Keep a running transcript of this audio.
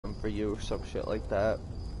for you or some shit like that.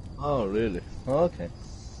 Oh, really? Oh, okay.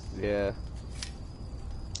 Yeah.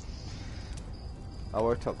 I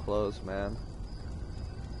work till close, man.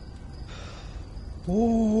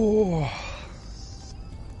 Oh.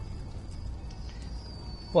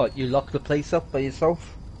 What, you locked the place up by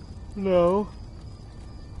yourself? No.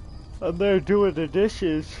 I'm there doing the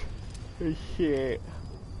dishes and shit.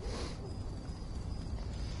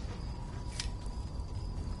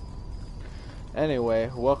 Anyway,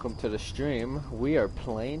 welcome to the stream. We are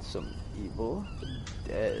playing some Evil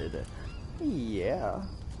Dead. Yeah.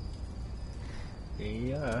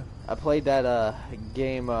 Yeah. I played that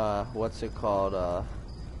game, what's it called?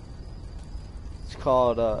 It's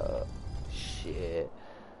called shit.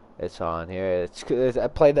 It's on here. I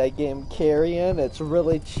played that game Carrion. It's a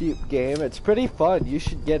really cheap game. It's pretty fun. You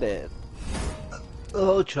should get it.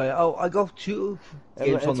 Oh, try it out. I got 2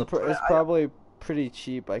 games on the It's probably pretty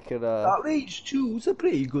cheap. I could Rage 2 is a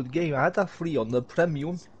pretty good game. I had that free on the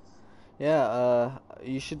premium. Yeah,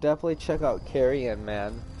 you should definitely check out Carrion,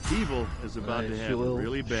 man. Evil is about to have a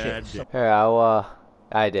really bad day. Here,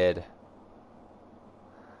 I did.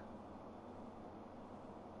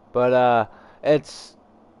 But, it's...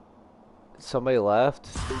 Somebody left?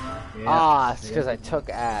 Yeah, it's because I took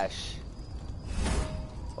Ash.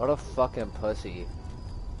 What a fucking pussy.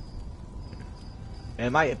 It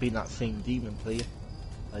might have been that same demon player.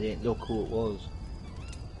 I didn't look who it was.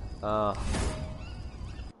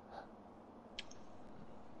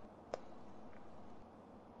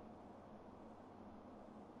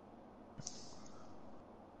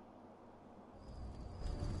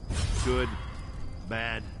 Good,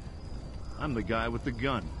 bad. I'm the guy with the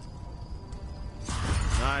gun.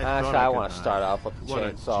 Actually, I want to start off with the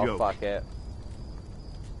chainsaw. Fuck it.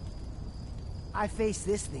 I faced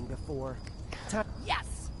this thing before.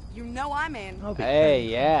 Yes, you know I'm in. Hey,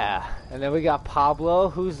 yeah. And then we got Pablo.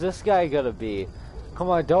 Who's this guy gonna be? Come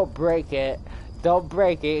on, don't break it. Don't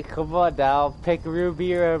break it. Come on now. Pick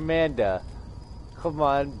Ruby or Amanda. Come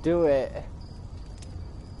on, do it.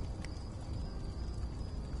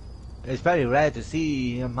 It's very rare to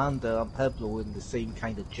see Amanda and Pablo in the same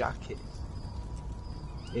kind of jacket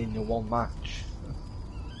in the one match.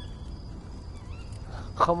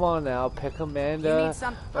 Come on now, pick Amanda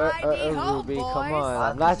or Ruby. Boys. Come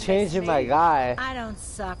on, I'm not changing my guy. I don't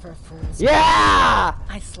suffer fools. Yeah!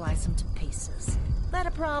 I slice them to pieces. That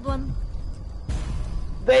a problem?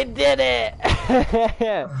 They did it!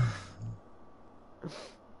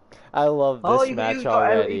 I love this match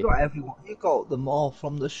already. You got everyone. You got them all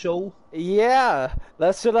from the show. Yeah,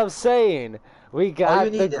 that's what I'm saying. We got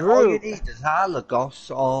the group. All you need is Alagos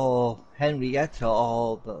or Henrietta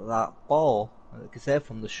or that ball, because they're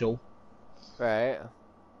from the show. Right.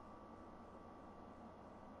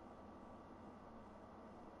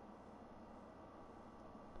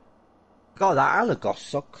 God, that Alagos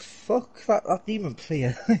sucks. Fuck that demon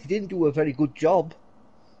player. He didn't do a very good job.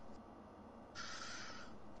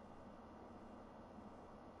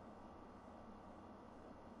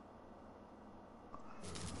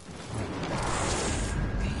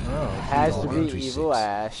 Has to be Evil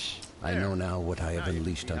Ash. I know now what I have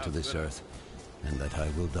unleashed onto this earth, and that I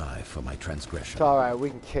will die for my transgression. It's alright, we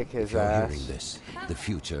can kick his ass. Hearing this, the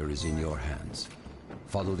future is in your hands.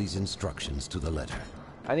 Follow these instructions to the letter.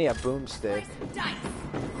 I need a boomstick.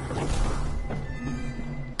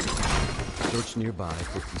 Search nearby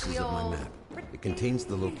for pieces of my map. It contains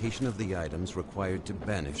the location of the items required to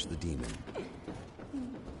banish the demon.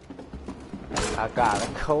 I got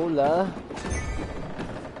a cola.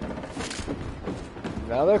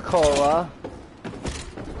 Another cola.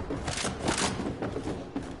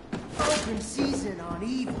 Open season on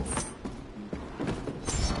Evil.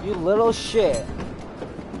 You little shit.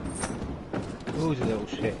 Who's a little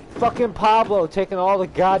shit? Fucking Pablo taking all the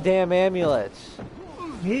goddamn amulets.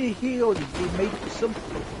 He made some.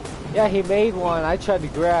 Yeah, he made one. I tried to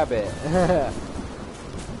grab it.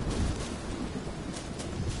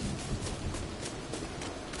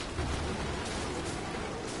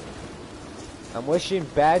 I'm wishing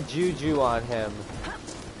bad juju on him.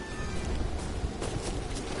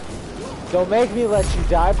 Don't make me let you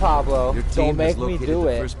die, Pablo. Your team Don't make has me located do the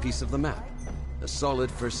it. first piece of the map. A solid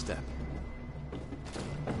first step.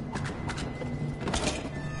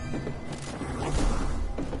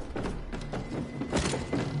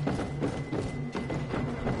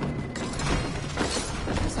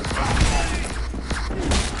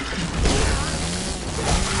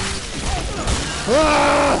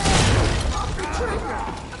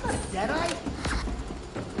 Deadeye?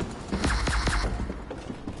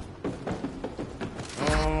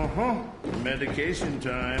 Medication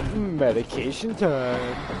time. Medication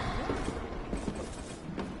time.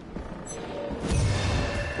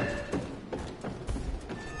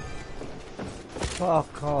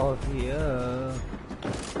 Fuck off here.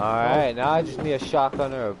 Alright, now I just need a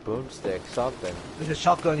shotgun or a boomstick, something. There's a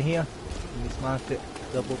shotgun here. In this market.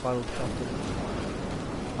 Double barrel shotgun.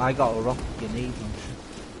 I got a rocket grenade launcher.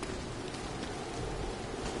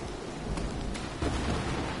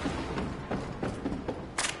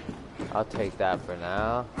 I'll take that for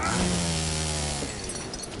now.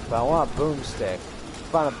 But I want a boomstick. If you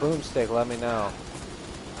find a boomstick, let me know.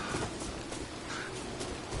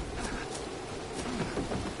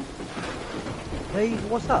 Hey,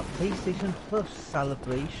 what's that? PlayStation Plus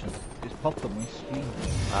celebration. Just popped on my screen.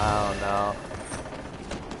 I don't know.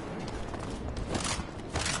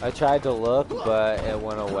 I tried to look, but it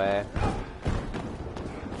went away.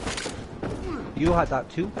 You had that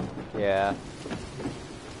too? Yeah.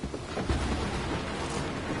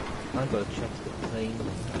 I gotta check the plane.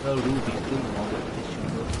 No, Ruby's doing all the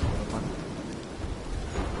fishing work for the man.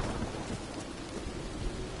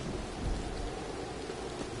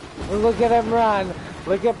 Look at him run!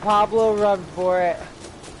 Look at Pablo run for it!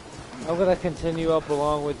 I'm gonna continue up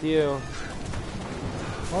along with you.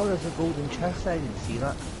 Oh, there's a golden chest. I didn't see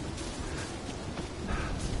that.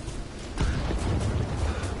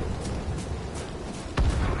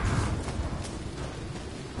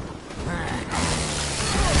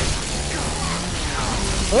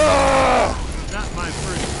 Not my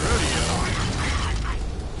first rodeo.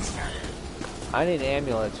 I need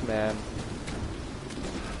amulets, man.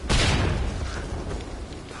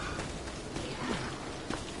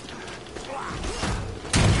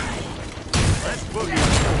 Let's boogie.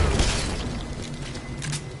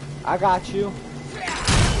 I got you.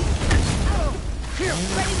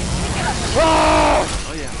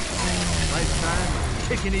 Oh yeah. Lifetime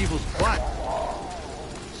kicking evil's butt.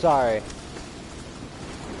 Sorry.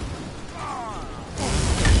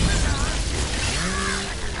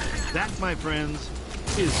 That, my friends,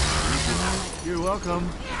 is you're welcome.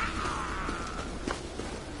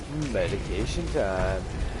 Medication time.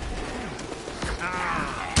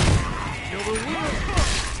 Kill the wolf.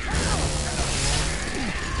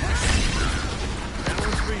 That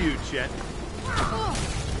one's for you, Chet.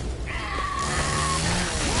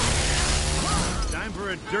 Time for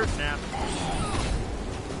a dirt nap.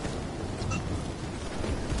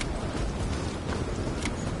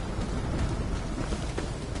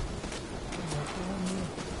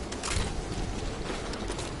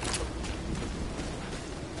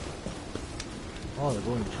 Oh, the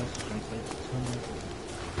golden chest is right there.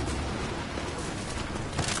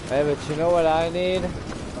 Hey, but you know what I need?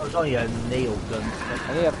 Oh, it's only a nail gun.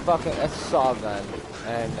 I need a fucking saw gun.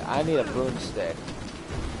 And I need a broomstick.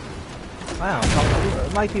 Wow,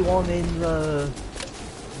 there might be one in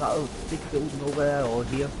that big building over there, or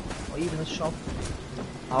here, or even a shop.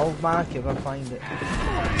 I'll mark it if I find it. It's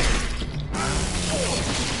gonna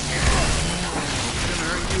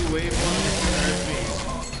hurt you way more than it's gonna hurt me.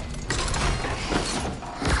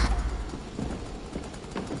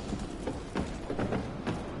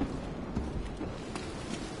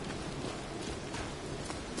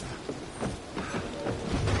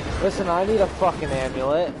 Listen, I need a fucking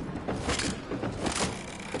amulet.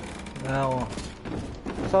 Now,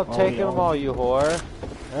 Stop taking them all, you whore.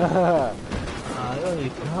 I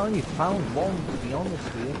only found one, to be honest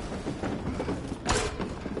with you.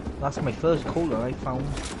 That's my first cola I found.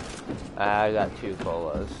 I got 2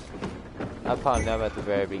 colas. I found them at the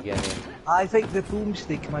very beginning. I think the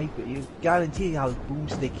boomstick might be. You guarantee you have a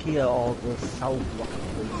boomstick here or the south block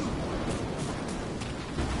place.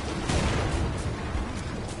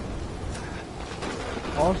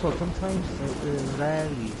 Also, sometimes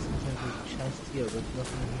rarely, sometimes there's a chest here, there's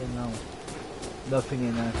nothing here now. Nothing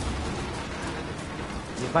in there.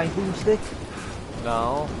 You find boomstick?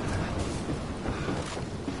 No.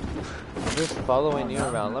 I'm just following you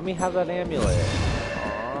around. Let me have that amulet.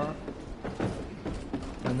 Aww.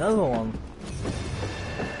 Another one.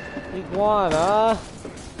 Iguana.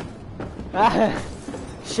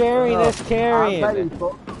 Sharing is caring.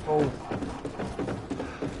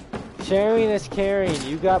 Sharing is caring.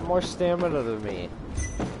 You got more stamina than me.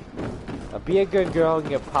 Now be a good girl and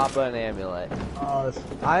give Papa an amulet.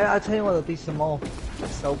 I tell you what, there'll be some more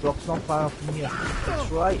cell blocks not far from here.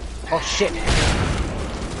 That's right. Oh shit.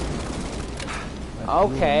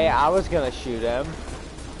 Okay, I was gonna shoot him.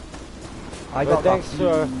 But thanks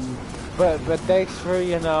for, but thanks for,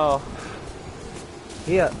 you know.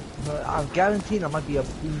 Here, I'm guaranteed there might be a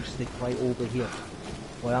boomstick right over here,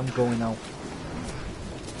 where I'm going now.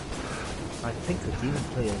 I think the demon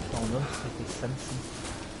player found us if he's sensing.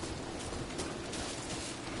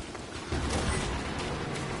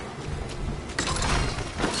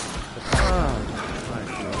 I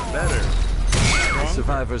feel better.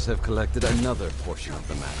 survivors have collected another portion of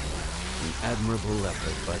the map. An admirable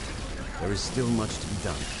effort, but there is still much to be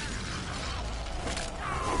done.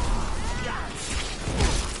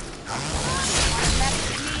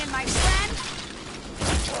 Me and my friend.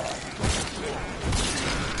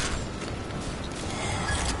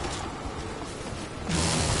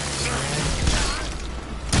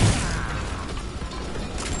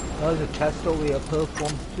 There's a chest over here, purple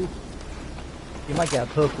one too. You might get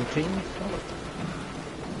a purple chain.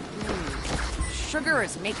 Sugar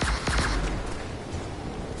is me.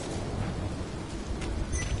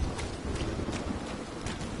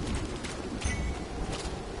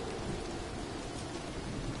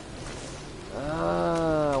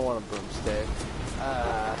 I want a broomstick.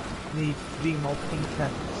 Need 3 more pink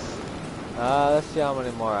cats. Let's see how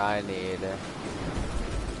many more I need.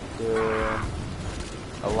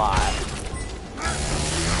 A lot.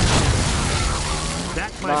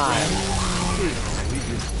 That's my 9.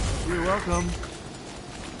 friend. You're welcome.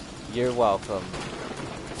 You're welcome.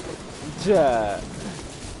 Duh.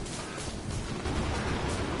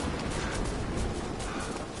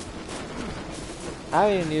 I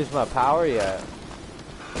haven't even used my power yet.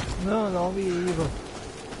 No, me either.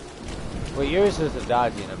 Well, yours is a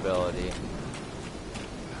dodging ability.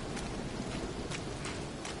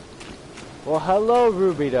 Well, hello,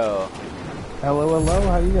 Rubido. Hello,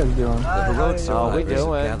 how you guys doing? The heroic Oh, we survivors have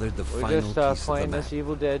doing? gathered the We're final just piece of the playing map. this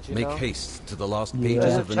Evil Dead, you Make know? haste to the lost Yeah.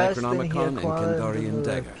 pages of the Chest in here, Necronomicon and climbed Kandarian into the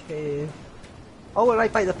dagger. cave. Oh, we're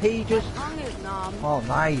right by the pages. Tongue is numb. Oh,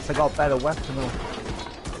 nice. I got a better weapon now.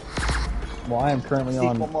 Well, I am currently See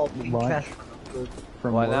on one more pink lunch cat.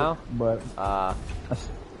 from What work, now? but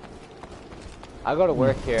I go to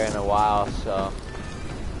work here in a while, so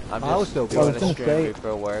I'm I was just still doing I was a gonna stream say-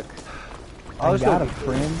 before work. I was got still- a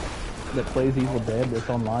friend that plays Evil Dead that's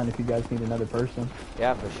online if you guys need another person.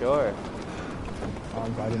 Yeah, for sure. I'll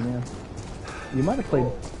invite him in. You might have played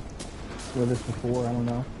with us before, I don't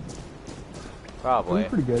know. Probably. He's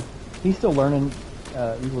pretty good. He's still learning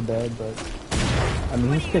Evil Dead, but I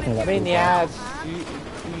mean, he's picking it up. I mean, pretty yeah,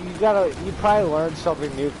 fast. you probably learn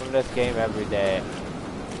something new from this game every day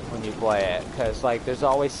when you play it, because like there's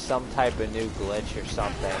always some type of new glitch or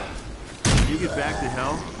something. When you get back to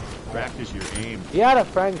hell, practice your aim. You had a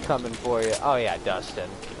friend coming for you. Oh yeah, Dustin.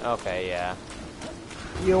 Okay, yeah.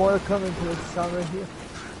 You want to come into the sun right here?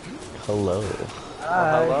 Hello.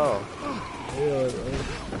 Hi. Oh, Yeah,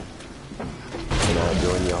 Can I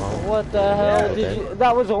join y'all? hello. What the hell okay. did you?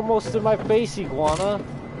 That was almost in my face, Iguana.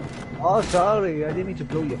 Oh, sorry. I didn't mean to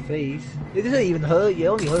blow your face. It didn't even hurt you. It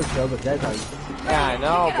only hurt the other dead eye. Yeah, I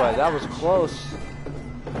know, but that was close.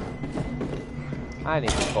 I need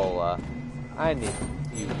cola. I need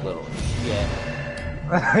you little shit.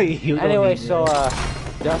 You don't Anyway, need so it.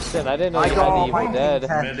 Dustin, I didn't know I you got had all the my Evil Dead.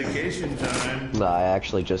 pink cat. Medication time. No, I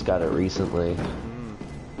actually just got it recently.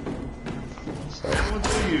 So What's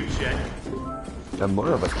for you, Chet? I'm more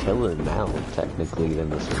of a killer now, technically, than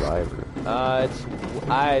the survivor. I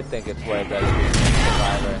think it's way better than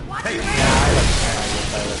Survivor.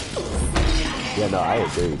 Yeah, no, I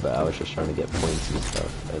agree, but I was just trying to get points and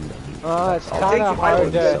stuff. And It's all kind I've of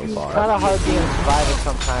hard done to, so far. kind of hard being Survivor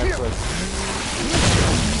sometimes with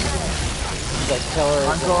the killers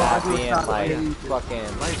and that being like fucking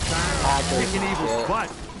hackers Kicking and evil's shit. butt.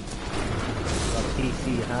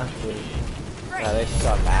 PC halfway. Yeah, they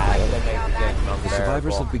suck ass. They make the game The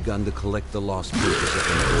survivors unbearable. have begun to collect the lost pages of the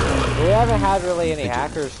Necronomicon. We haven't had really any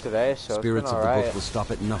Vigilance. hackers today, so Spirits it's been of the alright. book will stop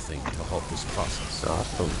at nothing to halt this process.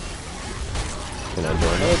 Awesome. Can I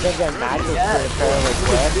join You it? think that match is pretty fairly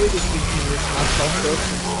quick?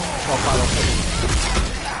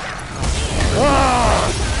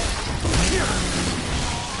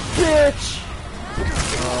 Bitch!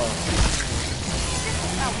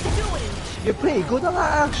 You're pretty good at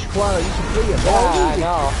that, Ash. Quite. You should play it Yeah, more. I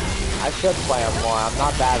know. I should play him more. I'm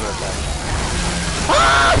not bad with him.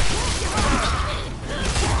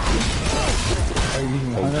 Are you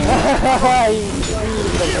using Hunter? He's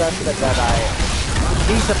the rest of the Deadeye.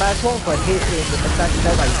 He's the best one for hitting the best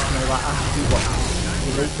dead eyes, you know, like Ash do what he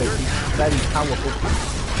likes it. He's very powerful.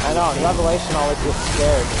 I know, and Revelation always gets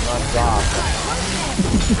scared and runs off.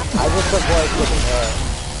 I just avoid getting hurt.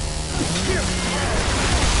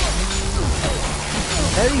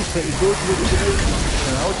 Harry's pretty good with the grenades.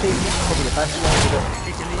 You know, I would say he's probably the best one with it.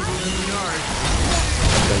 Kicking evil in the yard.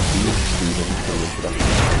 Thank you, Steven, for the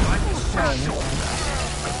introduction.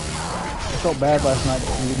 I felt bad last night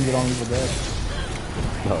that we didn't get on Evil Dead.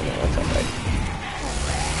 No, that's alright.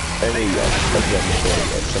 Maybe I'll get the story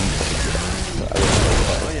at some point. I don't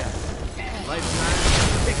know. Oh yeah. Lifetime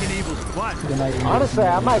kicking evil's butt. Good night, Evil. Honestly,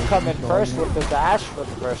 I might come in first with this Ash for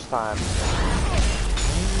the first time.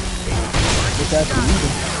 It's actually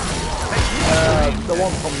leader. The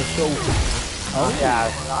one from the show. Oh yeah.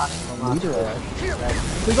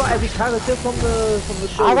 We got every character from the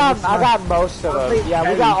show. I got most of them. Yeah,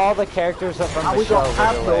 we got all the characters from and the we show. got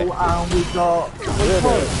Pablo, and we got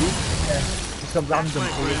some random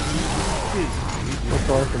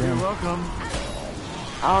You're welcome.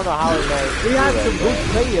 I don't know how we made. We had some good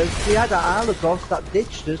players. We had Alagos that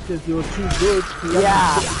ditched us because they were too good.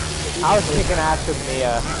 Yeah, I was kicking ass with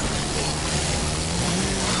Mia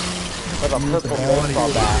with a purple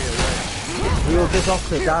baseball bat. We were just off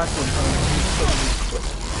the dark ones.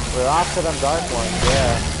 We're off to them dark ones,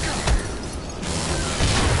 yeah.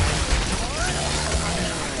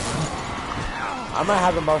 I might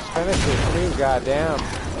have the most finishes too, goddamn.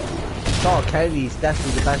 Scott Kelly is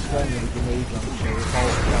definitely the best one with the Canadian on the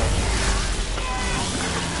show.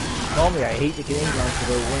 Normally I hate the Canadian for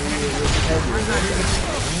the when you with Kelly.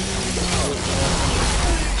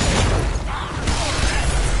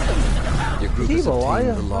 Your group has Tivo,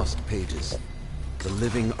 obtained the lost pages. The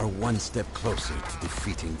living are one step closer to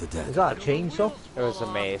defeating the dead. Is that a chainsaw? It was a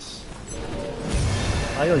mace.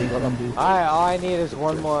 I already got them, dude. Alright, all I need is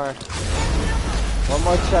one more chest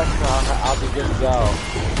and I'll be good to go.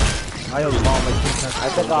 I already bought my pink. I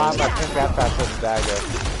think I'll have my pink backpack with the dagger.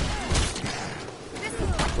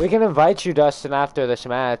 We can invite you, Dustin, after this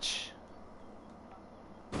match.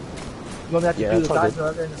 You only have to do the all dagger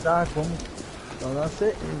and then the dark one. So that's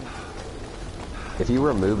it. If you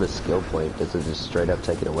remove a skill point, does it just straight up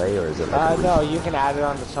take it away, or is it like No, you can add it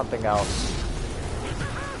onto something else.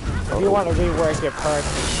 If you want to rework your perks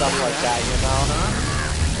and stuff like that, you know?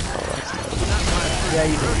 Yeah,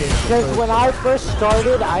 you can change. Because when I first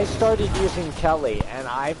started, I started using Kelly, and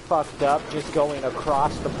I fucked up just going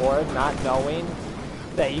across the board, not knowing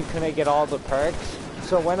that you couldn't get all the perks.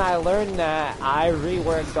 So when I learned that, I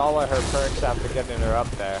reworked all of her perks after getting her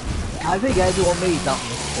up there. I think everyone made that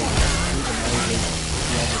mistake.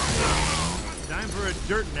 Time for a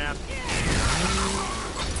dirt nap.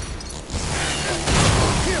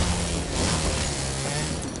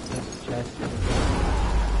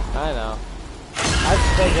 I know. I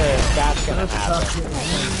figure that's gonna happen.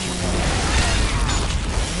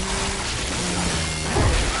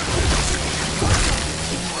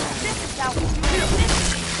 This is how we do this.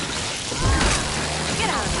 Get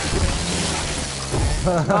out of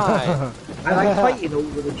Fine. I like fighting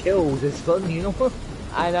over the kills, it's fun, you know?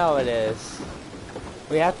 I know it is.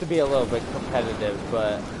 We have to be a little bit competitive,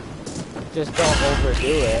 but just don't overdo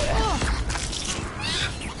it.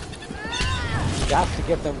 You got to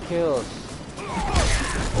get them kills.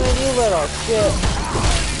 Man, you little shit.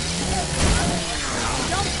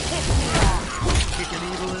 Don't piss me off. Kicking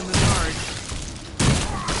evil in the dark.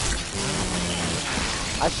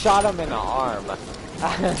 I shot him in the arm.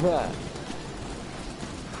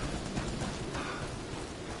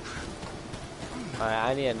 Alright,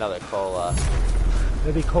 I need another cola.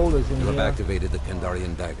 Maybe cola's in You have here. activated the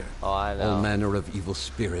Kandarian dagger. Oh, I know. All manner of evil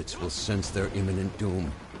spirits will sense their imminent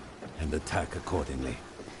doom and attack accordingly.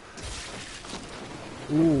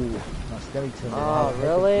 Ooh, my skeleton. Oh,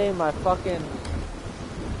 really? My fucking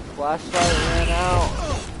flashlight ran out.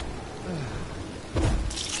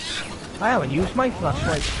 I haven't used my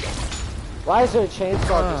flashlight. Why is there a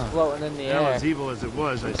chainsaw just floating in the Hell, air? as evil as it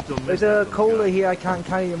was, I still miss There's that a little cola guy. here, I can't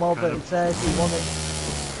carry them all, but it says you want it.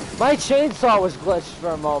 My chainsaw was glitched for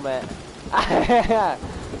a moment.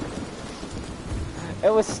 It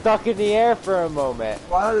was stuck in the air for a moment.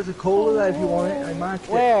 Wow, there's a cola there if you want it. I marked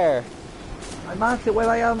it. Where? I marked it where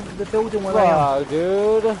I am, the building where I am. Oh,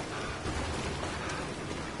 dude.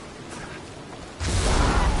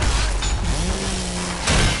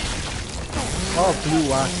 Oh,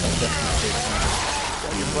 blue axe.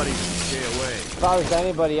 Tell your buddies to stay away. If I was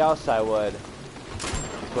anybody else, I would.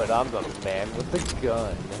 But I'm the man with the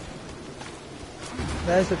gun.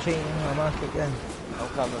 There's the chain, I marked it again. I'm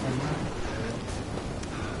coming.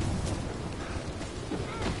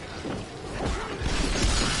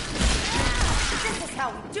 This is how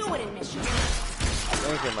we do it in Michigan.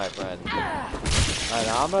 Thank you, my friend. Alright,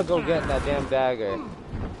 now I'm gonna go get that damn dagger.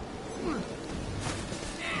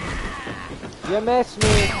 You missed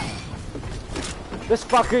me. This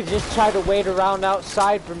fucker just tried to wait around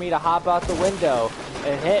outside for me to hop out the window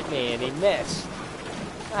and hit me, and he missed.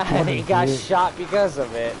 And he got shot because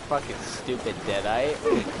of it. Fucking stupid deadite.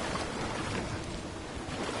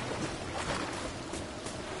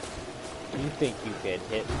 You think you can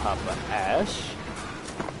hit Papa Ash?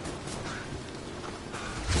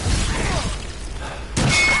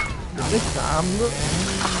 This time, look.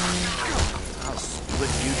 I'll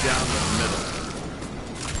split you down the middle.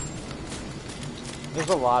 There's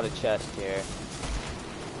a lot of chests here.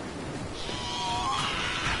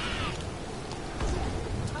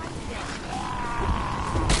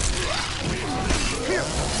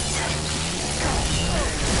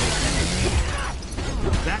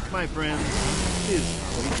 my friends, is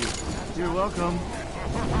squeegee. You're welcome.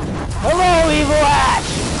 Hello, Evil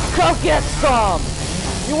Ash! Come get some!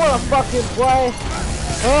 You wanna fucking play?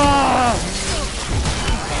 Ah!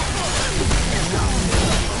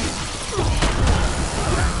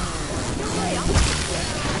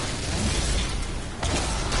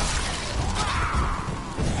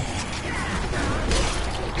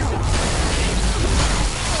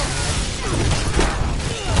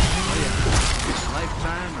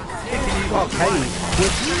 Okay,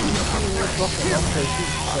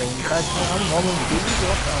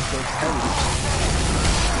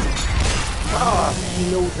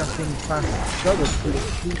 he knows that thing fast. That was pretty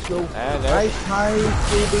too slow. Nice,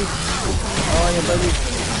 baby. Oh, yeah, buddy.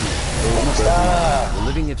 The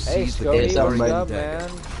living have seized the Scotty, dead what's Guardian up,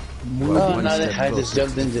 dagger. man? Well, one no, step I just closer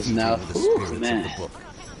jumped in just now. to the spirits Man. of the book.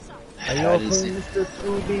 Are you okay, Mr.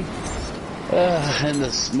 Trudy? And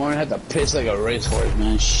this morning I had to piss like a racehorse,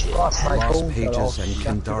 man. Shit. Lost pages and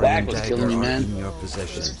Kandarian Back was dagger killing me, are man. in your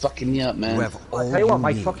possession. It's fucking me up, man. You have all Tell you what, my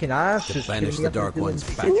you need fucking ass to is banish killing the me Dark up Ones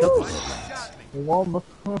and back to doing the Borderlands.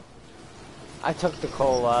 One, I took the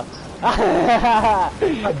cola. I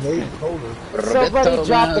made cola. Somebody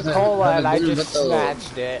dropped the man. cola and I Roberto. just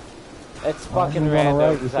snatched it. It's fucking you wanna random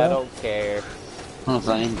write because this I up? don't care. I'm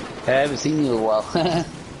fine. I haven't seen you in a while.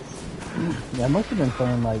 Yeah, I must have been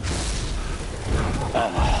playing like. I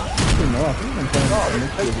don't know. I think I've been playing like a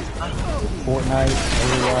mix of Fortnite,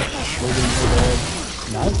 Overwatch, Living Dead.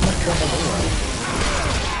 Not as much stuff as Overwatch.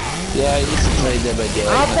 Yeah, I used to play Dead by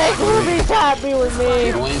Daylight. I'll take Ruby's happy with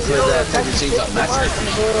me. I'm waiting for that Texas Chainsaw Massacre to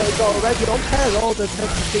come out. Already don't care all the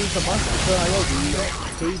Texas Chainsaw Massacre. I already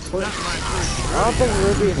I don't think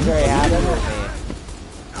Ruby is very happy with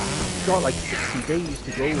me. got like 60 days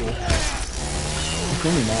to go. It's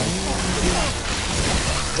only nice.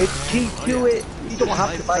 It's cheap, do it. You don't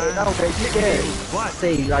have to buy it now, but you get it.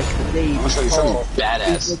 Say like the day I'm gonna show you before. something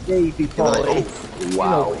badass. The day before. Like, oh,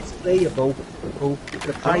 wow. You know, it's playable. Oh,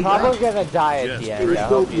 the I'm price probably gonna die at the end, I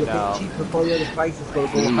will hope be you a bit know. cheaper for you. The price is going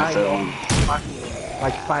to go high on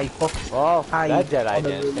like $5. Well, High that Jedi on the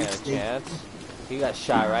didn't release stand a date. chance. He got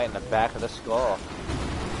shot right in the back of the skull.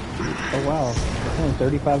 Oh wow, it's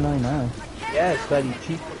only $35.99. Yeah, it's very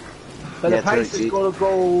cheap. But Yeah, the price very is cheap. going to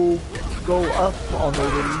go up on the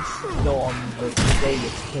release, on the day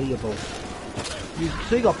it's playable. You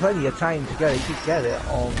still got plenty of time to get it. You can get it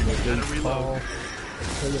on the day before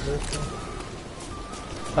it's playable.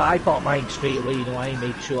 But I bought mine straight away, you know, I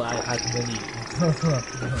made sure I had money.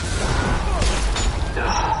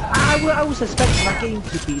 I was expecting that game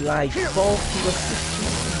to be like 40 or 50,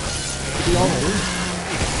 to be honest.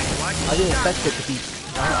 I didn't expect it to be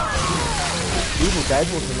that. Evil Dead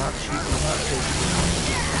wasn't that cheap in that thing.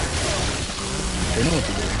 They know what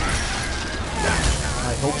to do.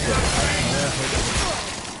 I hope so.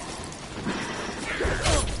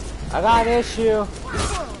 I got an issue.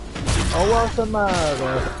 Oh, what's the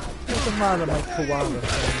matter? What's the matter, my koala?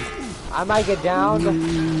 I might get downed.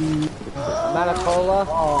 I'm out of cola.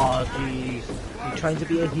 Oh, jeez. You're trying to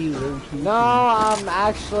be a hero too. No, I'm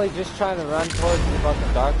actually just trying to run towards the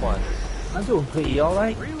fucking Dark Ones. I'm doing pretty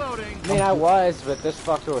alright. I mean, I was, but this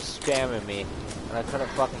fucker was spamming me. And I couldn't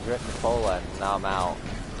fucking drink the cola, and now I'm out.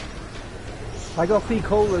 I got 3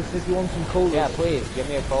 colas if you want some colas. Yeah, please, give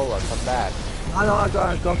me a cola, come back. I know, I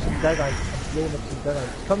got some Deadites. I'm blowing up some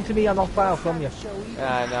Deadites. Come to me, I'm not far from you.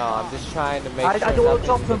 Yeah, I know, I'm just trying to make I sure don't want to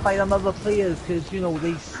nothing- drop them by another players because, you know,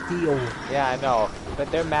 they steal. Yeah, I know, but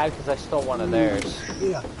they're mad because I stole one of theirs.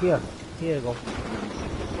 Here you go.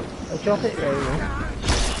 I drop it there, you go.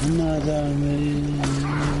 Another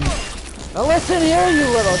man. Now listen here, you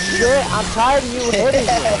little shit, I'm tired of you hitting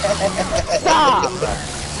me. Stop!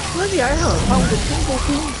 Bloody, I haven't found a single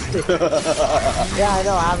boomstick. Yeah, I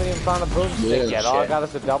know, I haven't even found a boomstick Yeah, yet. All I shit. got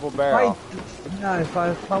is a double barrel. Yeah, if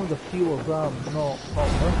I found a few of them, not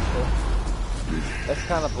much. That's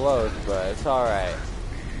kind of blows, but it's alright.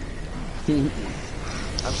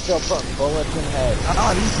 I'm still putting bullets in heads.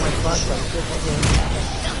 I need my flashlight.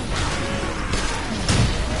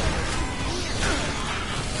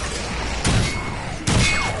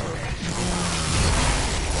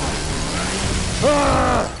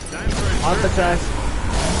 I'm possessed.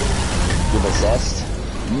 You're possessed?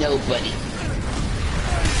 Nobody.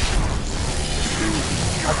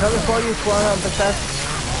 I'll tell you for you, Swan, I'm possessed.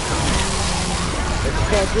 You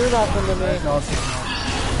can't do nothing to me. No,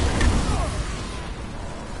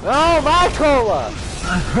 No, my cola!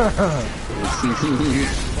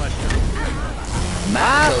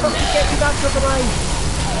 get me back to the line.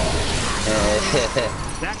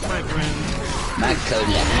 Back, my friend.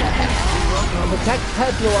 Macola. Protect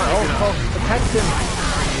Pedro at all costs. Protect him.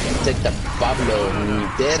 take the Pablo, mi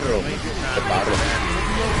perro. The Pablo.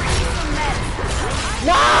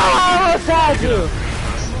 No! I almost had you!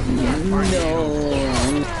 No.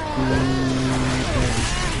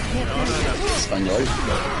 Español.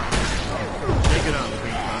 Take it on,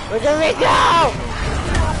 Pete. Look at me go!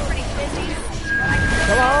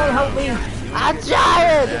 Come on, help me! I'm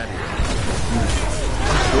tired!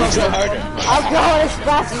 We try harder. I'm going as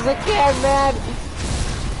fast as I can, man!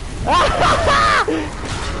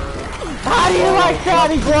 How do you like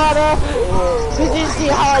that, Iguana? Did you see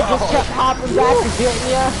how I just kept hopping back and hitting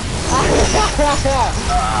you?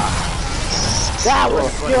 That was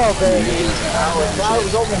skill, baby. That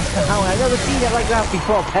was almost down. I never seen it like that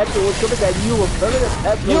before. Pepper was coming and you were coming and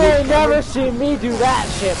Pepper You was ain't coming. never seen me do that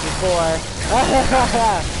shit before.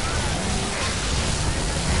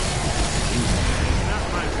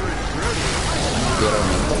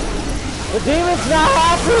 The demon's not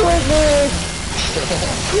happy with me!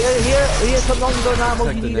 Here's some long-gun ammo you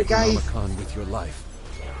Protect the need it, guys. Necronomicon with your life.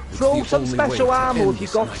 It's Throw the some only special way to ammo end if you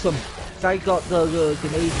this got nightmare. some. I got the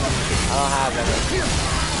grenade one. I don't have any.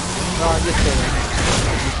 No, I'm just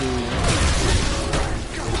kidding.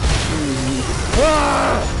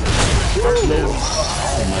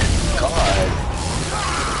 Oh my god.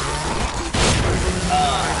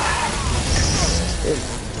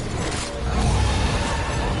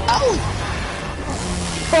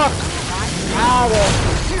 Fuck out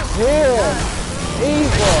of here!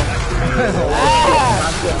 Evil!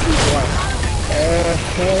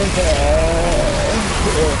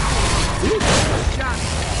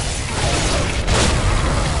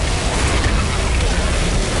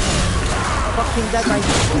 Fucking dead, mate.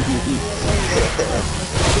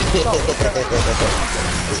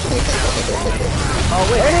 Oh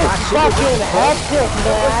wait, It is fucking hectic,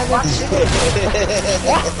 man!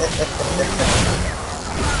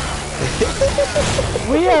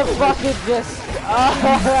 We are fucking just...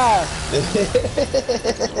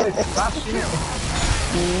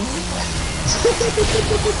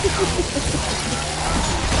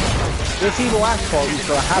 This evil asphalt he's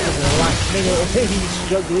gonna have it in the last minute. He's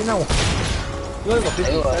struggling now. You only got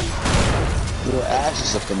 50 seconds. Little ass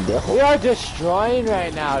is a pendejo. We are destroying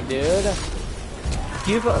right now, dude.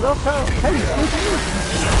 Give it up, hey,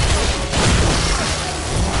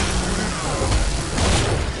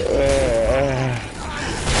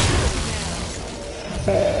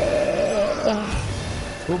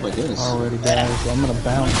 Oh my goodness. Already guys, so I'm gonna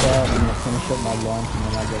bounce out, I'm gonna finish up my lunch, and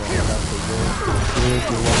then I gotta head back to work. Cheers,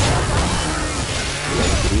 you're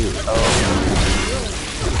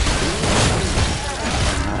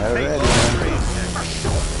Alright.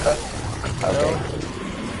 Okay.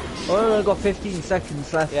 Oh, we only got 15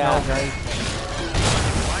 seconds left now, guys.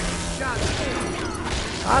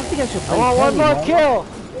 I think I should play I want one more kill!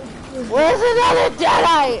 Where's another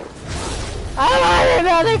Deadite? I want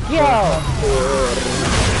another kill!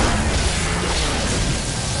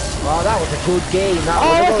 Oh, that was a good game.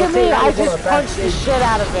 Oh, look at me! I just punched the shit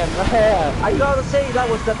out of him. I gotta say, that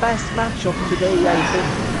was the best match of today, I think.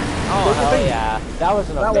 Oh, hell yeah. That was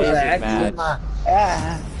an amazing excellent match.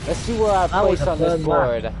 match. Let's see where I That was place a on this fun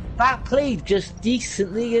board. match. That played just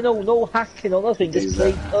decently, you know, no hacking or nothing, just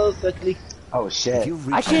played perfectly. Oh shit.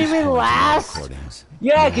 I came in last!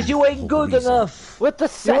 Yeah, because you ain't good enough. With the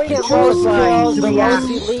second ain't most good kills, the enough.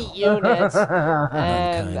 most elite units.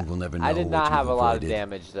 Mankind will never And know I did what not you've have a lot of avoided,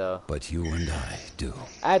 damage though. but you and I do.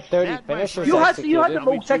 I had 30 finishers You had executed. the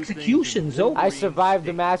most executions, though. I survived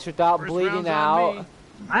the match without bleeding out.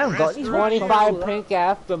 I haven't got any 25 pink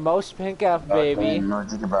F, the most pink F, baby. How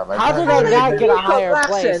How did I not get a higher That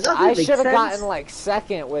place? doesn't I make should have sense. gotten like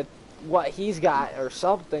second with what he's got or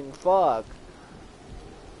something. Fuck.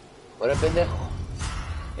 What up in there?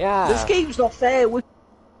 Yeah. This game's not fair.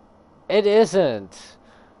 It isn't.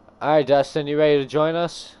 Alright, Dustin, you ready to join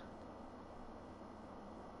us?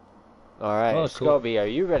 Alright, Oh, cool. Scobie, are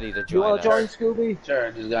you ready to join You wanna us? join, Scooby? Sure,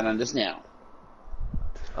 I just got on this now.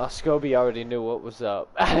 Oh, Scobie already knew what was up.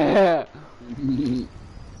 Hey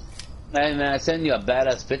man, I sent you a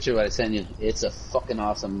badass picture. What I sent you, it's a fucking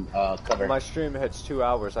awesome cover. My stream hits 2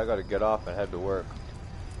 hours. I gotta get off and head to work.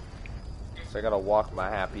 So I gotta walk my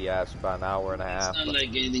happy ass about an hour and a half. It's not like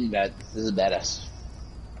anything bad. This is badass.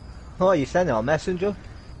 Oh, you sent it on Messenger?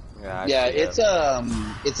 Yeah, I Yeah, see it.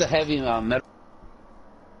 it's a heavy metal.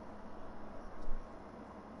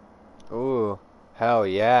 Ooh, hell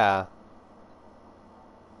yeah.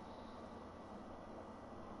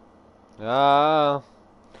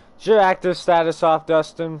 Is your active status off,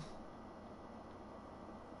 Dustin?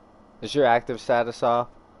 Is your active status off?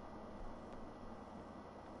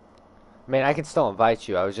 I mean, I can still invite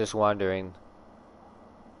you. I was just wondering.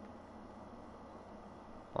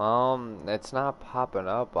 It's not popping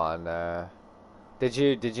up on there. Did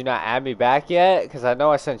you not add me back yet? Because I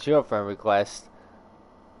know I sent you a friend request.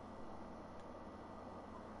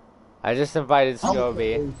 I just invited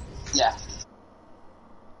Scoby. Yeah.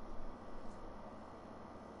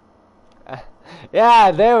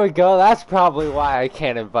 Yeah, there we go. That's probably why I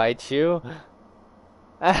can't invite you.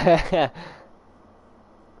 Probably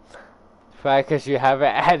because you haven't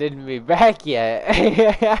added me back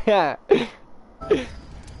yet.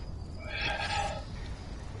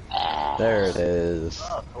 There it is.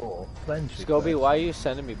 Oh, cool. Scoby, why are you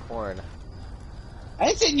sending me porn? I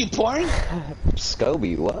ain't sending you porn.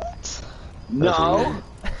 Scoby, what? No.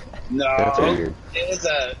 No. That's weird. It was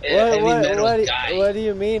a heavy metal guy. What do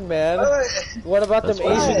you mean, man? What about them That's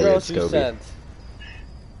Asian weird, girls you Scoby. sent?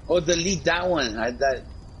 Oh, delete that one.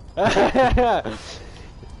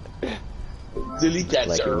 Delete that,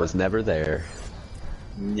 Like sir. it was never there.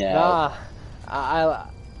 No. Nah,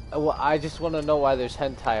 I just want to know why there's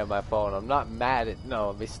hentai on my phone. I'm not mad at. No,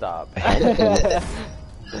 let me stop.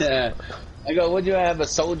 Yeah. I go, would you have a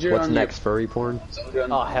soldier What's on next, furry porn?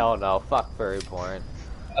 Oh hell no! Fuck furry porn.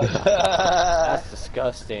 That's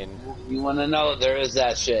disgusting. You want to know? There is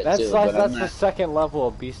that shit That's too. like but that's I'm the not. second level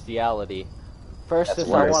of bestiality. First That's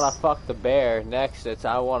is I worse. want to fuck the bear. Next it's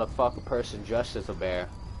I want to fuck a person dressed as a bear.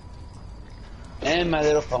 And My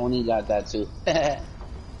Little Pony got that too. That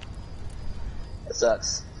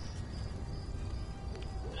sucks.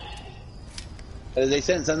 They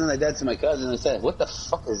sent something like that to my cousin and I said, what the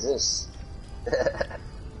fuck is this?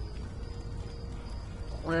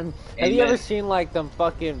 Have you ever seen like them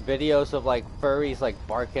fucking videos of like furries like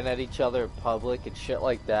barking at each other in public and shit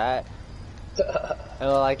like that? And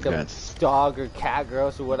like them Yes. dog or cat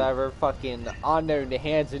girls or whatever fucking on their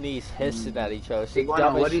hands and knees hissing at each other. It's the Iguana,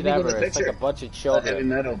 dumbest what do you shit think of ever. the It's like a picture? bunch of Heavy children.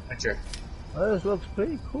 metal picture. Oh, this looks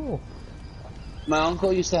pretty cool. My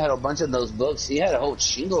uncle used to have a bunch of those books. He had a whole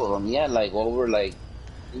shingle of them. He had like over like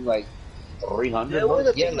 300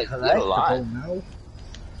 books. He had like he had a lot. Now.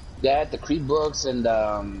 They had the Creed books and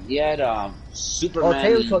he had Superman. Oh,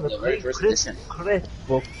 Tales from the the very Creed first Chris edition.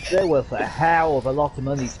 book. They're worth a hell of a lot of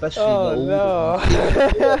money, especially Oh the older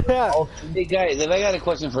ones. no! Oh, Hey guys, if I got a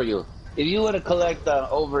question for you, if you were to collect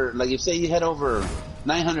over, like, if say you had over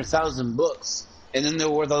 900,000 books, and then they're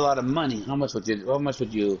worth a lot of money, how much would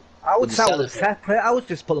you? I would you sell sell them it for? separate. I would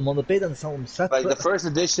just put them on the bid and sell them separate. Like the first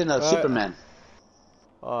edition of Superman.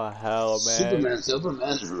 Oh hell, man!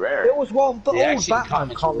 Superman's rare. There was one, the The old Action Batman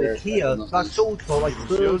Comics were comic rare here back in those that days. sold for like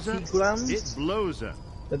Shows 30 up, grand. it blows up.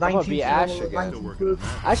 The I'm gonna be Ash 19 again. Still working on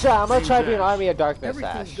that. Actually, I'm gonna try Seems being Ash. Army of Darkness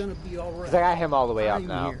Everything's Ash. gonna be all right. Cause I got him all the way up I'm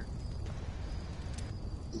now. here.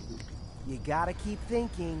 You gotta keep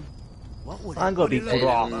thinking. What would I'm gonna be What do you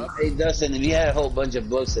wrong. like? Hey Dustin, if you had a whole bunch of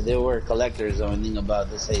books that they were collectors or anything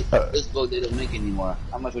about this, hey, this book they don't make anymore,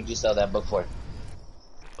 how much would you sell that book for?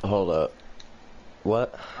 Hold up.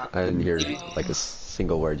 What? I didn't hear like a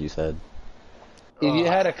single word you said. If you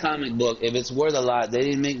had a comic book, if it's worth a lot, they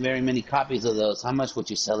didn't make very many copies of those, how much would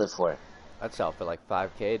you sell it for? I'd sell for like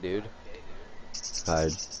 5K, dude.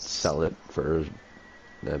 I'd sell it for.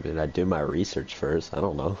 I mean, I'd do my research first. I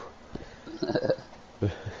don't know.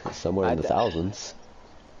 Somewhere in the thousands.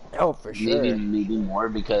 Oh, for sure. Maybe more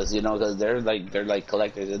because because they're like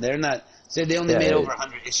collectors. And they're not. Say they only Yeah, made over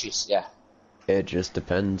 100 issues. Yeah. It just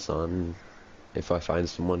depends on if I find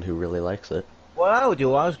someone who really likes it. What I would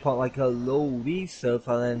do, I would put like a low reserve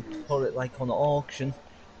and then put it like on an auction.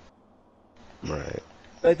 Right.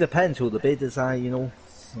 It depends who the bidders are, I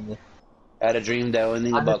had a dream that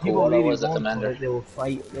anything And about if people Koala really was a want commander. it, they'll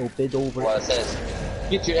fight, they'll bid over Well, it. it says,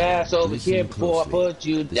 get your ass over Listen here before I closely. put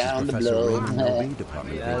you This down is the Professor blow. Raymond Novi,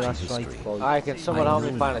 Department Yeah, of that's Ancient right. History. Alright, can someone I help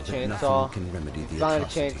me know find a that nothing chainsaw? can remedy the Find a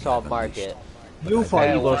atrocity chainsaw, I've mark unleashed, it. but You I thought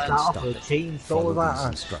can you were stop start off it. with a chainsaw Follow with these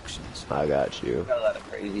that. instructions. I got you. Got a lot of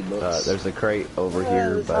crazy books. There's a crate over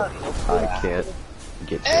here, but I can't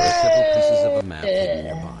get to There are it. several pieces of a map hidden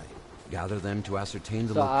nearby. Gather them to ascertain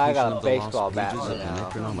the So I location got a of the baseball lost bat pages of the now.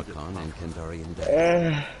 Necronomicon and Kandarian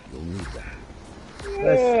Dead. You'll need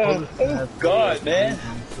them. Oh God, man.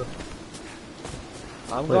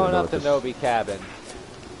 I'm Wait, going no, up to this- Nobi cabin.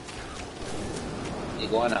 You're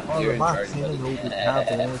going up. Oh, You're the in charge. maps, you know, buddy. the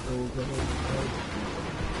cabin, I'm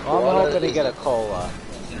hoping to get a cola.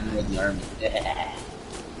 In the army.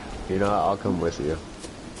 You know, I'll come with you.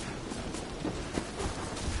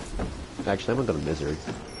 Actually, I'm gonna go to Misery.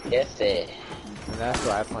 Yes, sir. And that's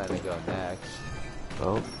where I plan to go next.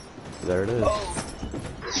 Oh, there it is.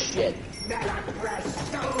 Shit.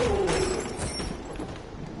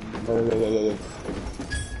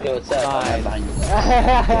 Yo, what's up? I'm behind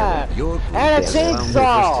you. Your And a group has found the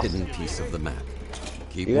chainsaw! first hidden piece of the map.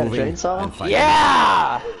 Keep You got a moving chainsaw? and fight.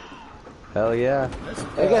 Yeah! Hell yeah.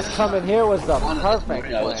 I guess coming here was the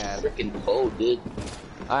perfect I was plan. freaking cold, dude.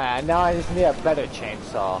 Alright, now I just need a better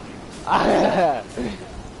chainsaw.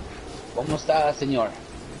 ¿Cómo está, señor?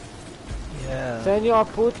 Yeah. Señor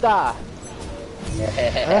puta!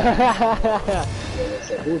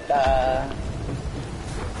 Puta.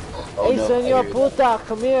 Hey, no, señor I hear puta,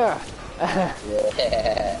 come here!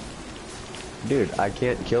 that. Dude, I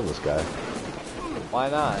can't kill this guy. Why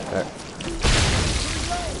not? There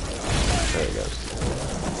he goes.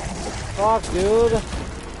 Fuck, dude.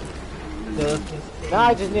 Now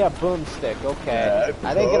I just need a boomstick, okay.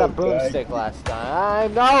 I didn't get a boomstick last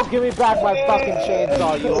time. No, give me back my fucking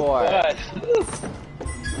chainsaw, you whore.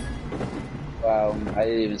 Wow, I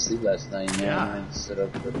didn't even sleep last night, man. Yeah. I stood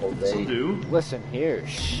up the whole This'll day. do. Listen here,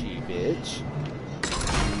 she bitch.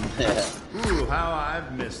 Ooh, how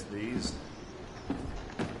I've missed these.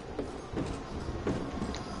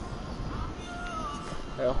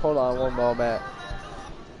 Hey, hold on one moment.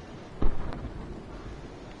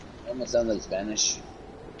 Almost sounds like Spanish.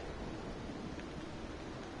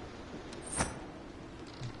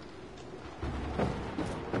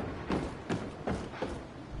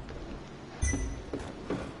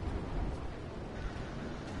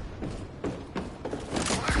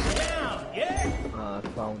 I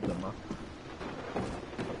found them.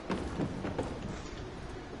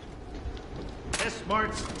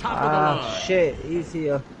 S-Mart's top of the Ah, line. shit, he's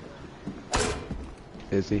here.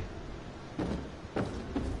 Is he?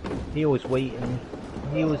 He was waiting.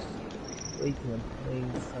 He was waiting.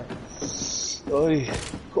 Oi,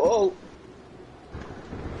 cold.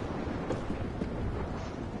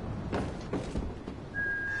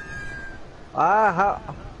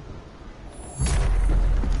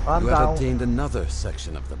 I'm You have down. obtained another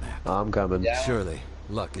section of the map. I'm coming. Yeah. Surely,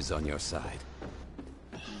 luck is on your side.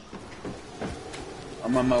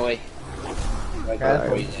 I'm on my way. Right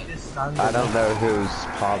Careful, there. just stand I there. don't know who's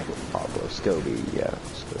Pablo. Scobie, yeah.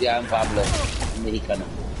 Scobie. Yeah, I'm Pablo. I'm Mexicano.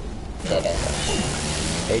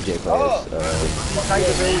 AJ plays. Oh.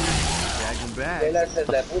 Dragging back. ¿Qué le haces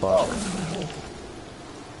de puto?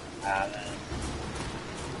 Ah, man.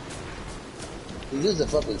 He's a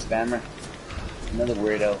fucking spammer. Another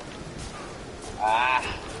weirdo. Ah.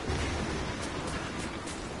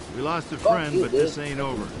 We lost a Fuck friend, you, but dude. this ain't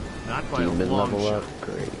over. Not by a Demon long level shot. up.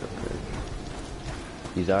 Great. Okay.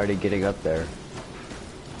 He's already getting up there.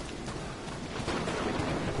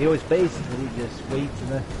 He was basically just waiting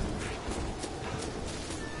there.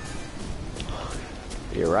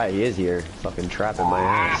 You're right. He is here. Fucking trapping my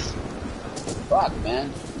ass. Fuck,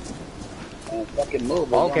 man. Fucking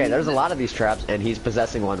move. Okay, there's a lot of these traps, and he's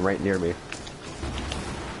possessing one right near me.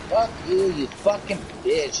 Fuck you, you fucking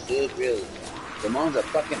bitch, dude, really. Ramon's a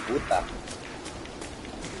fucking puta.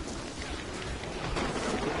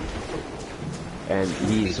 And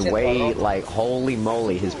he's way, like, holy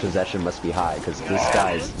moly, his possession must be high, because this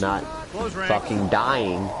guy's not Close rank. fucking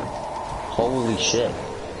dying. Holy shit.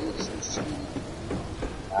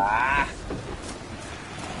 Ah.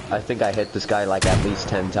 I think I hit this guy like at least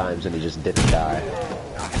 10 times and he just didn't die.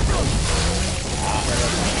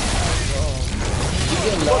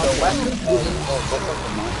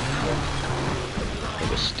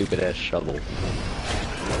 Like a stupid ass shovel.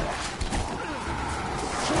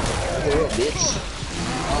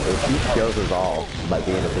 If he kills us all by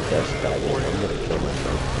being a possessed guy, I'm gonna kill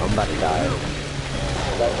myself. I'm about to die.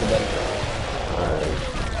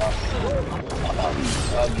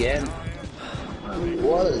 Again.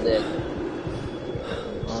 What is that?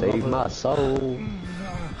 Save my soul.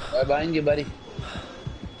 Right behind you, buddy.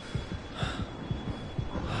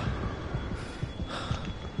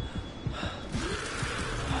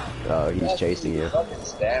 Oh, he's chasing you. Fucking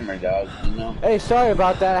spammer, dog, you know? Hey, sorry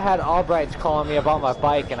about that. I had Albrights calling me about my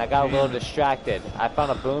bike and I got a little distracted. I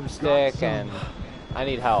found a boomstick and I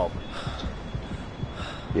need help.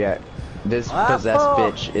 Yeah, this possessed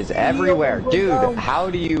bitch is everywhere. Dude, how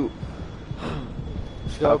do you...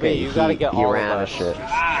 Scobie, you gotta get he all ran of out of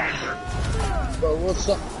us. shit. Bro, what's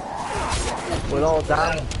up? We're all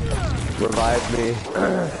down. Revive me.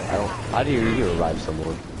 How do you revive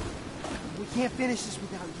someone? We can't finish this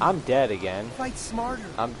without you. I'm dead again. Fight smarter.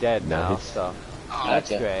 I'm dead now, Nice. so that's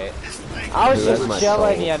Gotcha. great. I was Dude, that's my just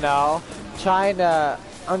chilling, soul. you know, trying to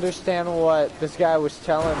understand what this guy was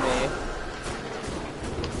telling me.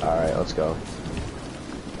 Alright, let's go.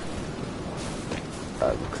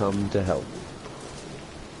 I've come to help.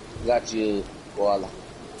 Got you, koala.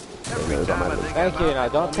 Every There's all time my I think Thank you. about Now,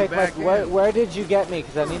 it, don't I'll take be my. back Where, in. where did you get me?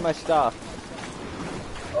 Because I need my stuff.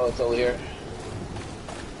 Oh, it's over here.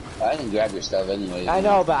 I didn't grab your stuff anyway. I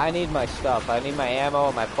know, but I need my stuff. I need my ammo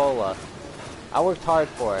and my cola. I worked hard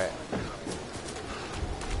for it.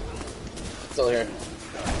 Still here.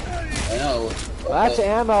 I know. Well, that's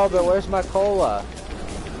ammo, but where's my cola?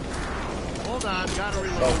 Hold on, gotta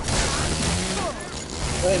reload.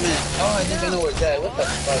 Wait a minute. Oh, I think I know where it's at. What the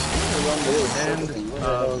fuck?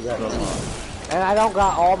 And I don't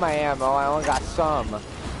got all my ammo. I only got some.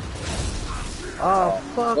 Oh,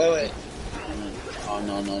 fuck. Wait. Oh,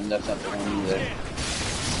 no, that's not the one either.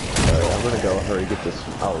 Alright, I'm gonna go hurry get this.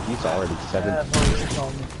 Oh, he's already 7.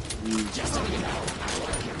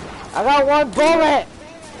 I got 1 bullet!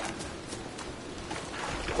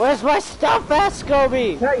 Where's my stuff at,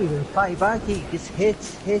 Scobie? Can't even fight back, he just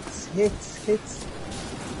hits.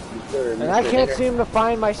 And I can't seem to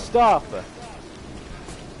find my stuff.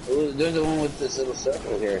 There's the one with this little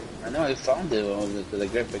circle here. I know I found it because I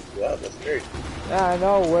grabbed it up. That's weird. Yeah, I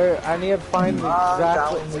know where. I need to find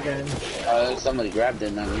exactly. Again. Somebody grabbed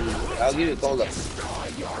it. I'll give you a cola.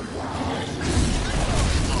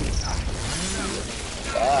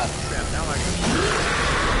 Ah. Now I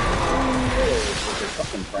It's a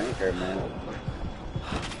fucking pranker, man.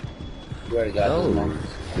 You already got this, man.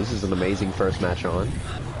 This is an amazing first match on.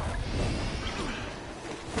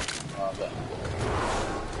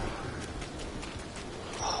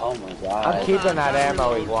 Oh my god. I'm keeping that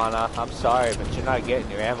ammo, Iguana. I'm sorry, but you're not getting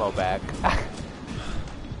your ammo back.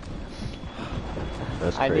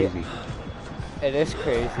 That's crazy. It is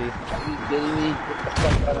crazy. Are you kidding me? What the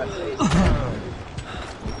fuck am I saying?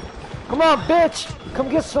 Come on, bitch! Come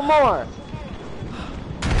get some more!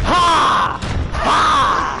 Ha!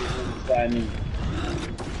 Ha! I mean,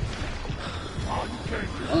 I'm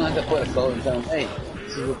gonna have to put a code and tell him, hey,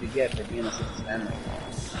 this is what you get for being a citizen animal.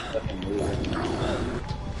 Fucking loser.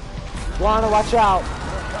 Iguana, watch out!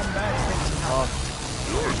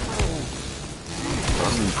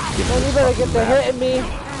 Man, you better get the hitting me.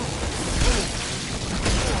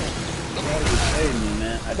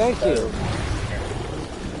 Thank you.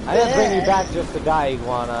 I didn't bring you back just to die,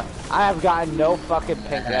 Iguana. I have gotten no fucking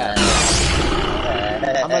pink ass.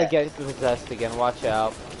 I'm gonna get possessed again, watch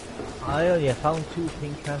out. I only found 2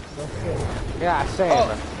 pink cats, that's it. Yeah, same.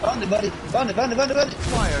 Oh, found it, buddy. Found it.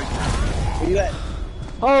 Where you at?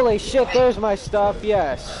 Holy shit, there's my stuff,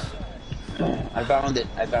 yes. I found it.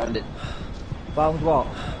 Found what?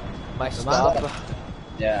 My stuff.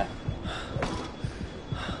 Yeah.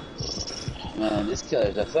 Man, this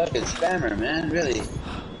killer's a fucking spammer, man, really.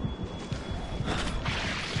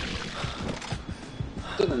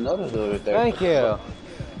 Didn't notice over there. Thank you.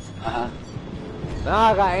 Uh-huh. Now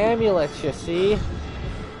I got amulets, you see?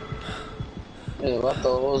 Hey, what the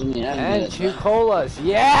owes me And amulets, 2 man. colas,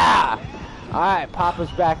 yeah! Alright,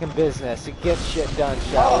 Papa's back in business. Get shit done,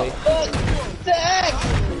 shall we? Zach!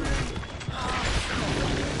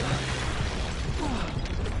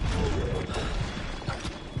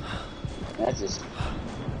 That's just...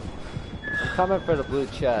 I'm coming for the blue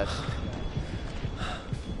chest.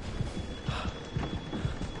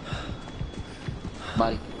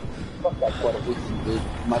 Mike, fuck that quarter weekend, dude.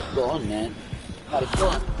 Marcon, man.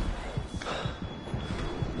 Marcon.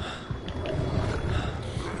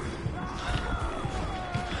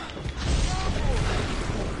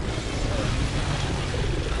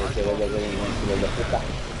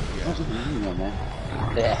 No sos un niño, man.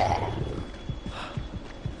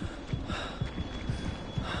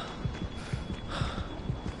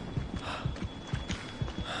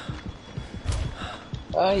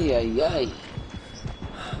 Ay.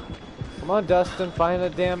 Come on, Dustin, find a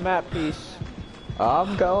damn map piece.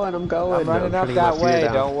 I'm going. I'm running up that way,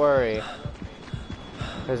 don't worry.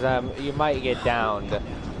 Cause you might get downed.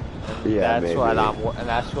 Yeah,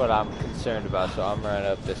 that's what I'm concerned about, so I'm running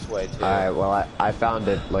up this way too. Alright, well I found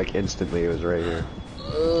it like instantly, it was right here.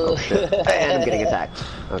 Oh shit. And I'm getting attacked.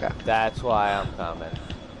 Okay. That's why I'm coming.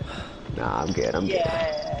 Nah, I'm good.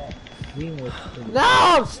 No,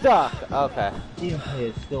 I'm stuck! Okay. Gameplay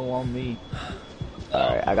is still on me.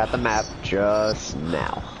 Alright, I got the map just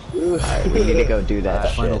now. Alright, we need to go do that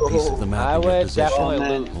shit. Final piece of the map I in your would possession.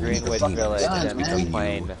 definitely loot Greenwood Village and Between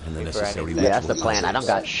complain you and the before necessary anything. Yeah, that's the plan. I don't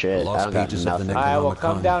got shit. I don't got Pages of the nothing. Alright, well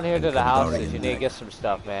come Necronomicon down here to and the houses, Kandarian you need to Knight. get some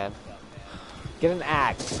stuff, man. Get an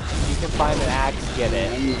axe. If you can find an axe, get I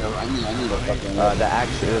it. need a fucking... The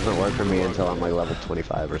axe doesn't work for me until I'm like level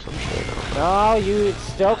 25 or some shit. No, you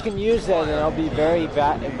still can use it and it'll be very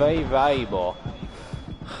valuable.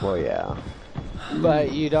 Well, yeah.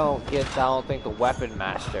 But you don't get, I don't think, the weapon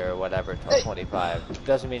master or whatever till 25.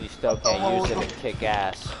 Doesn't mean you still can't use it and kick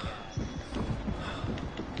ass.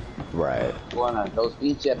 Right. Bueno, those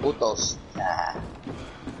pinche putos.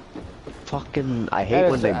 Fucking, I hate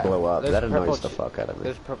when they blow up. That annoys the fuck out of me.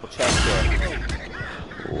 There's a purple chest here.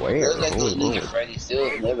 Where? Those guys Holy do Ninja moly. Freddy's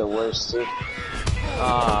too. They're the worst too.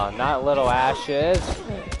 Not little ashes.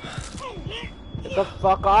 Get the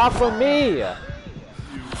fuck off of me! You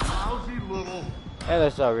lousy little... Hey,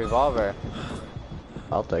 there's a revolver.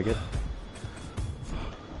 I'll take it.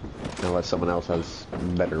 Unless someone else has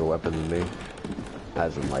better weapon than me.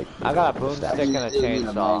 As in, like... I got a boomstick and a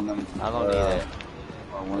chainsaw. I don't need it.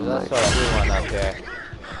 That's what I do one up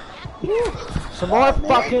here. Some more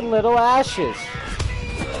fucking little ashes.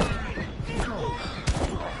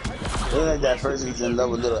 Look like that person's in love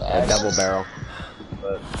with little A ass. double barrel.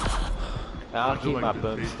 I'll keep my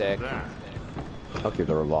boomstick. I'll keep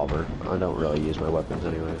the revolver. I don't really use my weapons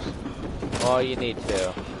anyways. Well, you need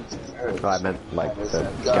to. Oh, I meant, like,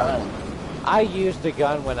 the gun. I use the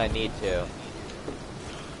gun when I need to.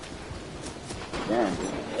 Damn.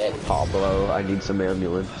 Pablo, I need some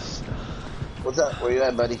ambulance. What's up? Where you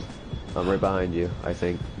at, buddy? I'm right behind you, I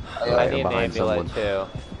think. I need an amulet too.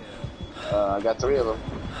 I got 3 of them.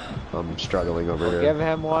 I'm struggling over here. Give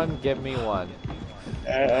him one, give me one.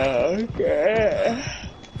 Okay.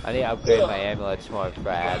 I need to upgrade my amulets more for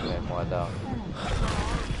admin more though.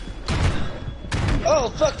 Oh,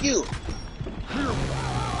 fuck you!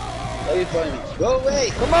 Why are you fighting me? Go away!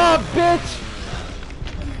 Come on, bitch!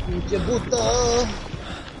 Pinche puto!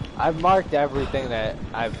 I've marked everything that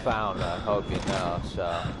I've found, I hope you know,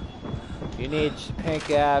 so. If you need pink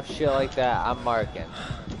F, shit like that, I'm marking.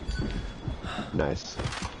 Nice.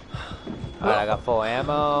 Alright, I got full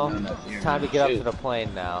ammo. It's time to get up to the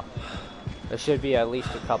plane now. There should be at least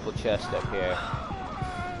a couple chests up here.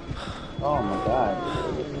 Oh my god.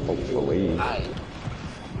 Hopefully.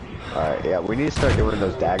 Alright, yeah, we need to start doing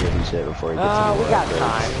those daggers and shit before we get some We more got upgrades.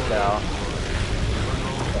 time, so.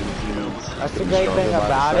 That's the great thing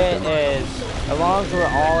about it is, as long as we're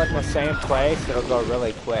all in the same place, it'll go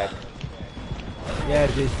really quick. Yeah,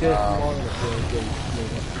 there's just one in the circle.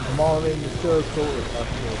 Come on in the circle.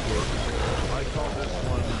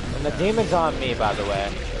 And the demon's on me, by the way.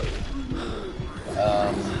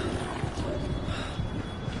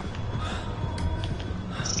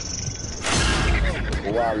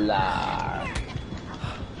 Voila.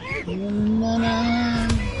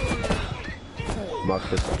 Mark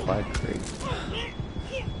this supply crate.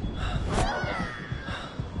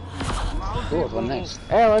 Cool, one next.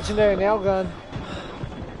 Hey, legendary nail gun.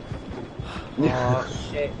 Oh,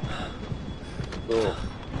 shit. Cool.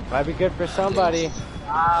 Might be good for somebody.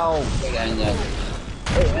 Ow! Hey,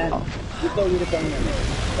 man. You told you to come in.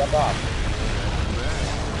 Step off.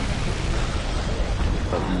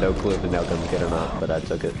 No clue if the nail gun's good or not, but I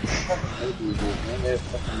took it.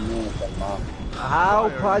 How?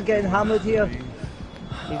 Probably getting hammered here?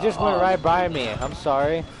 He just went right by me. I'm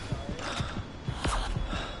sorry.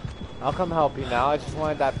 I'll come help you now. I just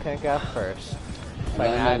wanted that pink F first. So I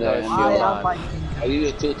can add those shield on. Are you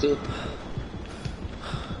a 2-2?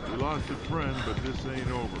 We lost a friend, but this ain't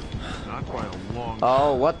over. Not by a long...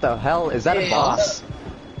 Oh, what the hell? Is that a boss?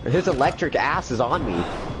 His electric ass is on me.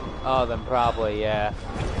 Oh, then probably, yeah.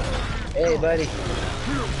 Hey, buddy.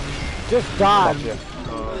 Just dodge.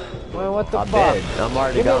 Well, what the I'm fuck? dead. I'm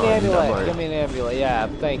already Give me gone. an I'm amulet. already- Give me an amulet. Yeah,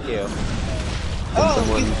 thank you. Oh,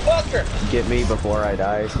 someone- you fucker! Get me before I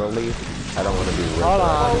die slowly. I don't want to be rude. Hold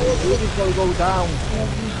on. We're just gonna go down.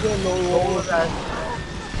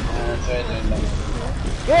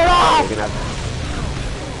 Get off! You're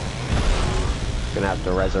gonna have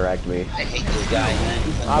to resurrect me. I hate this guy, man.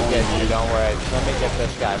 I'll get you, don't worry. Let me get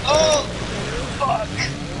this guy first. Oh!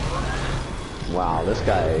 Fuck! Wow, this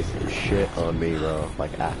guy shit on me, bro.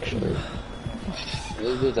 Like, actually.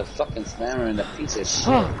 This dude's a fucking spammer and a piece of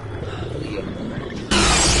shit.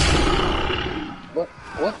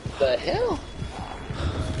 What the hell?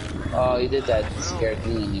 Oh, he did that scared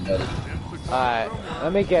thing on you, buddy. Alright,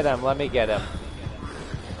 let me get him. Let me get him.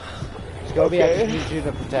 Scobie, I just need you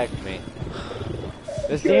to protect me.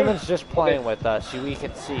 This demon's just playing with us. We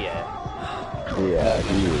can see it. Yeah,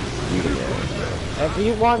 he is. If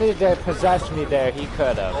he wanted to possess me there, he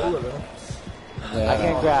could have. I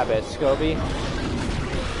can grab it, Scobie.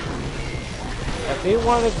 If he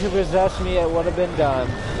wanted to possess me, it would have been done.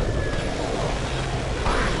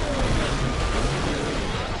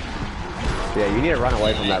 Yeah, you need to run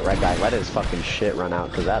away from that red guy. Let his fucking shit run out,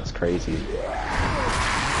 because that's crazy.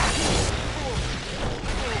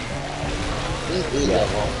 Yeah,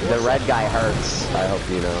 the red guy hurts. I hope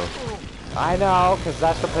you know. I know, because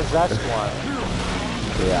that's the possessed one.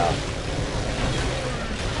 Yeah.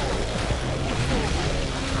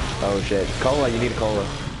 Oh shit. Cola, you need a cola.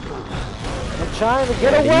 I'm trying to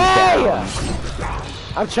get away!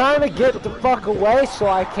 I'm trying to get the fuck away so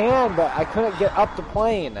I can, but I couldn't get up the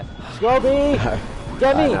plane. Scobie!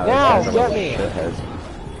 Get me! Now! Get me!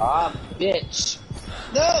 Ah, bitch.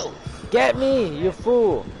 No! Get me, you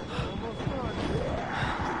fool.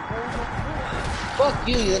 Fuck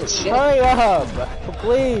you, you little shit. Hurry up,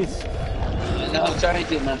 please. No, I'm trying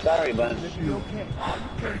to, man. Sorry, man.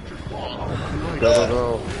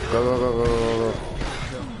 Go.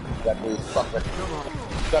 Got me, fucker.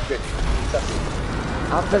 Suck it.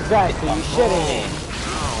 I'm possessed, are you shitting me?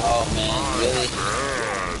 Oh, man, really?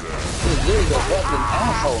 Dude, you're a fucking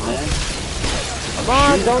asshole, man. Come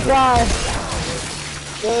on, don't die.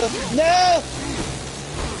 No!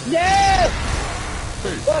 No!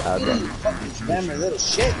 Fuck you, fucking spammer little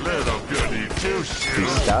shit. Little goody two-shoes.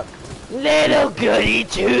 He's stuck. Little goody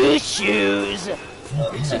two shoes.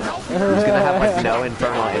 He's gonna have like no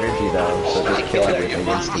infernal energy though, so just kill everything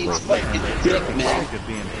instantly. Fucking dick, man. Look at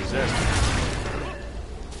being possessed.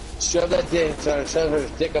 Shove that dick, shove her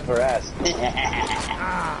dick up her ass.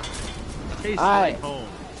 Tastes Alright. like home.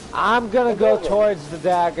 I'm gonna go towards the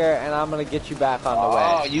dagger and I'm gonna get you back on the Oh,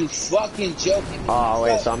 way. you fucking joking. Oh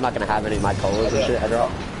wait, so I'm not gonna have any of my colas and shit. I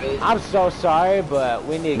drop. I'm so sorry, but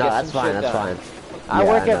we need to No, get that's some fine. shit That's done. fine. I Yeah,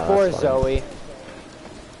 work no, at 4, that's fine. Zoe.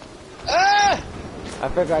 Ah! I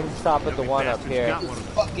figure I can stop at the one up here. Got one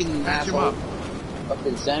of them. Fucking Patch him asshole. up.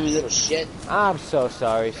 Fucking Sammy little shit. I'm so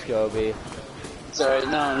sorry, Scobie. Sorry,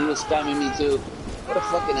 no, he was spamming me too. What a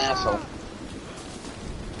fucking asshole.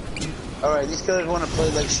 Alright, these killers wanna play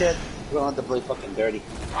like shit. We don't have to play fucking dirty.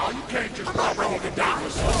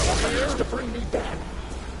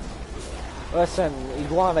 Listen,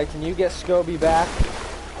 Iguana, can you get Scobie back?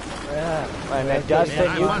 Yeah. And then Dustin,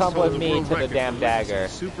 Man, you I come must with hold me world to the record damn for dagger.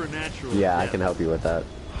 Supernatural. Yeah, I death. can help you with that.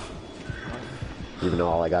 Even though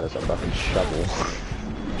all I got is a fucking shovel.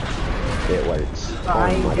 It works.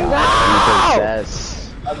 Oh my god. No!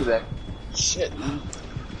 Yes. I'll be back. Shit, man.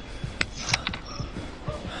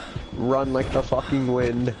 Run like the fucking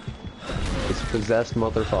wind. This possessed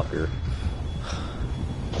motherfucker.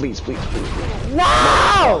 Please.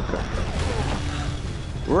 No!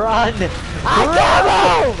 Run! I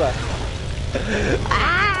can't move!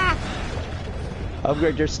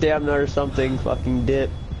 Upgrade your stamina or something, fucking dip.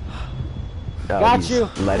 Oh, Got he's you.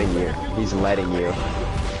 letting you. He's letting you.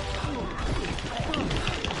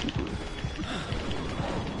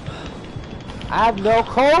 I have no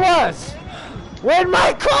colas! Where'd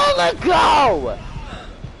my cola go?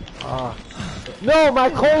 No, my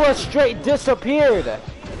cola straight disappeared.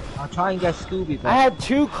 I'll try and get Scooby I back. had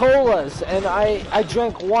 2 colas and I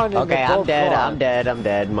drank one and Okay, they're I'm both dead, gone. I'm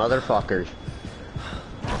dead, motherfucker.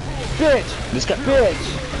 Bitch! This guy-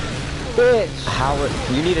 Bitch! How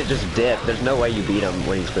you need to just dip. There's no way you beat him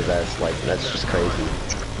when he's possessed. Like, that's just crazy.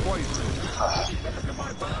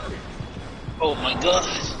 Oh my god.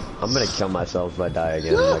 I'm gonna kill myself if I die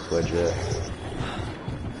again, like legit.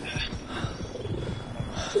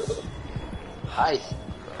 Hi.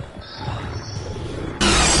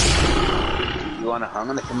 I'm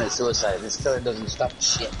gonna commit suicide. This killer doesn't stop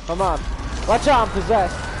shit. Come on. Watch out, I'm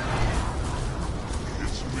possessed.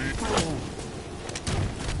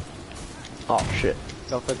 Oh shit.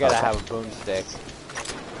 Don't forget I have a boomstick.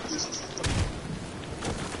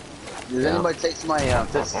 Does anybody take my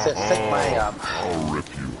take my I'll rip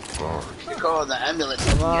you apart. they call it the ambulance?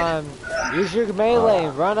 Come on. Use your melee.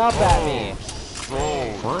 Run up at me.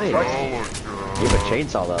 Fine. You have a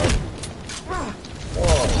chainsaw though.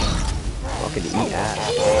 Fucking eat ass.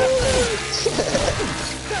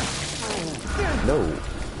 No.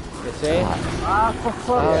 You see? Ah, for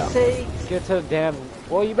fuck's sake. Get to the damn...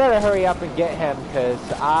 Well, you better hurry up and get him, because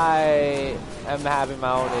I am having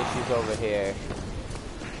my own issues over here.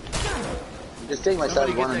 Just take my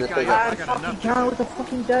side one and just take I fucking can't with the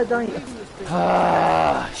fucking dead, aren't you?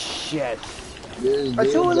 Ah, shit. I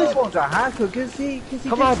told this one's a hacker because he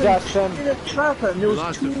Come on, gets Dustin. in a trap and there was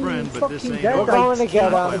lost a 2 friend, but this fucking ain't dead. We're going to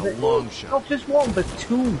get By him. a long shot. Not just 1, but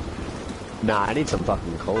 2. Nah, I need some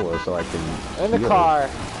fucking cola so I can. In the heal. car.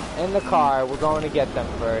 In the car. We're going to get them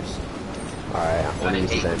first. Alright, I'm gonna use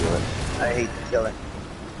this amulet. I hate the killer.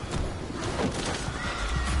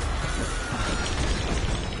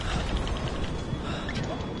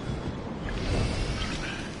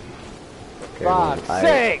 Okay, well, Fuck's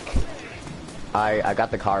sake! I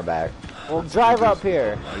got the car back. Well, drive up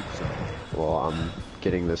here. Well, I'm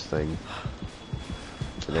getting this thing.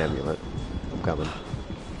 It's an amulet. I'm coming.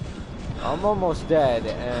 I'm almost dead,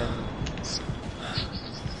 and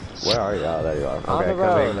Where are you? Oh, there you are. Okay, on the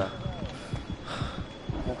road.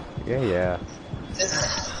 coming. Yeah.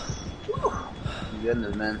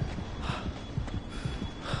 Goodness, man.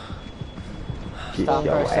 Get Stop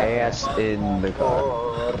your for a second. ass in the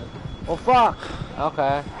car. Well, fuck.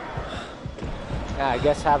 Okay. Yeah, I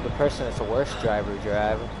guess have the person that's the worst driver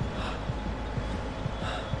drive.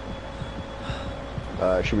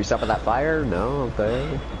 Should we stop at that fire? No,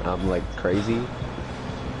 okay. I'm like crazy.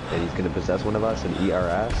 And he's gonna possess one of us and eat our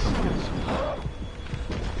ass.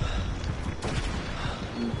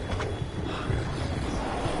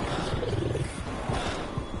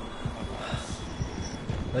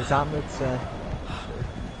 Was that mit,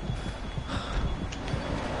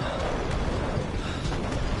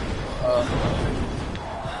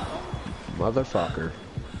 Motherfucker.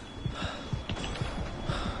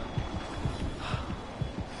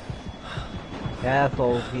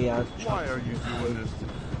 Careful, he has. Why are you doing this to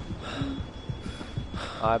me?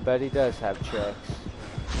 I bet he does have tricks.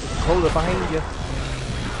 Hold it behind you.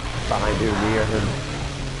 Behind you, me or him?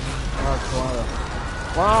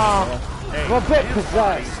 Oh, Wow! I'm a bit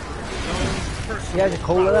possessed! He has a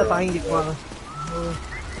cola there behind you, Connor.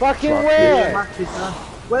 Fucking Fuck where?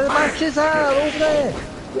 Where the matches are, over there!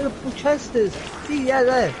 Where the chest is! See, yeah,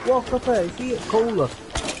 there! Walk up there, see it, cola.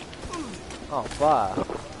 Oh, fuck.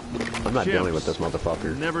 I'm not dealing with this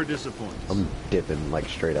motherfucker. Never disappoint. I'm dipping like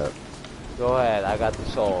straight up. Go ahead, I got the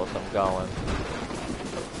souls, I'm going.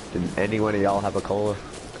 Did any one of y'all have a cola?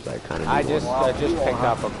 Cause I kind of. I just picked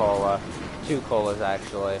up a cola. 2 colas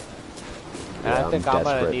actually. And Yeah, I think I'm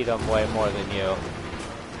gonna need them way more than you.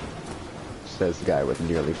 Says the guy with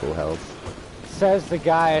nearly full health. Says the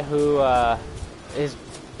guy who has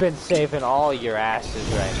been saving all your asses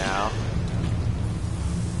right now.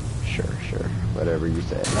 Sure, whatever you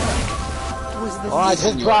say. Oh, I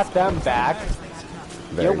just brought them back.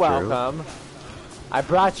 Very You're true. welcome. I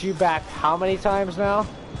brought you back how many times now?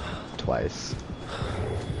 Twice.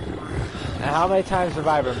 And how many times have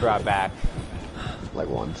I been brought back? Like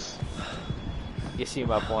once. You see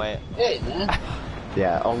my point. Hey, man.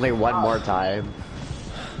 Yeah, only one more time.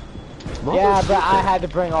 Yeah, but I had to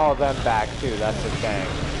bring all of them back too, that's the thing.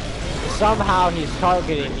 Somehow he's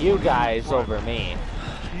targeting you guys over me.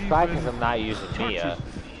 Probably because I'm not using Mia.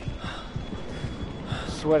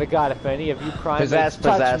 Swear to God, if any of you primates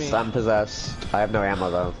touch me... I'm possessed. I have no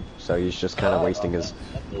ammo though, so he's just kind of wasting his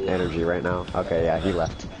energy right now. Okay, yeah, he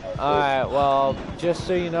left. Alright, well, just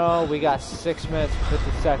so you know, we got 6 minutes and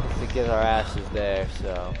 50 seconds to get our asses there,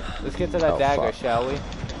 so... Let's get to that dagger, fuck. shall we?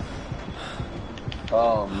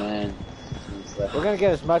 Oh, man. We're gonna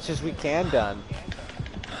get as much as we can done.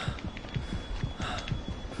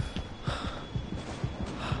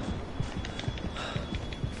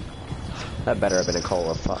 That better have been a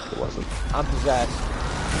cola. Fuck, it wasn't. I'm possessed.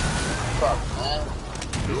 Fuck, man.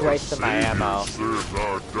 He's wasting my ammo.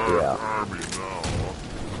 Yeah.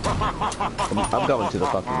 I'm going to the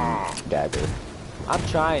fucking dagger. I'm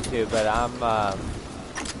trying to, but I'm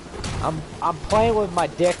playing with my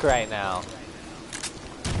dick right now.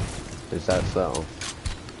 Is that so?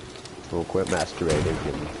 We'll quit masturbating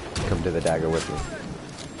and come to the dagger with me.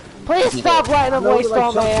 Please stop letting him waste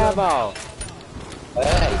all my ammo!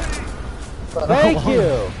 Hey. Thank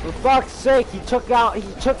you! For fuck's sake, he took down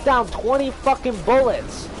 20 fucking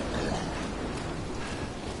bullets!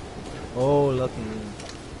 Oh, lucky.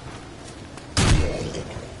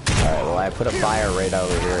 Alright, well I put a fire right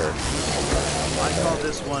over here. I call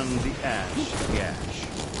this one the Ash Gash.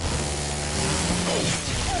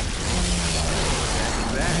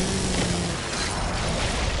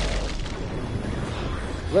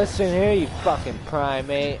 Listen here, you fucking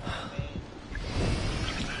primate.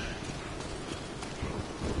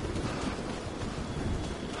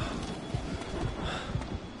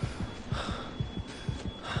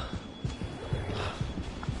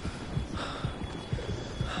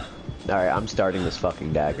 Alright, I'm starting this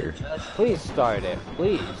fucking dagger. Please start it,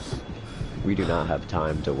 please. We do not have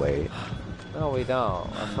time to wait. No, we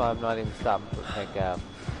don't. That's why I'm not even stopping for pickup.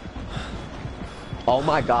 Oh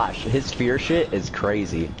my gosh, his fear shit is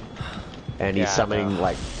crazy. And he's Yeah, I summoning know.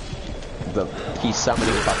 like he's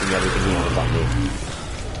summoning fucking everything he wants on me.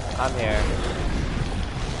 I'm here.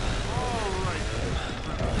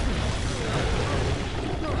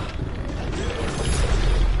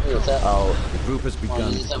 Oh, The group has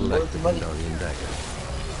begun to some collect work, the buddy? Kandarian dagger,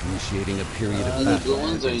 initiating a period of Any battle. good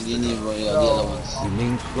ones or do you need the other ones?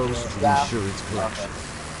 Remain close to ensure its collection.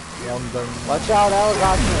 Yeah, I'm done. Watch out,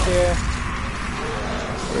 helicopters here.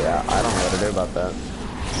 yeah, I don't know what to do about that.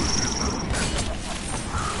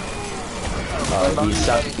 Oh,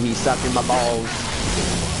 he's sucking my balls.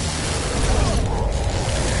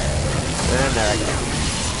 And there I go.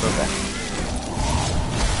 Okay.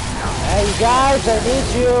 Hey, you guys, I need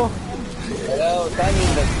you. Hello,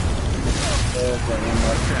 timing the...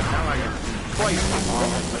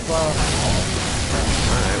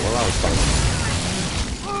 Alright, well that was fun.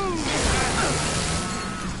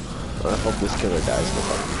 I hope this killer dies in the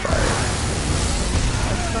fucking fire.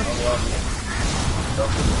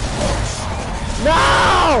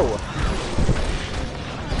 No!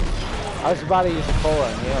 I was about to use a cola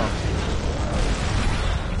on you.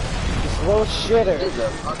 This little shitter. He's a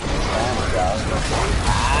fucking spammer, dog.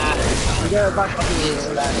 You get back up here.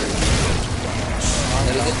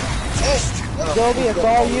 Gobi, it's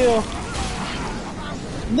all you.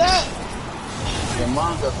 No! Your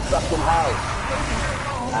mom's a fucking house.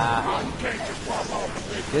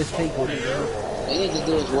 Just take what you do. They need to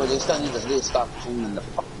do is what they still need to do is stop cleaning the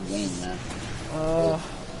fucking game, man.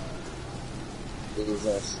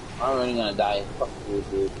 Jesus. I'm already gonna die. Fuck you,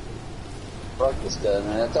 dude. Fuck this guy,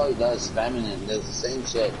 man. That's all he does, spamming it. Does the same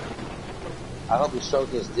shit. I hope he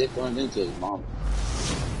stroked his dick going into his mom.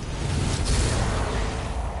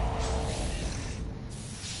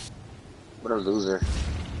 What a loser.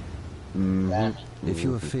 If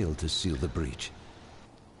you have failed to seal the breach,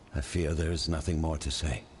 I fear there is nothing more to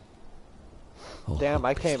say. Damn,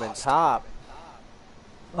 I came in top.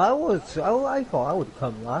 I thought I would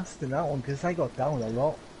come last in that one because I got down a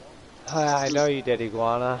lot. I know you did,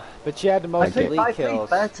 Iguana, but you had the most elite I kills.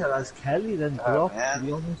 played better as Kelly than Brock, to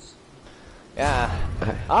be honest. Yeah.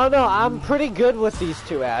 I don't know, I'm pretty good with these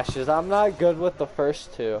two Ashes. I'm not good with the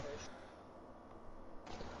first two.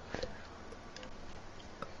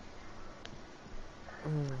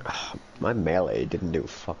 My melee didn't do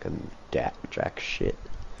fucking jack shit.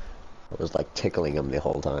 I was like tickling him the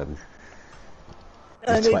whole time.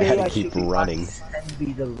 That's why I had to keep running.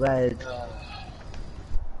 Envy the red.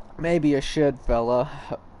 Maybe you should, fella.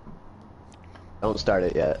 Don't start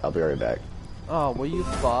it yet. I'll be right back. Oh, will you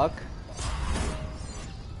fuck?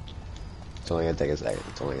 It's only gonna take a second.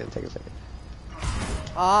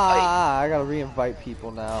 I gotta re-invite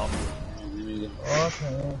people now.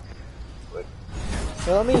 Okay.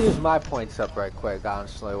 So let me use my points up right quick,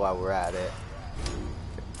 honestly, while we're at it.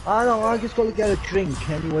 I don't know, I just gotta get a drink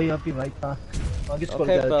anyway, I'll be right back. I just gotta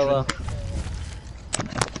get a drink.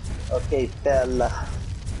 Okay, fella.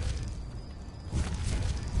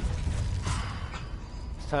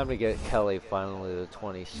 It's time to get Kelly finally to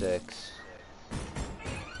 26.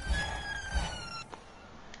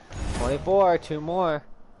 24, 2 more.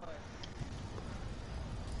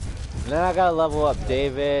 And then I gotta level up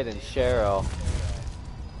David and Cheryl.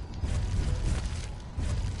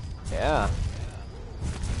 Yeah.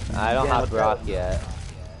 I don't have Brock yet.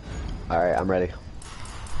 Alright, I'm ready.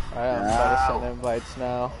 Alright, I'm about to send invites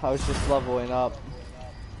now. I was just leveling up.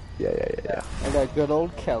 Yeah. I got good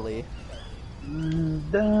old Kelly.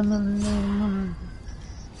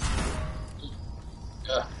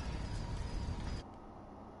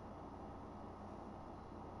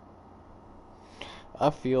 I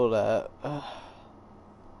feel that.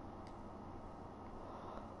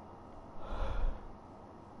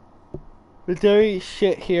 But there ain't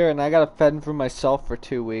shit here, and I gotta fend for myself for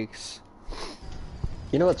 2 weeks.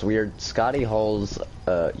 You know what's weird? Scotty holds,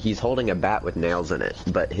 he's holding a bat with nails in it,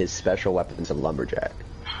 but his special weapon's a lumberjack.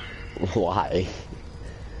 Why?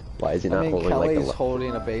 Why is he not holding Kelly's like a...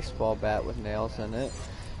 holding a baseball bat with nails in it,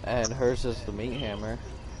 and hers is the meat hammer.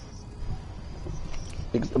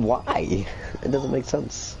 Why? It doesn't make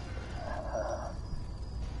sense.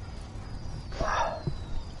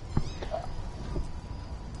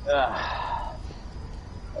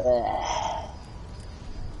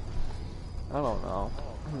 I don't know.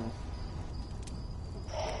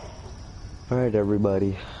 Alright,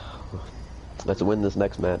 everybody. Let's win this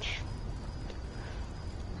next match.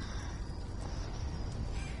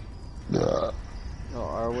 Oh,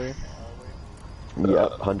 are we?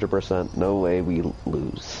 Yep, 100%. No way we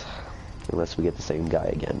lose. Unless we get the same guy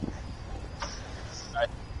again.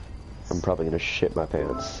 I'm probably gonna shit my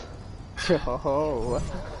pants. Oh.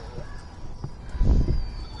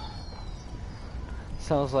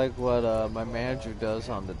 Sounds like what my manager does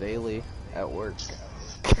on the daily at work.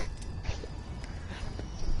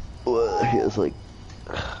 Well, he has like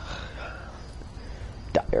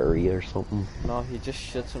diarrhea or something. No, he just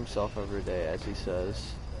shits himself every day, as he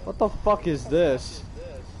says. What the fuck is this?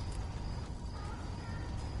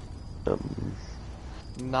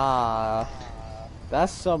 Nah.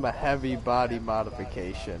 That's some heavy body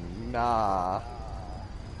modification. Nah.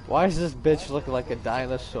 Why is this bitch looking like a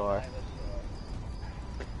dinosaur?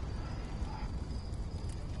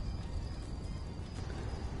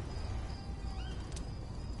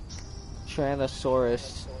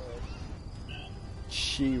 Tyrannosaurus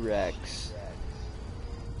T-Rex.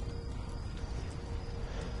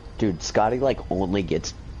 Dude, Scotty like only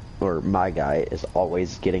gets, or my guy is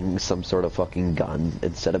always getting some sort of fucking gun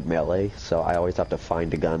instead of melee, so I always have to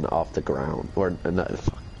find a gun off the ground, or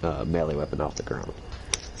melee weapon off the ground.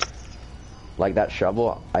 Like that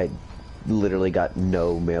shovel, I literally got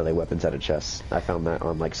no melee weapons out of chests. I found that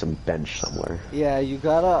on like some bench somewhere. Yeah, you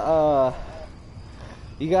gotta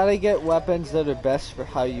get weapons that are best for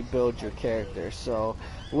how you build your character. So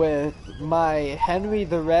with my Henry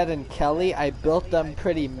the Red and Kelly, I built them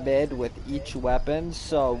pretty mid with each weapon.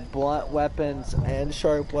 So blunt weapons and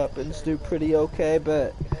sharp weapons do pretty okay,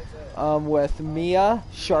 but with Mia,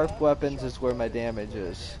 sharp weapons is where my damage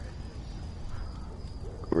is.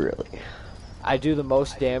 Really? I do the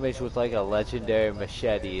most damage with like a legendary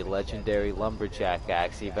machete, legendary lumberjack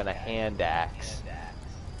axe, even a hand axe,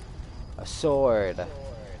 a sword.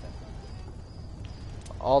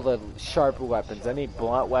 All the sharp weapons. Any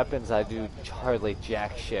blunt weapons I do hardly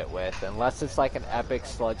jack shit with, unless it's like an epic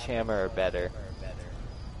sledgehammer or better.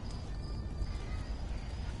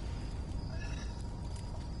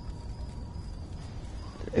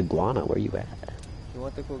 Iguana, where you at? He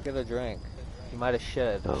went to go get a drink. He might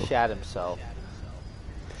have Oh. shat himself.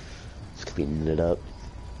 Just cleaning it up.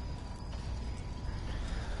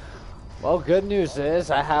 Well, good news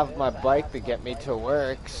is I have my bike to get me to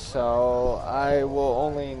work, so I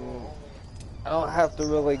don't have to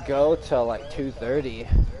really go till like 2:30.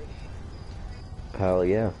 Hell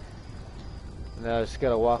yeah. And then I just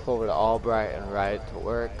gotta walk over to Albright and ride to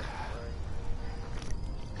work.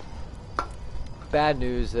 Bad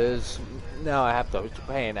news is now I have to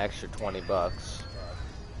pay an extra $20.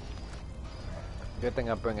 Good thing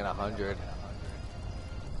I'm bringing 100.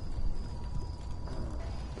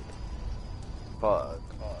 Fuck.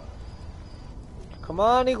 Come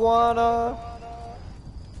on, Iguana!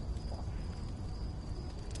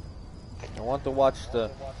 I want to watch the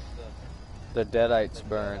deadites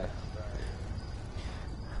burn.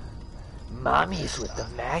 Mommy's with the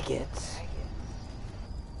maggots.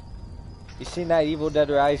 You seen that Evil Dead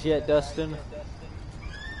Rise yet, Dustin?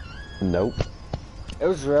 Nope. It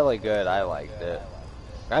was really good. I liked it.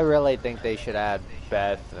 I really think they should add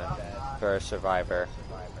Beth for a survivor.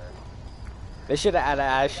 They should have added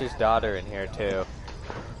Ash's daughter in here too.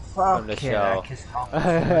 From the show.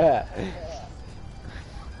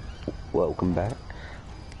 Welcome back.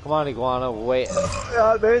 Come on, Iguana. Wait.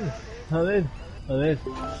 I'm in.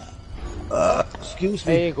 Excuse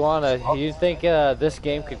me. Hey, Iguana. You think this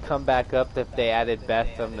game could come back up if they added Beth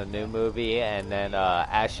from the new movie and then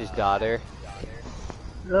Ash's daughter?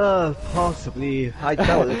 Possibly. I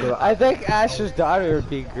doubt it. I think Ash's daughter would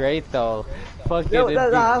be great though. Fucking it'd be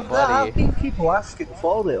I've funny. been people asking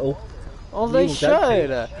for it. Oh, they Evil should.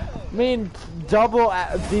 Dead I mean, double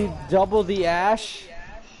the Ash.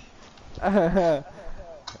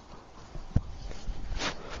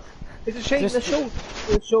 It's a shame Just- the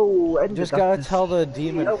show ended. Just gotta after tell the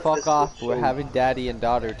demon, Yeah, fuck this off. show. We're having daddy and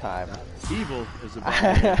daughter time. Evil is about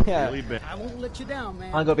to get really bad. I won't let you down,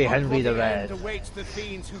 man. I'm gonna be Henry the Red. Awaits the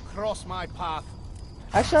fiends who cross my path.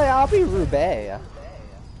 Actually, I'll be Roubaix.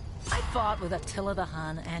 I fought with Attila the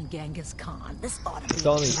Hun and Genghis Khan. This ought to be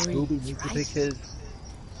Donnie, a breeze, Scooby needs to right? pick his.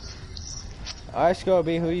 Alright,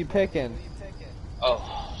 Scooby, who you picking?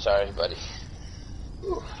 Oh, sorry, buddy.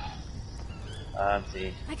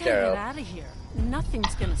 See, I gotta get out of here.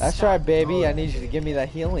 Nothing's gonna That's stop. right, baby. I need you to give me that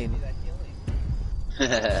healing.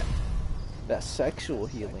 Carol. That sexual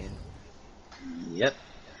healing. Yep.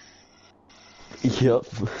 Yep.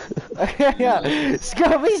 Yeah,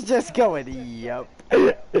 Scooby's just going, yep.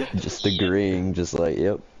 Just agreeing, just like,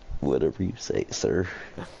 yep, whatever you say, sir.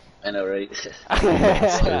 I know, right?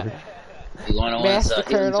 Master. You want to Master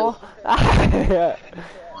Colonel.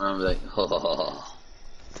 I'm like, oh.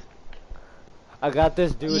 I got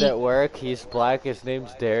this dude at work, he's black, his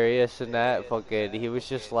name's Darius and that, fucking, he was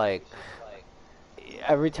just like,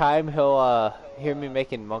 every time he'll, hear me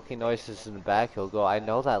making monkey noises in the back, he'll go, I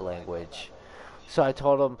know that language. So I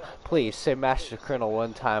told him, please, say Master Colonel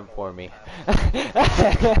one time for me.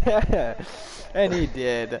 And he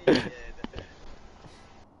did.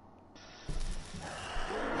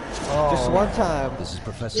 Just one time. This is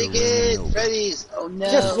Professor Ticket! Raymond Freddy's! Oh no!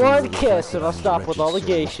 Just one kiss and I'll stop with all the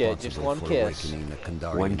gay shit. Just one kiss.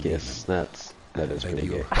 One kiss. That is pretty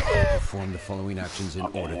good. Perform the following actions in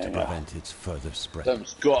order to prevent its further spread. Some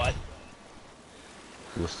Scott.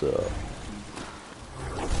 What's up?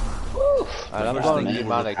 Alright, I'm going to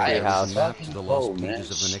Demonic Treehouse. Map to the lost Oh, man.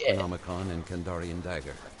 pages of the Necronomicon and Kandarian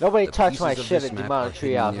Dagger. Nobody The touch my pieces of shit this at map Demonic are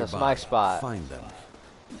hidden Treehouse. That's nearby. my spot. Find them.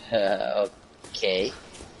 Okay.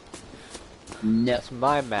 No. That's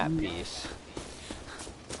my map piece.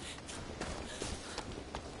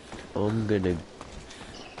 I'm gonna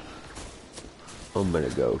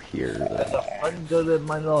go here. Under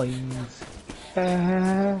my loins.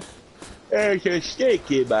 There's a snake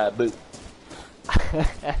in my boot.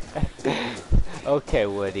 Okay,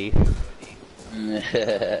 Woody.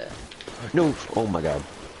 No! Oh my god.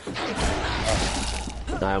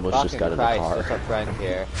 I almost just got in the car. There's a friend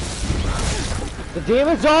here. The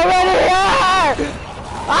demon's already here!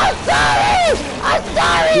 I'm sorry! I'm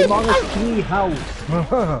sorry! Demonic tree house.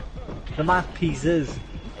 The map pieces.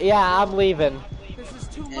 Yeah, I'm leaving.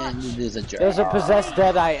 And there's a jerk. There's a possessed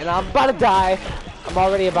deadite, and I'm about to die. I'm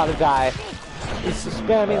already about to die. He's a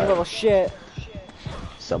spamming little shit.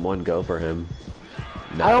 Someone go for him.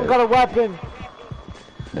 I don't got a weapon.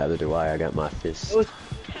 Neither do I got my fist.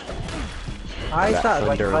 I got thought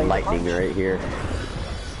thunder and lightning right here.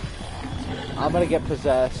 I'm gonna get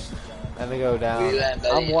possessed. I'm gonna go down. Where you at,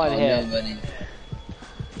 buddy? I'm one hit. No, buddy.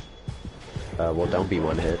 Well, don't be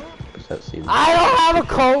one hit. That seems... I don't have a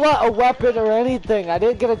cola, a weapon, or anything. I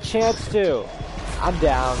didn't get a chance to. I'm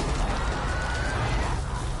down.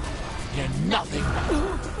 You're nothing.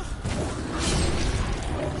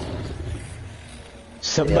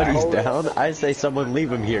 Somebody's down? I say someone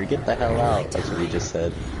leave him here. Get the hell out. That's what he just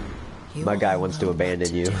said. My guy wants to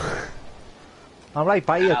abandon you. I'm right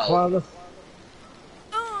by you, Clara.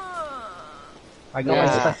 I got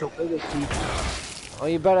my special ability. Well,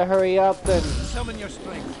 you better hurry up then. Summon your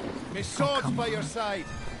strength. My sword's by your side.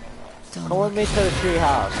 Come with me to the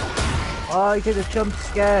treehouse. Oh, I did a jump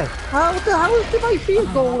scare. How the hell did my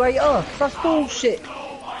field go right up? That's bullshit.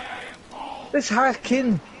 This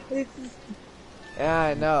hacking. Yeah,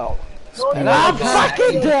 I know. And I'm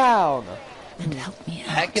fucking down!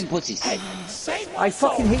 Hacking pussies. I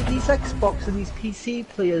fucking hate these Xbox and these PC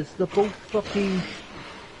players. They're both fucking...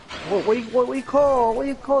 What do you call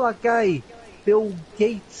that guy? Bill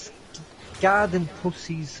Gates. Garden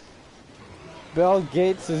pussies. Bill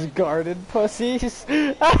Gates is garden pussies?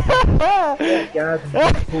 Garden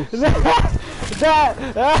pussies.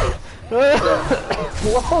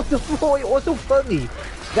 What's so funny?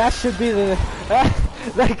 That should be the...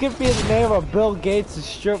 that could be the name of Bill Gates'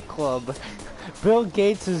 strip club. Bill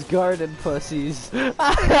Gates' garden pussies. And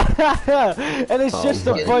it's just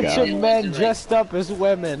a bunch of men dressed up as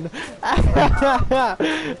women. I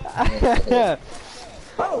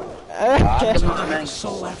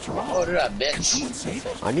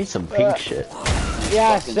need some pink shit.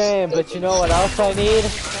 Yeah, same, but you know what else I need?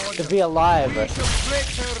 To be alive.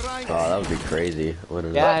 Oh, that would be crazy.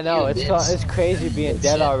 Yeah, I know. It's crazy being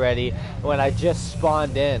dead already when I just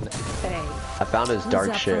spawned in. I found his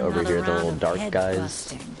dark shit over here, the little dark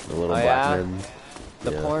guys. The little black men.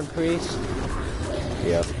 The porn priest?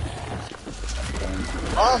 Yep.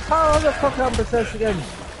 Oh, how the fuck I'm possessed again?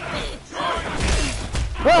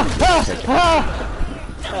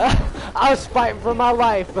 I was fighting for my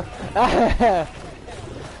life.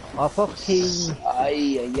 Oh, fucking...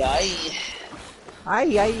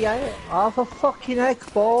 Aye. Oh, for fucking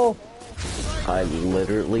heck, ball. I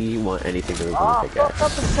literally want anything to remove Oh, the fuck,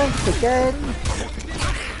 I'm possessed again.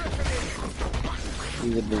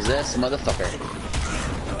 He's a possessed motherfucker.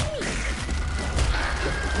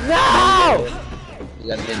 No! You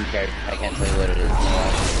got a hidden character. I can't tell you what it is.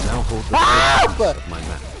 Now hold the focus of my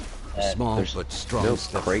map. Small but strong. No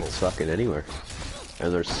crates fucking anywhere.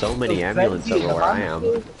 And there's so many ambulance over where I am.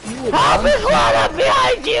 Help me, Clara,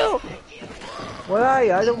 behind you! Where are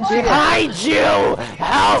you? I don't see it. Behind you!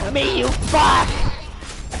 Help me, you fuck!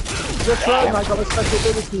 Just run, I got a special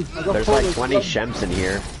ability. There's like 20 Shems in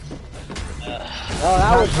here. Oh,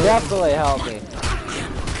 that would definitely help me.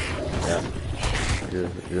 Yeah.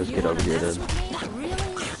 Just get over here then.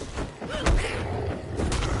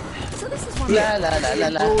 La la la la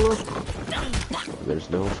la. There's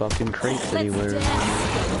no fucking crates anywhere.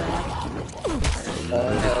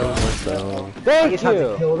 Thank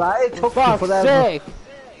you! For fuck's sake!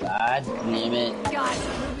 God damn it. Guys,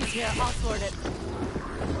 Ruby's here. I'll sort it.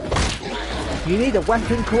 You need a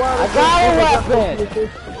weapon, Koala. I got a weapon!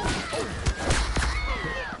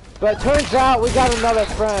 But turns out we got another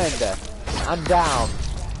friend. I'm down.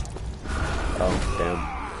 Oh, damn.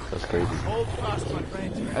 That's crazy.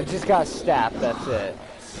 I just got stabbed, that's it.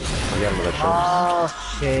 I got another chance. Oh,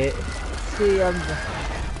 shit. See,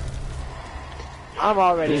 I'm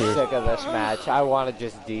already sick of this match. I want to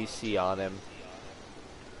just DC on him.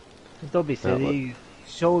 Don't be silly.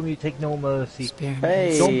 Show him you take no mercy.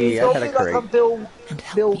 Hey, I had a crate. Bill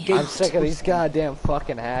Gates. I'm sick of these goddamn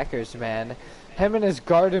fucking hackers, man. Him and his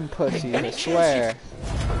garden pussies, I swear.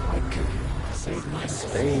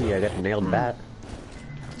 Hey, I got a nailed bat.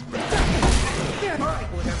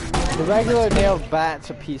 The regular nailed bat's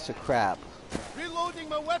a piece of crap. Reloading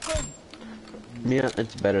my weapon. Yeah,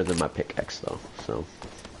 it's better than my pickaxe though, so.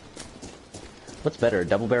 What's better, a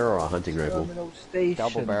double barrel or a hunting rifle?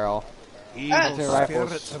 Double barrel. Evil Hunting rifles.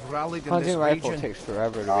 spirits have rallied in Hunting this rifle region. takes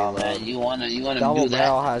forever to Oh reload. man, you wanna Double do that?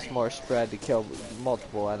 barrel has more spread to kill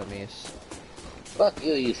multiple enemies. Fuck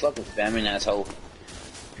you, you fucking spamming asshole.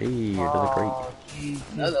 Hey, another crate.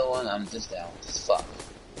 Another one, I'm just down. Fuck.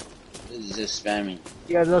 This is just spamming.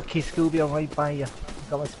 Yeah, lucky Scooby, I'm right by you.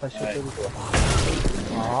 Got my special Right. ability.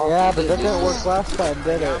 Yeah, but that didn't work last time,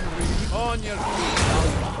 did it? On your feet.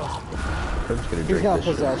 I'm just gonna He's drink gonna this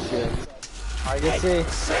shit. possess you. You see?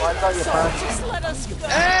 I got your back. Just let us go.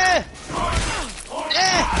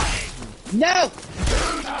 No!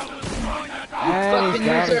 And he's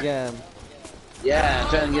down loser. again. Yeah, I'm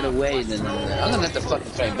trying to get away, then I'm gonna have to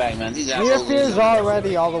fucking fight back, man. These Your assholes. fear's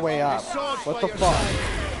already all the way up. What the fuck?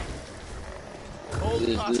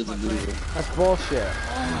 That's bullshit.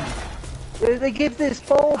 They give this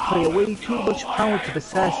ball player way too much power to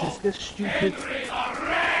possess. It's just stupid.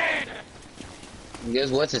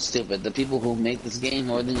 Guess what's it stupid? The people who make this game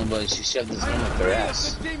or anybody should shove this game up their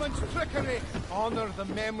ass. The demon's trickery. Honor the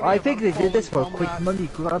memory I of think our they did this for a fallen quick comrade. money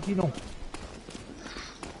grab, you know.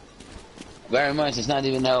 Very much, it's not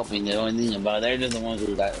even helping. The only thing about it, they're just the ones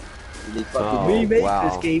who got. They fucking Oh, We make wow.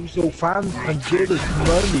 this game so fans can give us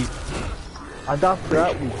money. And after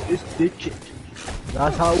that, we just ditch it.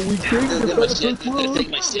 That's how we change the Take my shit. benefit world. Take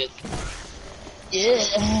my shit. Yeah.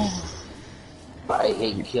 I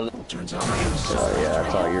hate killing. Oh yeah,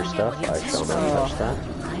 that's all your stuff. I shall not touch that.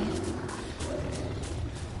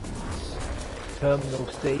 Terminal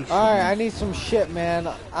station. Alright, I need some shit, man.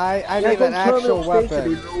 I Yeah, need go an actual terminal station,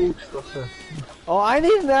 weapon. they know stuff, sir. Oh, I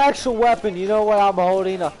need an actual weapon. You know what I'm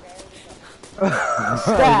holding? A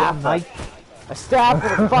staff. A staff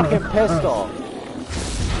with a fucking pistol.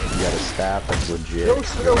 You got a staff that's legit.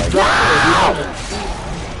 No!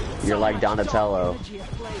 You're like Donatello.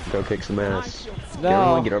 Go kick some ass. No.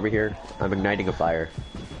 Everyone get over here. I'm igniting a fire.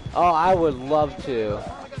 Oh, I would love to.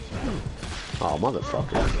 Oh,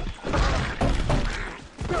 motherfucker.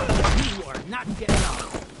 You are not getting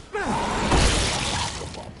off.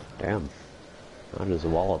 Damn. I just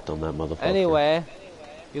walloped on that motherfucker. Anyway,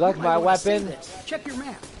 you like my weapon? Check your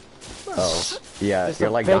map. Oh, yeah, Just you're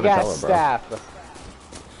a like big Donatello, ass bro.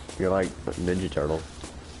 staff. You're like Ninja Turtle.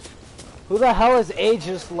 Who the hell is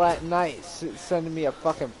Aegis Knight sending me a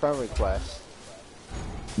fucking friend request?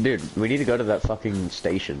 Dude, we need to go to that fucking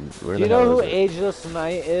station. Where Do you the hell know who is it? Aegis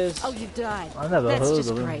Knight is? Oh, you died. I never That's heard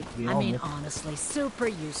just of him, great. to be I mean, honest. honestly, super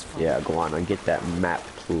useful. Yeah, go on and get that map,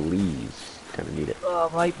 please. Kinda need it. Oh,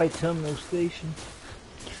 I'm right by terminal station.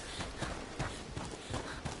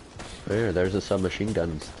 There's a submachine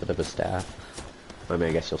gun instead of a staff. I mean,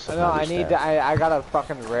 I guess you'll still No, have I your need. staff. I got a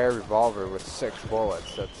fucking rare revolver with 6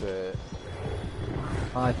 bullets. That's it.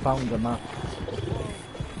 I found the map.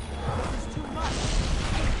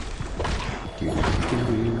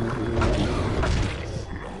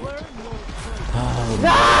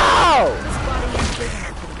 No!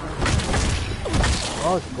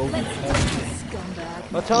 Oh, it's golden.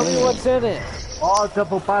 Scumbag. Well, tell me what's in it. Oh,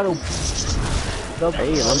 double barrel. Double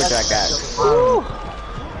Hey, lumberjack guy.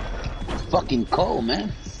 Fucking cold,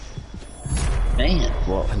 man. Man.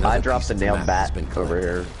 Well, Another I dropped piece the of nailed map bat has been over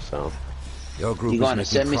here, so. Your group You is gonna making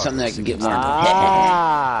send me something I progress can get against more?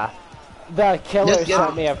 Ah, the killer Just get-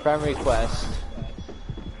 sent me a friend request.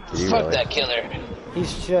 Did you Fuck really? that killer.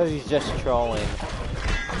 He's just trolling.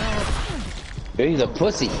 He's a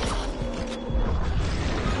pussy.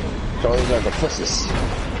 Trolls are the pussies.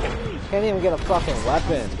 Can't even get a fucking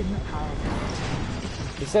weapon.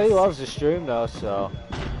 He said he loves the stream though, so.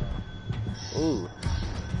 Ooh.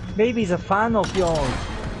 Maybe he's a fan of yours.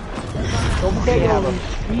 Don't Yeah, get on but-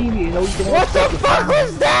 stream, you know, you can What the fuck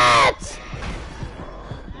was that?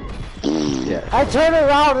 Yeah. I turn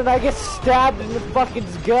around and I get stabbed in the fucking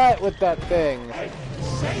gut with that thing.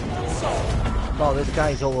 Oh, this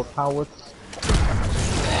guy's overpowered.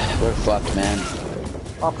 We're fucked, man.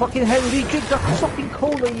 Oh, fucking Henry, drink that fucking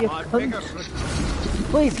cola, you cunt.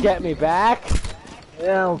 Please get me back.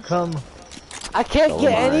 Yeah, I'll come. I can't So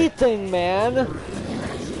get am I. anything, man.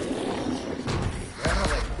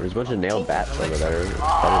 There's a bunch of nailed bats over there.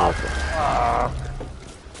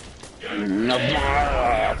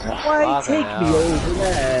 Why take me over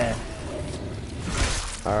there?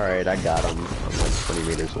 Alright, I got him. I'm like 20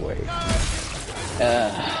 meters away.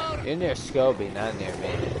 You're near Scobie, not near me.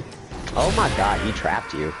 Oh my god, he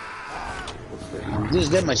trapped you.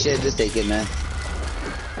 Just get my shit, just take it, man.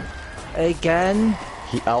 Again?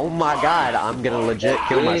 Oh my god, I'm gonna legit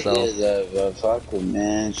kill myself. It is a fucking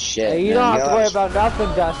man, shit. Hey, you man. don't have to worry about nothing,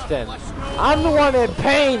 Dustin. I'm the one in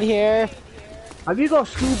pain here. Have you got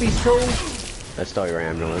Scooby Soul? I stole your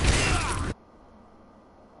ambulance.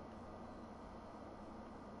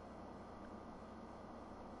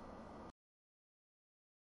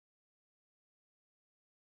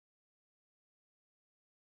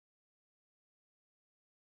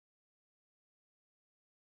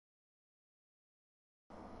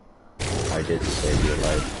 I didn't save your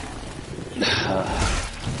life.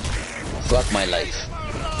 Fuck my life.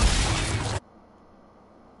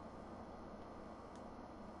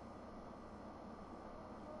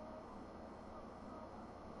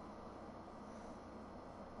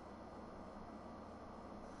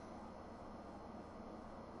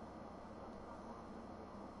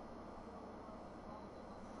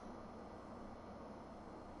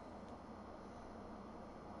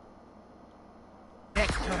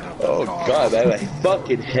 Oh god, my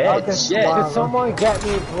fucking head. Shit. Could someone get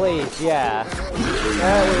me, please? Yeah.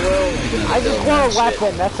 I just want a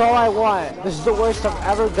weapon. That's all I want. This is the worst I've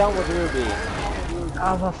ever done with Ruby.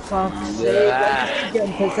 Oh, for fuck's sake. I'm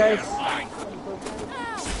getting possessed.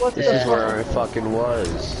 What This is where I fucking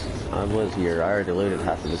was. I was here. I already looted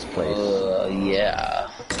half of this place. Yeah.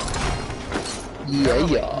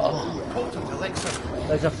 Yeah.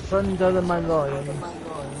 There's a thunder in my loin.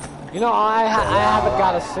 You know, I haven't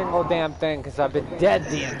got a single damn thing because I've been dead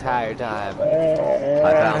the entire time.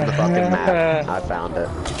 I found the fucking map. I found it.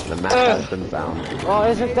 The map has been found. Oh,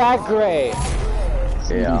 isn't that great?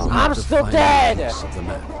 Yeah. I'm still dead!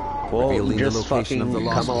 Well, just fucking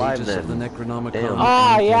come alive then. Damn.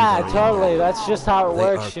 Oh yeah, totally. That's just how it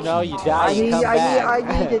works, you know. You die, you come back.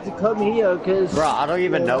 I needed to come here because... Bro, I don't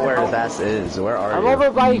even know where his ass is. Where are I'm you? over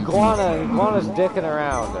by Iguana. Iguana's dicking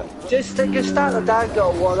around. Just take a start of dagger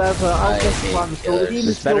or whatever. I'll just run. So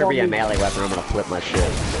This better be a melee weapon. I'm gonna flip my shit.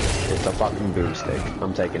 It's a fucking boomstick.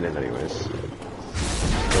 I'm taking it anyways.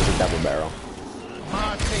 There's a double barrel.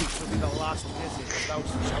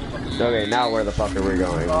 Okay, now where the fuck are we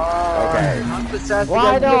going? Okay.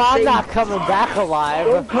 Well, no, I'm not coming back alive.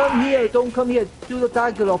 Don't come here, don't come here. Do the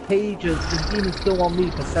dagger or pages. The demon's still on me,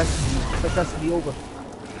 possessing me over.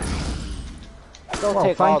 Don't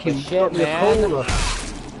take all the shit, man.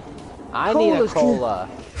 I need a cola.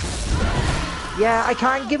 Yeah, I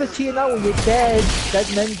can't give it to you now when you're dead. Dead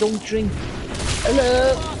men don't drink.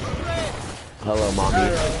 Hello. Hello,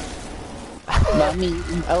 mommy. Mommy.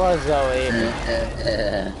 Hello, Zoe.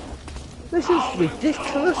 This is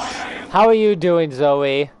ridiculous. How are you doing,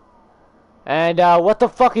 Zoe? And what the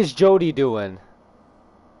fuck is Jody doing?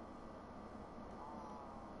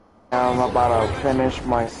 I'm about to finish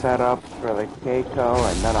my setup for the Keiko,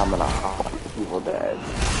 and then I'm gonna hop on Evil Dead.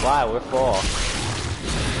 Why? We're full.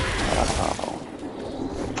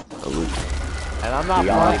 And I'm not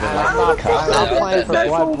playing for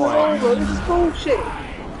Bloodborne. This is bullshit.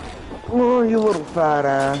 Oh, you little fat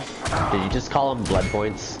ass. Did you just call them blood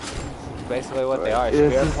points? Basically what they are.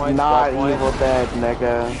 This Spirit is points, not blood Evil points. Dead,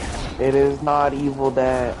 nigga. It is not Evil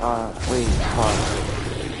Dead. Wait, fuck.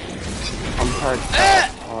 I'm hurt.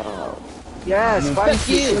 Yes, fuck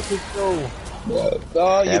you. Let's go.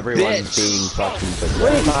 Oh, you Everyone's bitch. being fucking possessed.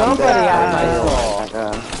 Wait, somebody had my soul.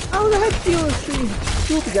 How the heck do you see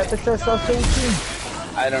you get possessed off so soon?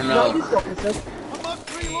 I don't No, know. he's got possessed.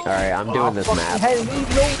 Alright, I'm doing this Fucking map. hell,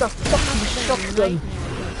 leave alone the fucking shotgun.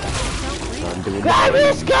 I'm doing Grab me,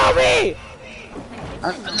 Scooby!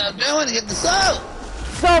 I'm not doing it. Get the soul.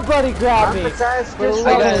 Somebody grab me! Possessed, For the just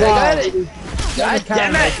love I of got God. it. God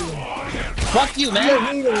damn it. Fuck you, You man.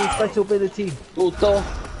 don't need any special ability. Puto.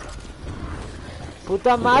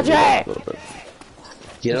 Puta madre!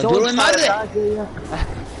 You don't do it, madre.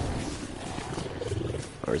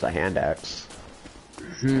 Where's a hand axe?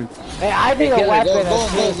 Hey, I need a Killer, weapon. go as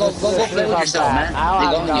soon as play with I'm yourself, back. man. I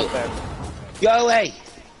don't They have going you. nothing. Go away.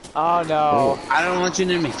 Oh no. I don't want you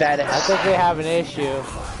near me, fat I ass. think we have an issue.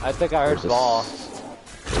 I think I heard There's a- ball.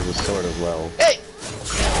 There's a sword as well. Hey!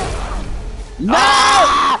 No!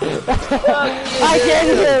 I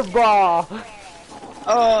can't hear ball!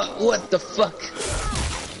 Oh, what the fuck?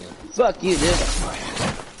 Fuck you, dude.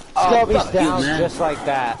 Oh, Scooby's fuck you, down man. just like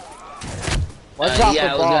that. Watch out Yeah, I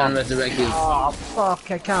for was ball. gonna resurrect you. Oh,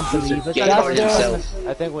 fuck, I can't believe it. Gaylord himself.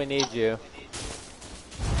 I think we need you.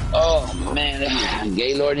 Oh, man,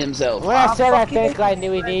 Gaylord himself. When I said I think I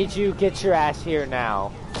knew we need you, get your ass here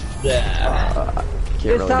now. Yeah. Can't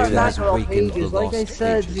really do that. Dagger or pages, like I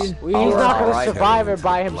said. He's not gonna Alright, survive it everyone's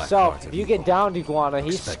by life himself. part If you get downed, Iguana,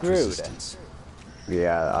 he's Expect screwed. resistance.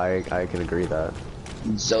 Yeah, I can agree that.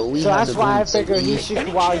 So we So have that's to why I go- figure he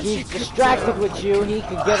should, while he's distracted with you, he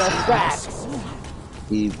could get us back.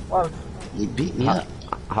 He beat me up.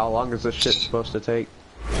 How long is this shit supposed to take?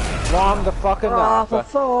 Long the fuck enough. for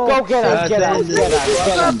Go fuck's get us, get us, get us,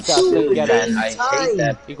 get us, Dustin, get us. I hate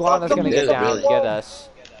that. Iguana's gonna get down and get us.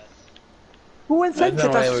 Who invented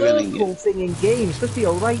There's no way that we're gonna circle thing in games? Must be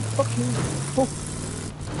a right fucking fuck.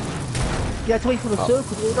 You had to wait for the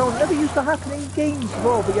circle to go down. It never used to happen in games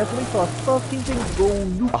before, but you had to wait for a fucking thing to go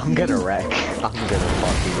loop. I'm gonna wreck. I'm gonna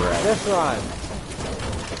fucking wreck. Just run.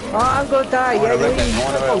 Oh, I'm gonna die, yeah,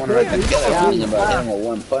 I wanna wreck the killer being about him with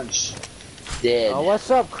one punch. Dead. Oh, what's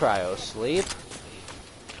up, Cryo Sleep?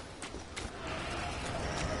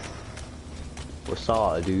 What's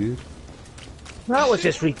up, dude? That was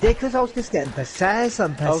just ridiculous. I was just getting possessed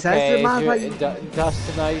and possessed. Okay, Man,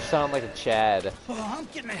 Dustin, now you sound like a Chad. Oh, I'm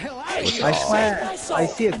getting the hell out of here. I swear, I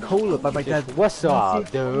see a cola by my dad. What's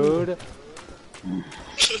up, dude?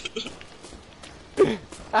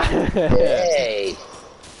 Hey.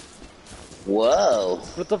 Whoa.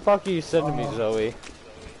 What the fuck are you sending me, Zoe?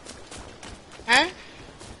 Huh?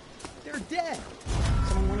 They're dead.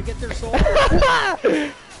 Someone want to get their soul?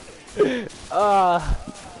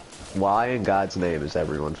 Why in God's name is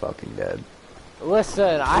everyone fucking dead?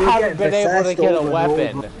 Listen, I haven't been able to get a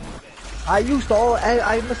weapon. I used all.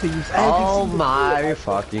 I must have used every Oh single my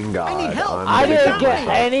fucking God! I need help. I didn't get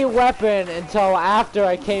any weapon until after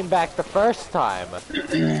I came back the first time.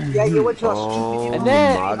 Yeah, you went to a Oh And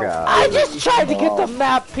then my God! I just tried to get the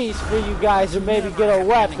map piece for you guys or maybe get a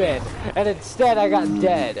weapon, and instead I got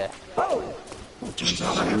dead.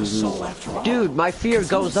 Dude, my fear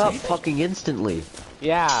goes up fucking instantly.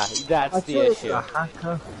 Yeah, that's the it's issue. a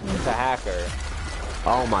hacker. It's a hacker.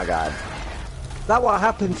 Oh my God! That what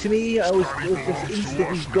happened to me. It was just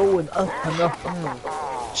instantly going up and up.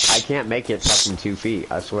 I can't make it fucking 2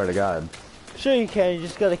 feet. I swear to God. Sure you can, you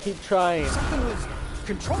just gotta keep trying. Something was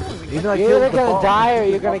controlling me. You're You're either gonna die or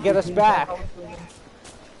you're gonna get us back.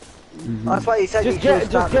 That's why he said Just get in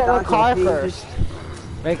the car first.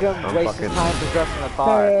 Make him waste his time possessing the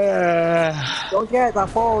car. Don't get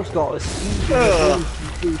that ball's got a speed.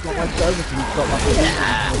 He's got like everything. He's got like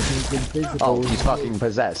he's invisible. Oh, he's fucking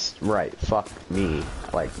possessed. Right. Fuck me.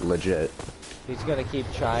 Like, legit. He's gonna keep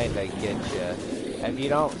trying to get you. If you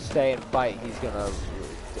don't stay and fight, he's gonna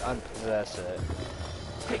unpossess it.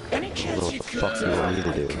 Take any chance What you the fuck do you want me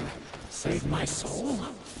to do? Save my soul.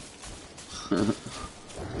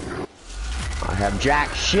 I have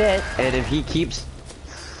jack shit, and if he keeps...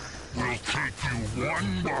 We'll take you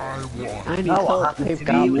one by one. I need No, help. they've They've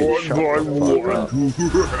got got me. me. Shut the fuck up.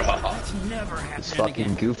 That's never This happened fucking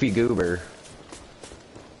again. goofy goober.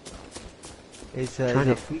 It's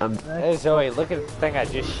Trying to, Hey Zoe, look at the thing I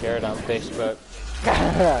just shared on Facebook.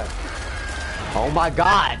 oh my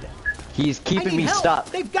God! He's keeping me help. stuck.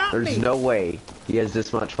 They've got There's me. no way he has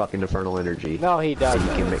this much fucking infernal energy. No, he that doesn't.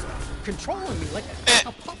 he can make. Controlling me like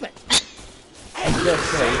a puppet. It's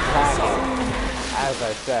just a packet, as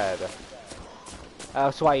I said.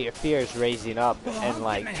 That's why your fear is raising up in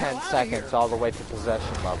like 10 seconds all the way to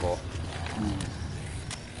possession level.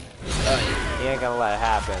 He ain't gonna let it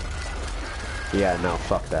happen. Yeah, no,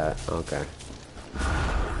 fuck that. Okay.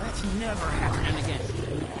 That's never happening again.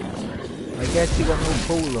 I guess he got no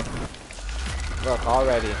cola. Look,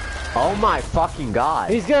 already. Oh my fucking God!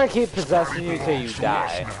 He's gonna keep possessing you till you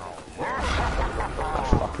die. I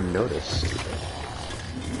fucking noticed.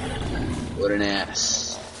 What an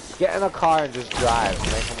ass. Get in a car and just drive.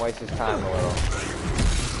 Make him waste his time a little.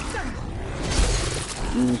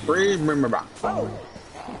 Please remember.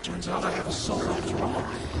 Turns out I have a soul after all.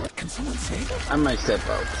 Can someone save it? I might step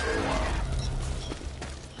out for a while.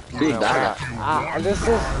 Dude, This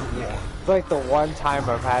is like the one time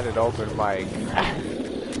I've had an open mic.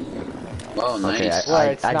 Oh, nice. Okay,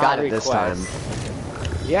 Where it's I not got it request. this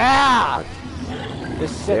time. Yeah!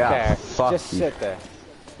 Just sit Yeah, there. fuck Just you. sit there.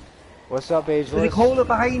 What's up, There's a Ageless? cola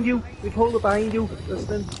behind you. There's a cola behind you.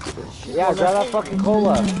 Listen. Yeah, grab that fucking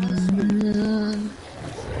cola.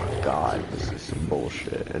 God, this is some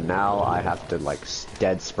bullshit. And now I have to like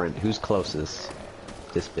dead sprint. Who's closest?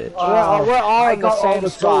 This bitch. We're all I in the got all same the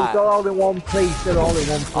souls. spot. They're all in one place. They're all in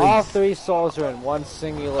one place. All 3 souls are in one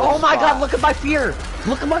singular Oh my spot. God! Look at my fear.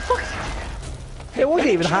 Look at my fucking. It wasn't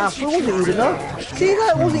even half. It wasn't even up. See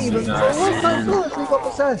that? It wasn't even full. What's that full? We got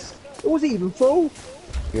possessed. It wasn't even full.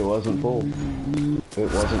 It wasn't full.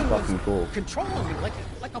 It wasn't fucking full. Controlling me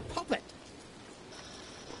like a puppet.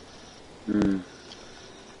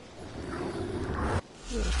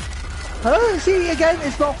 Huh? See again?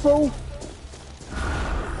 It's not full.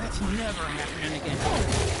 That's never happening again.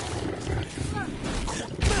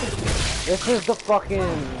 This is the fucking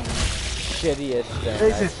shittiest thing.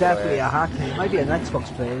 This I is definitely swear. a hacker. It might be an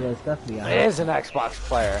Xbox player. Yeah, it's definitely a It hacker. is an Xbox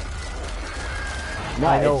player. No,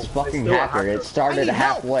 I know. it's fucking It's still a hacker. It I started need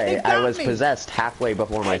help. halfway. They've I got was me. possessed halfway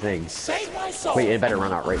before my thing. Save my soul. Wait, it better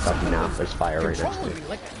run out right fucking now. There's fire right next to Controlling it. me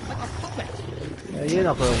like a puppet. Yeah, you're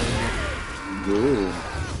not gonna win. Ooh.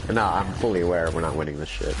 No, I'm fully aware we're not winning this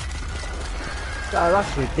shit.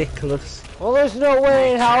 That's ridiculous. Well, there's no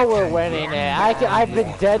way in hell we're winning it. I've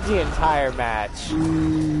been dead the entire match.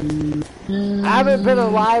 I haven't been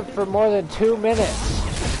alive for more than 2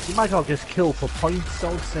 minutes. You might as well just kill for points,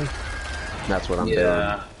 I would say. That's what I'm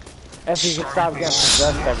Yeah. If you can stop getting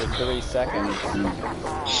possessed every 3 seconds.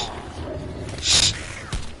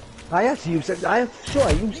 I had to use it. I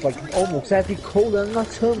used like almost every code on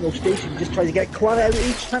that terminal station just trying to get quad out.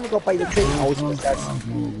 Each time I got by the train, I was possessed.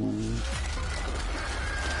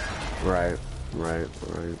 Right.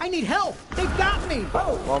 I need help! They've got me!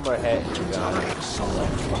 Oh, one more hit. You got it.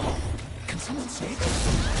 Can someone save me?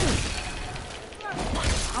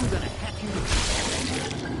 I'm gonna hack you.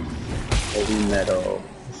 Heavy metal.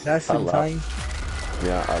 Assassin time.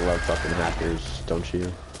 Yeah, I love fucking hackers, don't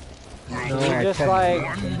you? Can you just like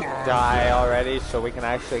die already so we can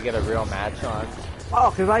actually get a real match on?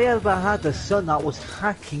 Fuck, if I ever had a son that was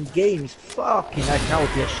hacking games, fucking heck, I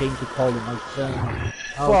would be ashamed to call him my son.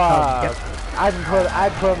 Fuck.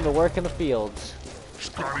 I'd put him to work in the fields.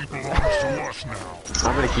 Scotty belongs to us now.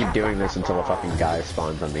 I'm gonna keep doing this until a fucking guy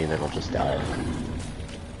spawns on me and then I'll just die.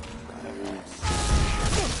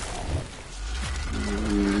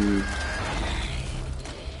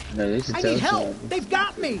 I need help! They've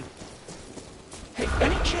got me! Hey,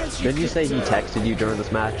 any chance you Didn't you say he texted you during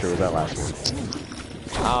this match, or was that last one?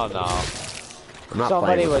 I don't know. I'm not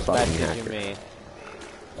Somebody playing with was a fucking messaging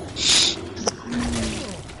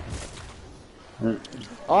hacker. me.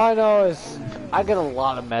 All I know is I get a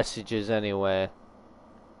lot of messages anyway.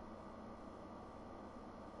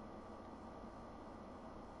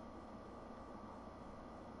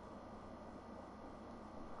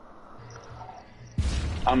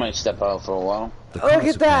 I might step out for a while. Look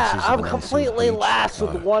at that! I'm completely last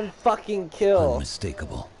with one fucking kill.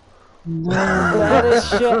 Unmistakable.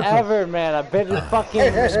 Greatest shit ever, man. I've been fucking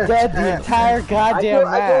dead the entire goddamn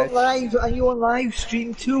I go match. live, and you on live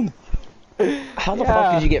stream too. How the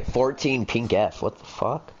fuck did you get 14 pink F? What the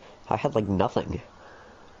fuck? I had like nothing.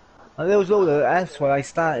 And there was a load of S where I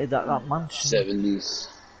started at that mansion. 70s.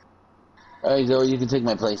 Alright, Zoe, you can take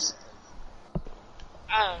my place.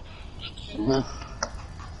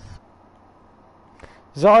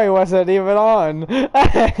 Zoe wasn't even on.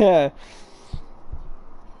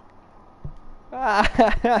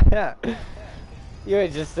 You were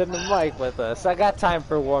just in the mic with us. I got time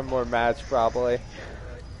for one more match, probably.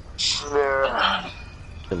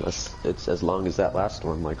 Unless it's as long as that last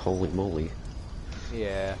one, like holy moly.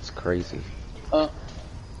 Yeah. It's crazy. God,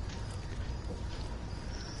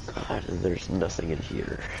 there's nothing in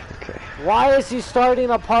here. Okay. Why is he starting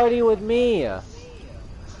a party with me?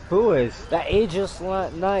 Who is? The Aegis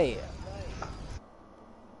Knight.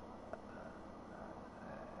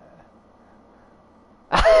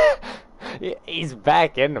 He's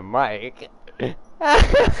back in the mic.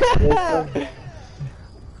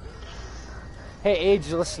 Hey,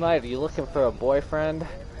 Ageless Knight, are you looking for a boyfriend?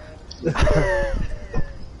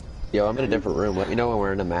 Yo, I'm in a different room. Let me know when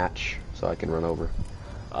we're in a match so I can run over.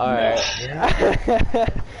 Alright.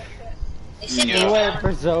 We're waiting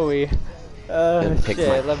for Zoe. Pick my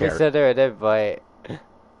Shit, let me character. send her an invite.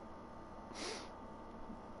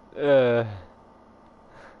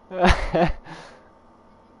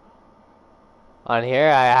 On here,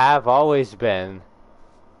 I have always been.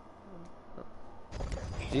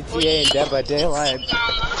 GTA and Dead by Daylight.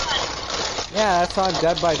 Yeah, that's on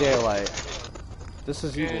Dead by Daylight. This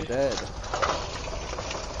is Evil Dead.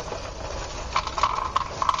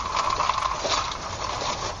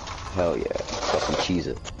 Hell yeah. Fucking cheese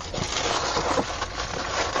it.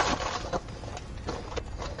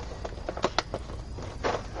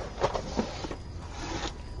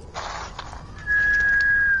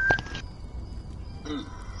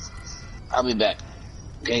 I'll be back.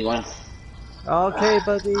 Okay, Gwen. Okay,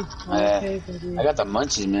 buddy. Okay, buddy. I got the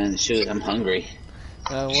munchies, man. Shoot, I'm hungry.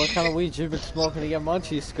 What kind of weed you been smoking to get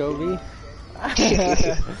munchies, Scobie?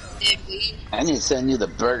 I need to send you the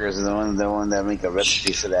burgers, the one that make the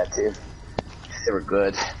recipe for that too. They were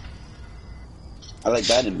good. I like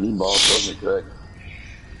that and meatballs. Those are good.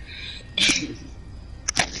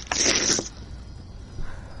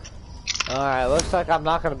 Alright, looks like I'm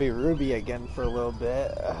not gonna be Ruby again for a little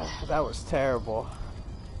bit. That was terrible.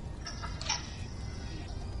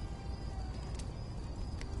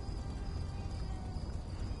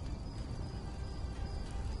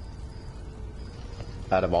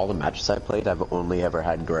 Out of all the matches I played, I've only ever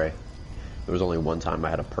had gray. There was only one time I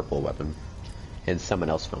had a purple weapon, and someone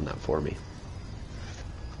else found that for me.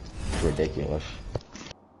 It's ridiculous.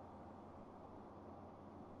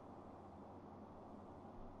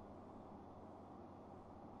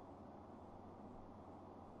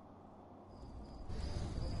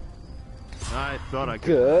 I thought I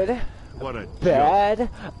could. Good. What a Bad.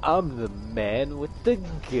 I'm the man with the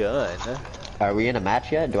gun. Are we in a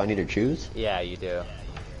match yet? Do I need to choose? Yeah, you do.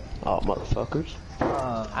 Oh, motherfuckers.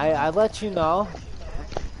 I let you know.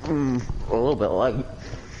 A little bit late.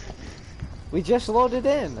 We just loaded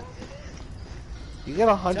in. You got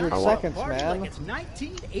 100 seconds, man. Like it's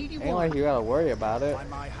 1981. Ain't like you gotta worry about it. By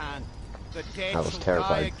my hand, the dead I was shall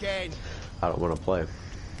terrified. die again. I don't want to play.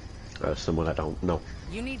 Someone I don't know.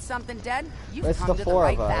 You need something dead? You've It's come the to the four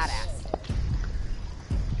right of us. badass.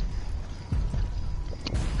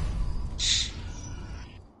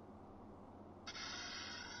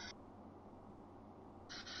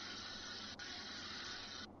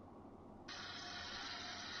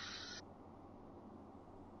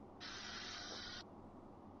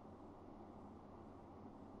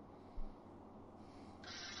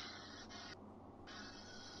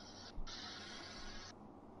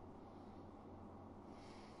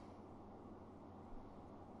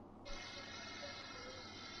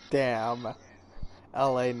 Damn.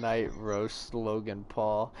 LA Knight roasts Logan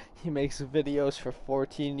Paul. He makes videos for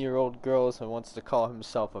 14-year-old girls and wants to call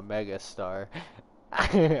himself a megastar.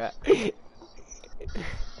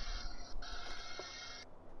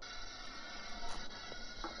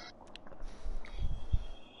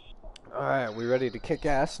 Alright, we ready to kick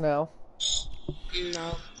ass now?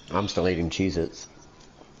 No. I'm still eating Cheez-Its.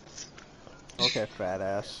 Okay, fat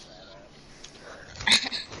ass.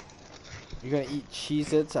 You're gonna eat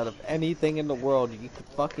Cheez-Its out of anything in the world you could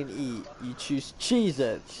fucking eat. You choose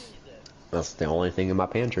Cheez-Its. That's the only thing in my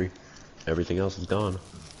pantry. Everything else is gone.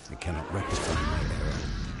 I cannot rectify my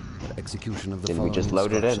error. The execution of the Didn't we following just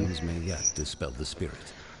load it in? instructions may yet dispel the spirit.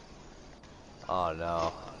 Oh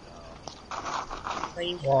no.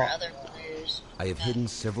 Waiting for other players. I have hidden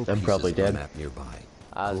several I'm pieces probably of the dead. map nearby.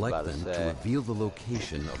 I was Collect about to them to say. reveal the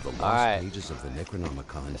location of the lost Alright. pages of the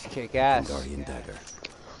Necronomicon Let's kick and ass. Guardian Dagger.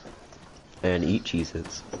 And eat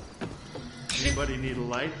Cheez-Its. Anybody need a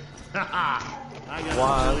light? I got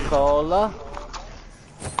One a cola.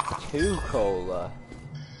 Two cola.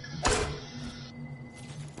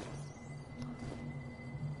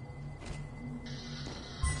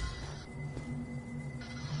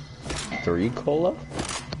 Three cola?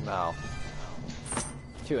 No.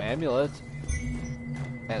 Two amulets.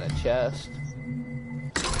 And a chest.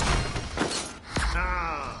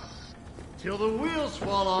 Ah, till the wheels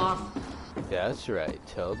fall off. Yeah, that's right.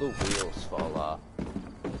 Till the wheels fall off.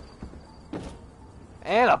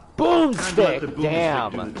 And a boomstick!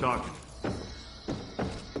 Damn! Do the talking.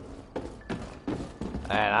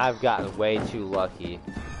 And I've gotten way too lucky.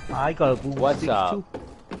 I got a boom What's stick up? too.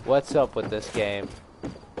 What's up with this game?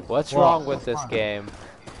 What's What? wrong with this game?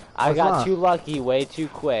 I What's got wrong? too lucky way too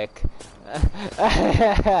quick.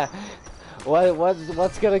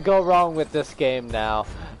 What's gonna go wrong with this game now?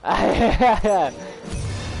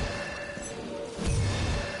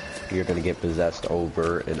 You're gonna get possessed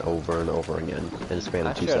over and over and over again in a span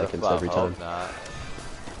I of 2 sure the seconds fuck every time. hope not.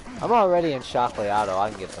 I'm already in Chocolatado. I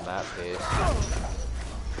can get the map piece.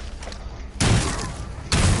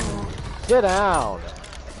 Sit down.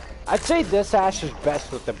 I'd say this Ash is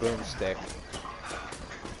best with the broomstick.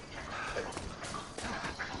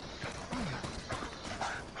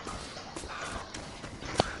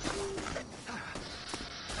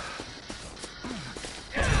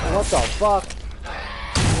 What the fuck?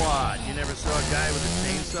 What? You never saw a guy with a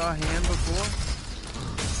chainsaw hand before?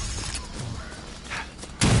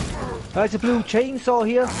 There's a blue chainsaw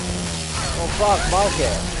here. Oh fuck, mark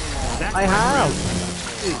it. I have.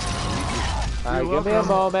 Alright, give me a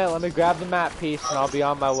moment. Let me grab the map piece and I'll be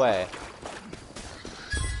on my way.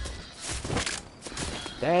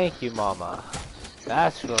 Thank you, Mama.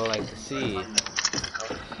 That's what I like to see. Alright,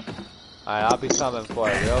 I'll be coming for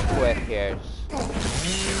it real quick here.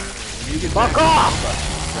 Fuck off!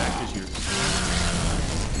 Practice your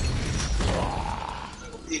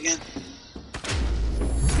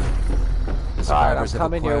The Alright, I'm survivors have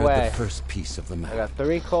coming your acquired way. the first piece of the map. I got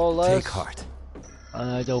 3 colas. Take heart.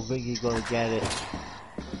 I don't think you're gonna get it.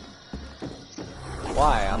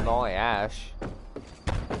 Why? I'm the only Ash.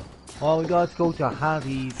 Well, we gotta go to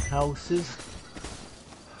Harry's houses.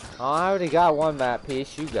 Oh, I already got one map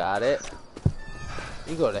piece. You got it.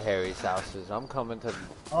 You go to Harry's houses. I'm coming to the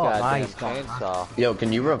goddamn nice. chainsaw. Yo,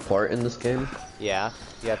 can you report in this game? Yeah,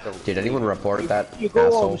 you have to. Did anyone report that You go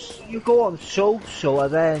asshole? on, you go on social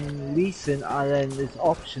and then listen, and then there's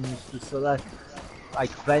options to select, like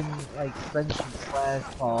friendship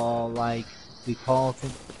request or like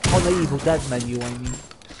reporting on the Evil Dead menu. I mean,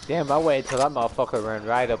 Damn, I waited till that motherfucker ran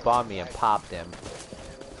right up on me and popped him.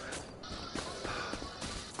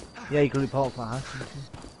 yeah, you can report for hacking.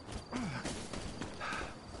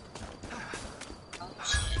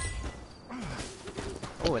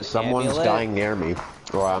 Oh, an Someone's amulet. dying near me,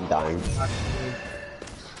 or I'm dying.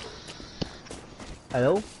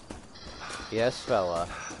 Hello? Yes, fella.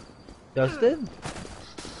 Justin?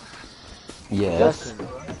 Yes.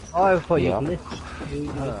 Oh, I thought you Yeah. glitched.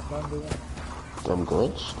 You I'm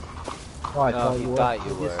glitched? Oh, I No, thought he you were. thought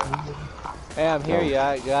you were. Hey, I'm here,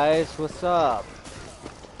 Oh. guys. What's up?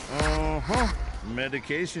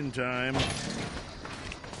 Medication time.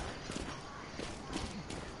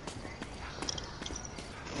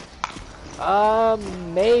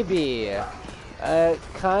 Maybe. It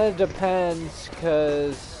kind of depends,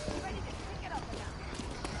 cause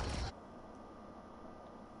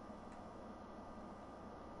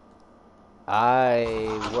I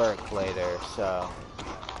work later, so.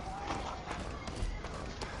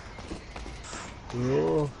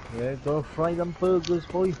 Oh, yeah, go fry them burgers,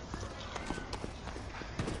 boy.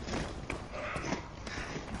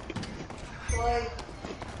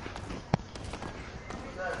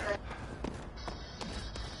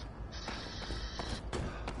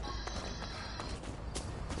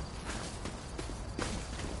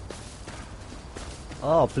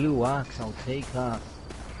 Oh, blue axe, I'll take that.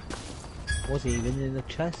 Wasn't even in the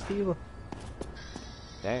chest either.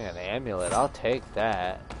 Dang, an amulet. I'll take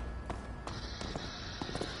that.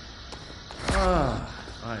 Ah,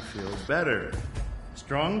 I feel better,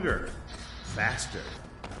 stronger, faster.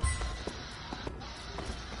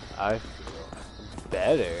 I feel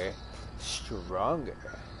better, stronger,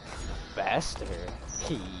 faster.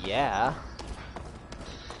 Yeah.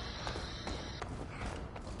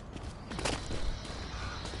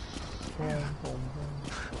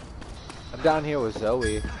 I'm down here with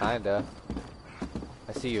Zoe, kinda.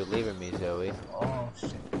 I see you're leaving me, Zoe. Oh,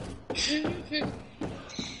 shit.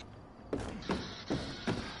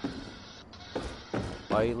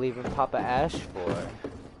 Why are you leaving Papa Ash for?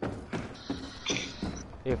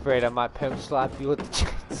 You afraid I might pimp slap you with the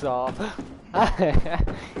chainsaw?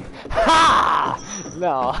 Ha!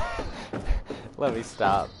 No. Let me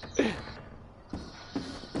stop.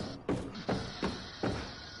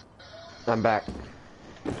 I'm back.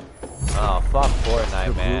 Oh, fuck Fortnite,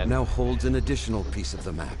 The man. group now holds an additional piece of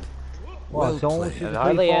the map. Well played. And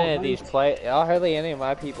hardly any of these hardly any of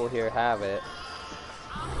my people here have it.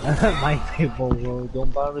 My people, bro. Don't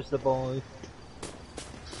embarrass the boy.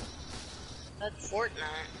 That's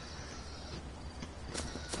Fortnite.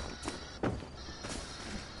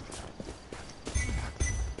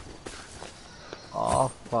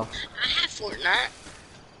 Oh, fuck. I have Fortnite.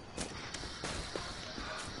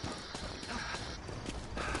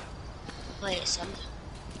 Wait, something.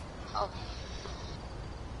 Oh.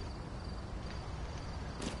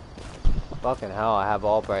 Fucking hell, I have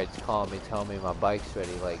Albrights calling me, telling me my bike's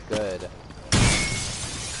ready, like, good.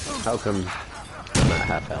 How come I'm at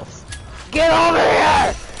half health? Get over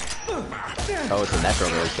here! Oh, it's a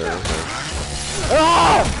necromancer. Okay.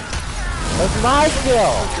 Ah! That's my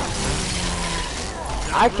kill!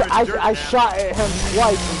 I shot at him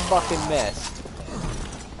twice and fucking missed.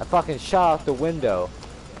 I fucking shot out the window.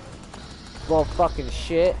 Well, fucking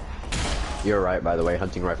shit. You're right, by the way.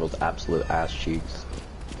 Hunting rifle's absolute ass cheeks.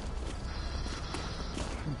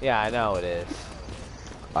 Yeah, I know it is.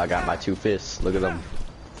 I got my 2 fists. Look at them.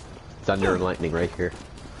 Thunder and lightning right here.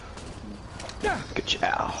 Good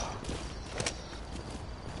chow.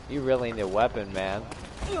 You really need a weapon, man.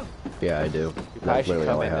 Yeah, I do. You probably That's should literally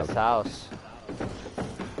come all I in have. this house.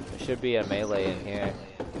 There should be a melee in here.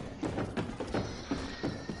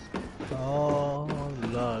 Oh,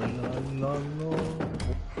 la la la la.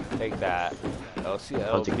 Take that. Oh, see,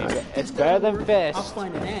 Hunting knife. it's better than I'll fist.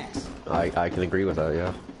 find an axe. I can agree with that,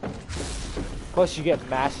 yeah. Plus, you get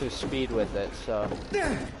massive speed with it, so.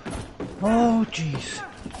 Oh, jeez.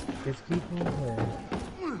 There's people there.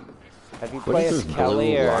 Have you What played is as this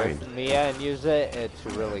Kelly blue or line? Mia and use it? It's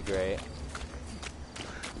really great.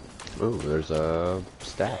 Ooh, there's a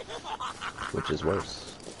stack, which is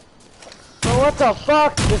worse. Oh, what the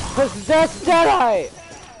fuck? This possessed Deadite!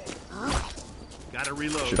 Gotta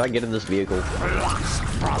reload. Should I get in this vehicle?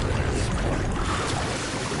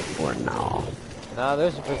 Or no? No,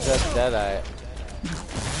 there's a possessed Deadite.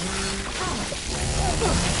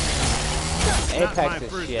 Apex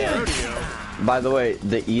is shit. By the way,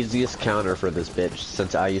 the easiest counter for this bitch,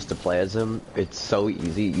 since I used to play as him, it's so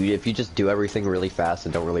easy. If you just do everything really fast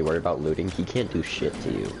and don't really worry about looting, he can't do shit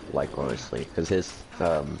to you. Like honestly, because his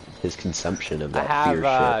consumption of that fear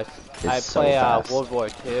shit is I so play fast. World War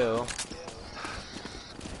II.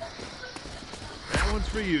 That one's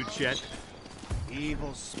for you, Chet.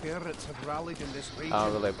 Evil spirits have rallied in this region. I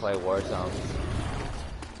don't really play Warzone.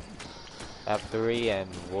 F3 and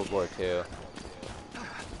World War II.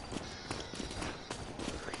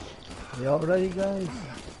 You all ready, guys?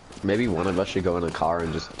 Maybe one of us should go in a car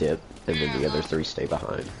and just dip, and then the other 3 stay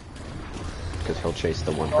behind. because he'll chase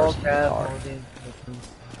the one person in the car. Okay.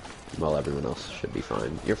 Well, everyone else should be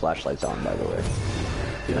fine. Your flashlight's on, by the way.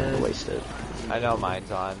 You don't have to waste it. I know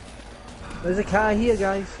mine's on. There's a car here,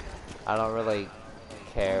 guys. I don't really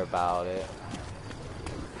care about it.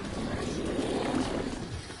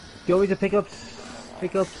 Do you want me to pick up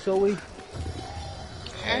Zoe?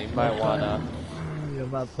 Yeah, you might wanna.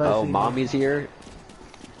 Oh, mommy's here?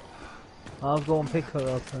 I'll go and pick her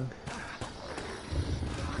up then.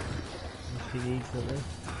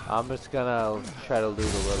 I'm just gonna try to loot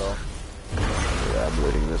a little. Yeah, I'm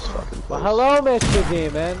looting this fucking place. Well, hello, Mr.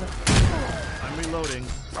 Demon. I'm reloading.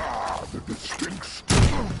 It stinks.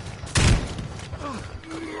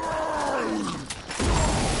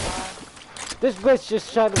 This bitch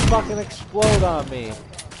just tried to fucking explode on me.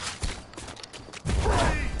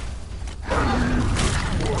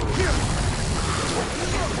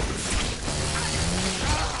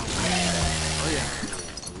 Oh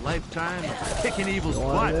yeah. A lifetime of kicking evil's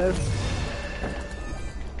butt.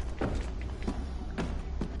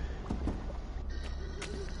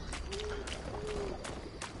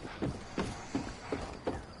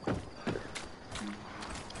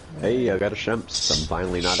 Hey, I got a Shemps. I'm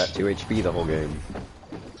finally not at 2 HP the whole game.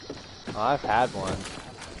 Oh, I've had one.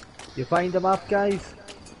 You find them up, guys?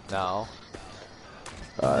 No.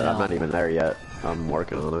 I'm not even there yet. I'm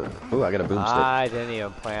working on it. Ooh, I got a boomstick. I didn't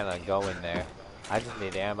even plan on going there. I just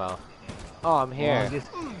need ammo. Oh, I'm here.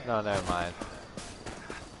 No, never mind.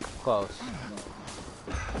 Close.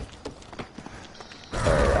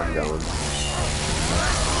 Alright, I'm going.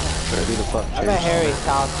 Where the fuck? I'm at Harry's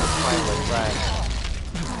house just playing with friends.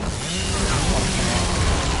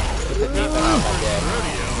 There's a demon on my dick.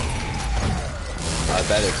 I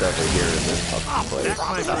bet it's over here in this fucking place.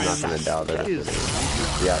 I'm not gonna doubt it.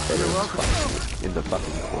 Yeah, it is fucking in the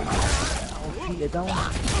fucking corner. I'll keep it down.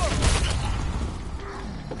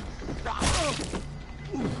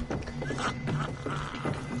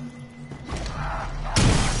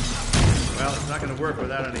 Well, it's not gonna work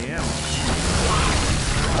without any ammo.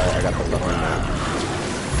 I got the lower map.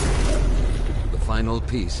 The final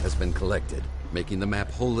piece has been collected, making the map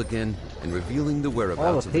whole again and revealing the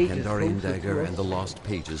whereabouts of the Kandarian dagger and the lost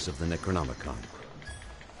pages of the Necronomicon.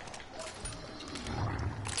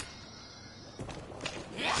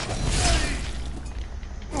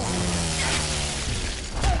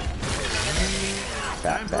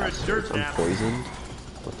 Fat bastards. I'm poisoned?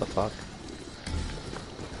 What the fuck?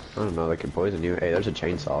 I don't know, they can poison you. Hey, there's a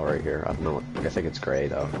chainsaw right here. I don't know. I think it's gray,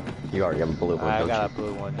 though. You already have a blue one, don't you? I got a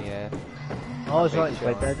blue one, yeah. Oh, it's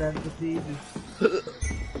right there then,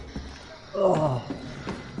 Oh.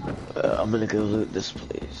 I'm gonna go loot this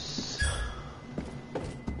place.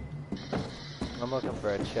 I'm looking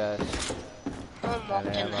for a chest. I'm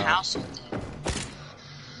walking in the house.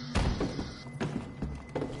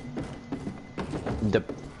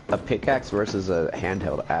 A pickaxe versus a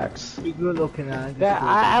handheld axe. Good looking at. Yeah,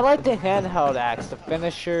 I like the handheld axe. The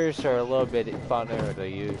finishers are a little bit funner to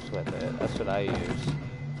use with it. That's what I use.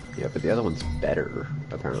 Yeah, but the other one's better,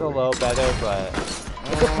 apparently. It's a little better, but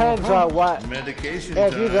it depends on what. Medication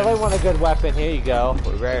If you really want a good weapon, here you go.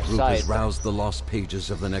 Rare Group sight. has roused the lost pages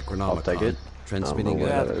of the Necronomicon. I'll take it. Transmitting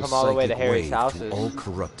have to come all the way to Harry's houses. all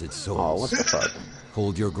corrupted souls. Oh, what the fuck?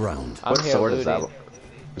 Hold your ground. I'm What here sword looting. is that?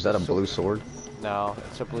 Is that a blue sword? No,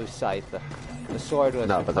 it's a blue scythe. The sword was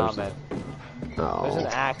No, a but there's- common. No. There's an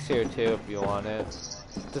axe here too if you want it.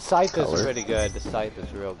 The scythe is Color? pretty good. The scythe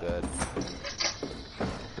is real good.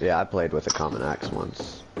 Yeah, I played with a common axe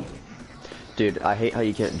once. Dude, I hate how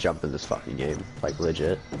you can't jump in this fucking game. Like,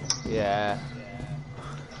 legit. Yeah.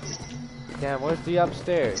 Damn, where's the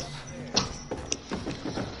upstairs?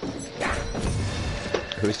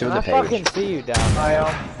 Who's doing I the page? fucking see you down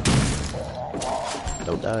there.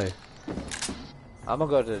 Don't die. I'm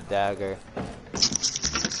gonna go to the dagger.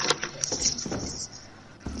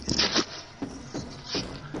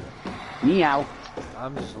 Meow.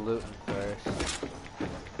 I'm just looting first.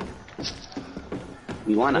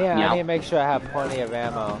 You wanna Yeah, meow? I need to make sure I have plenty of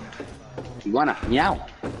ammo. You wanna meow?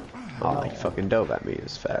 Oh, you fucking dove at me,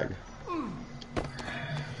 this fag.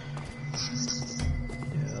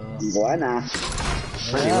 Wanna?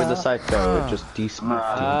 Honey, where'd the site go? It just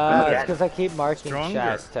despawned. It's because I keep marking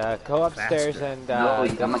chests. Go upstairs and the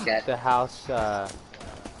house.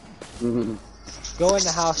 Go in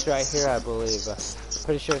the house right here, I believe.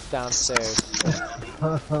 Pretty sure it's downstairs.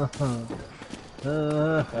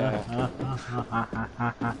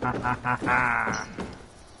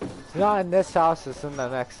 It's not in this house. It's in the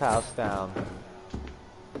next house down.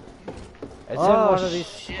 It's in one of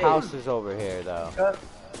these houses over here, though.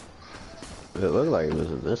 It looked like it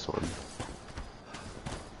was in this one.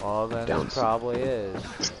 Well, then Down it probably is.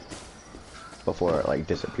 before it like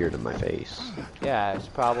disappeared in my face. Yeah, it's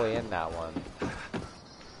probably in that one.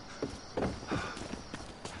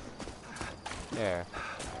 There.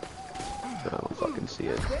 I don't fucking see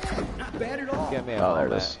it. Not bad at all. Give me a Oh, there it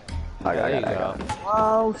moment. is. I got it.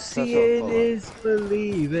 Oh, seeing is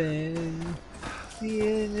believing.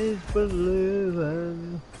 Seeing is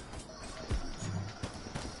believing.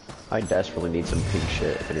 I desperately need some pink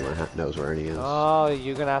shit if anyone knows where any is. Oh,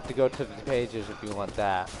 you're gonna have to go to the pages if you want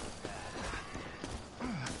that.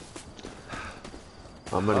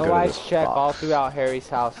 I'm gonna Otherwise, go to check all throughout Harry's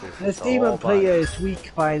houses. This demon player is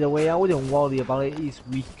weak, by the way. I wouldn't worry about it. He's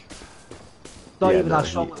weak. Not even as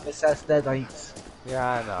strong as SS Deadites. Yeah,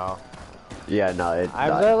 I know. Yeah, no.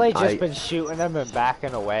 I've literally just been shooting him and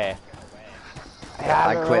backing away.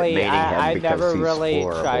 I quit maining him I because never he's really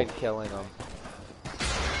horrible. tried killing him.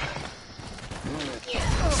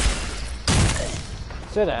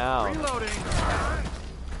 Sit down. Reloading.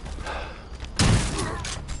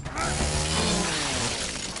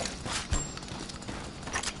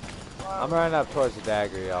 I'm running up towards the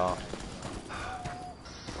dagger, y'all.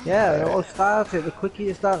 Yeah, it all started. The quicker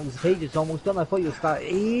you start, this page is almost done. I thought you'd start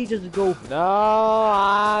ages ago. No,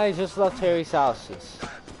 I just left Harry's houses.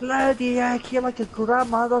 Bloody heck, you're like a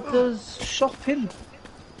grandma that does shopping.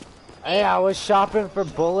 Hey, I was shopping for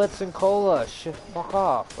bullets and cola. Shit, fuck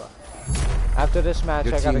off. After this match,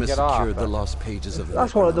 Your I gotta team has get off. secured the lost pages of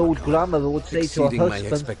That's what an old grandmother would say to her Exceeding my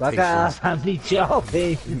husband. Like, family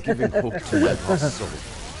shopping. and giving hope to my lost soul.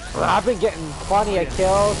 Well, I've been getting plenty of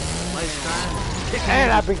kills,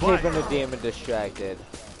 and I've been keeping the demon distracted.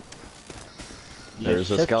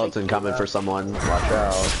 There's a skeleton coming for someone. Watch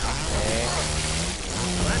out. Okay.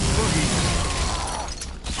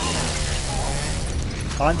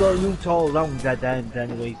 I'm gonna loot all around that end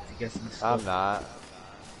anyway to get some stuff. I'm not.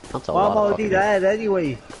 That's a Well, I'm lot of already fucking... dead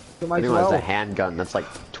anyway. So might as Anyone has well. a handgun, that's like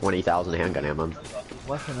 20,000 handgun ammo.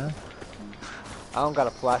 Weapon, huh? I don't got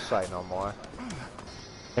a flashlight no more.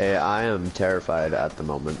 Hey, I am terrified at the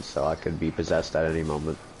moment, so I could be possessed at any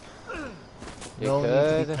moment. You No need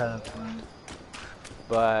to be could, terrified.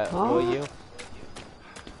 but will you?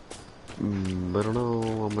 I don't know.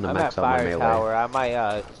 I'm gonna I'm max at out my Fire melee. Tower. I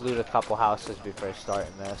might loot a couple houses before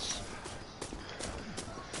starting this.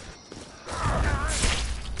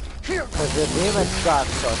 Because the demon sucks,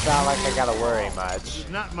 so it's not like I gotta worry much. This is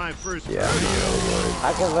not my first Yeah, I'm not really worried.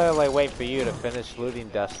 I can literally wait for you to finish looting,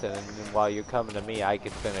 Dustin, and while you're coming to me, I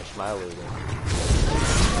can finish my looting.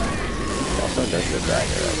 Also, there's the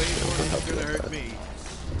dagger. Gonna hurt me.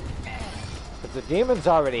 But the demon's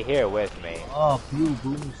already here with me. Oh, blue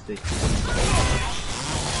boomstick.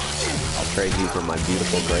 I'll trade you for my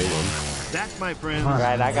beautiful gray one. That, my friend.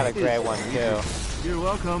 Right, I got a gray one too. You're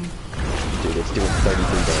welcome. Dude, it's doing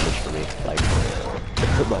 33 damage for me.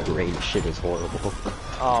 Like, my range shit is horrible.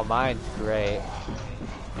 Oh, mine's great.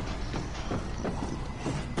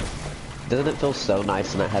 Doesn't it feel so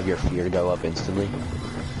nice to not have your fear go up instantly?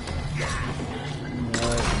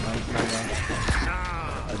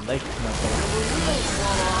 I like my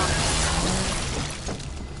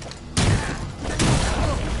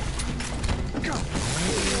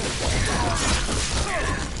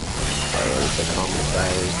There's the common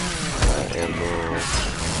size ammo.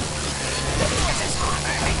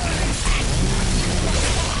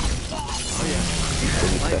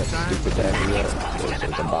 Stupid dagger yet? There's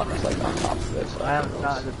a box like on top of it. So I haven't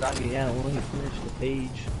started the dagger yet. I only finished the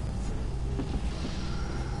page.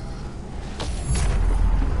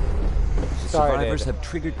 Survivors have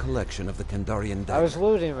triggered collection of the Kandarian dagger. I was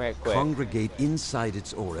looting right quick. Congregate inside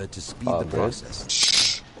its aura to speed the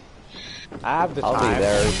process. I have the time. I'll be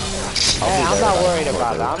there. Hey, I'm not worried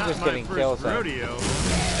about it. I'm just getting kills.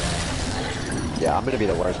 Yeah, I'm gonna be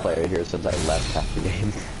the worst player here since I left half the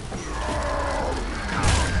game.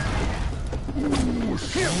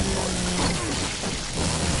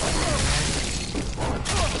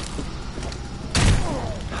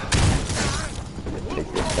 Take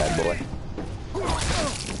this bad boy.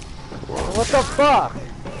 What the fuck?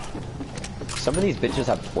 Some of these bitches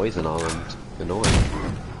have poison on them. It's annoying.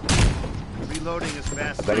 Reloading as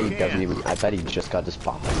fast I bet as he I doesn't can. even. I bet he just got this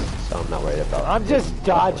box, so I'm not worried about. I'm just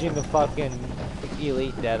dodging the fucking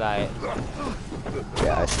elite deadite.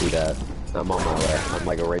 Yeah, I see that. I'm on my way. I'm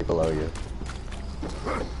like right below you.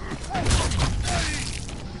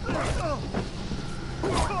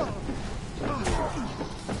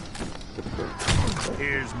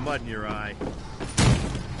 Here's mud in your eye.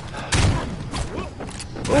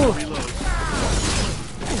 Ooh.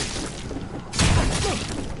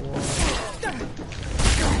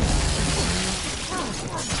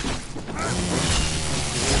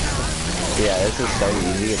 Yeah, this is so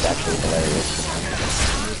easy. It's actually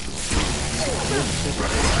hilarious.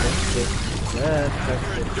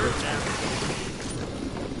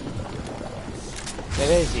 It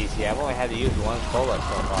is easy. I've only had to use one cola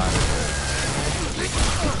so far.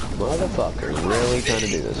 Motherfucker, really trying to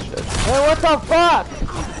do this shit. Hey, what the fuck?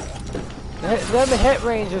 Them hit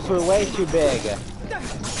ranges were way too big.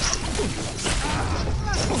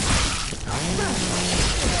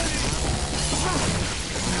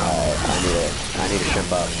 Alright, I need to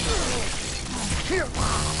shrimp up.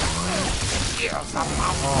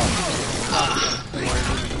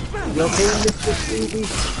 You okay, Mr. Stevie?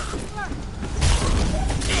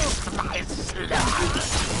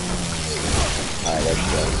 Alright,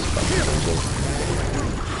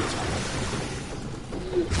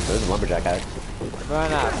 there's a lumberjack axe.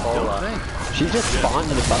 Run out, cola. She just spawned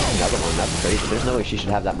in the fucking another one, that's crazy. There's no way she should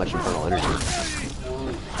have that much infernal energy.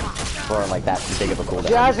 Or like that big of a cooldown.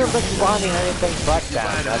 She hasn't been spawning anything but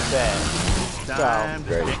that, that's it. So, and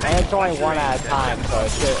it's only one at a time, so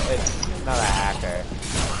it's not a hacker.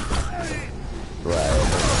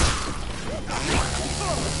 Right.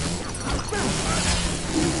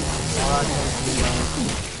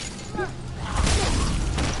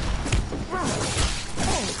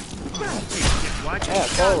 Yeah,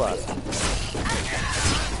 cola.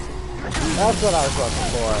 That's what I was looking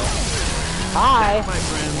for. Hi! My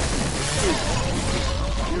friend.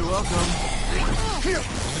 You're welcome.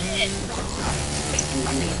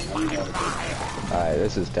 Alright,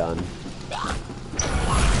 this is done.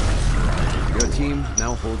 Your team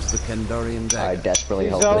now holds the Kandarian dagger. I desperately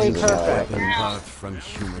hope Zoe this is a perfect. weapon. Carved from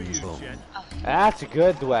human bone. That's a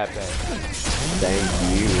good weapon.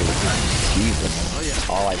 Thank you. Jesus.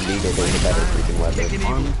 All I needed is a better freaking weapon.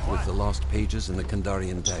 Armed with the lost pages and the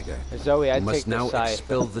Kandarian dagger, Zoe, I'd we must take the now scythe.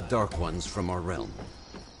 expel the Dark Ones from our realm.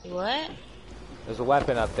 What? There's a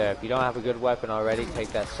weapon up there. If you don't have a good weapon already,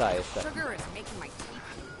 take that scythe. Sugar is making my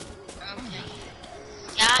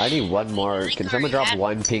I need one more. Can someone drop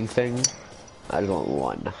one pink thing? I just want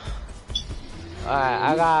one. Alright,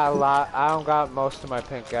 I got a lot. I don't got most of my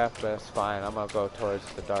pink F, but it's fine. I'm gonna go towards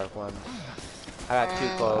the dark ones. I got 2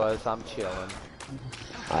 colas. I'm chilling.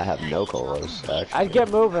 I have no colas, actually. I'd get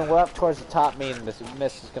moving. We're up towards the top mean. This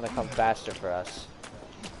mist is gonna come faster for us.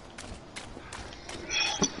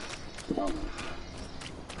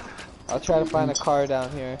 I'll try to find a car down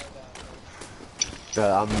here.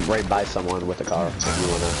 I'm right by someone with a car. If you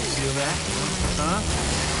wanna. Feel that? Huh?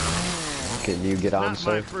 Can you get on, Not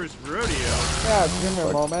sir? my first rodeo. Yeah, give me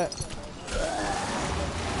a moment.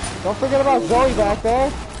 Don't forget about Zoe back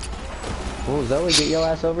there. Oh, Zoe, get your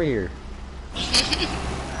ass over here.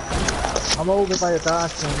 I'm over by the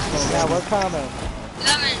dark one. Yeah, we're coming.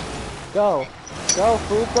 Coming. Go. Go,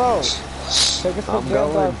 food, go. Take us to I'm the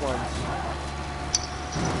going. dark ones.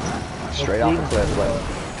 Straight off the cliff, like.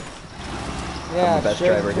 Yeah, I'm the best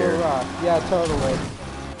straight driver to here. a rock. Yeah, totally.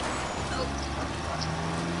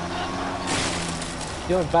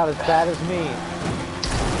 Doing about as bad as me.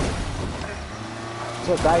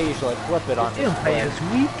 So I usually flip it on You don't play as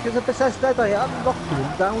weak as a Bethesda. I am knocking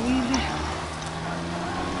him down easy.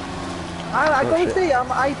 I gotta say,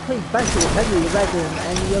 I play better with Henry Red than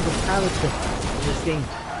any other character in this game.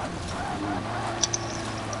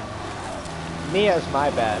 Mia's my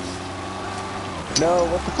best. No,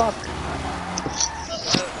 what the fuck?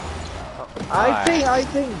 I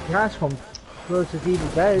think Cashcom versus Evil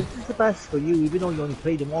Dead is the best for you, even though you only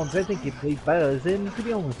played him once. I think you played better as him, to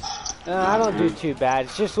be honest. I don't do too bad.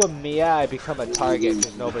 It's just with Mia, I become a target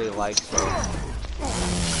because nobody likes her.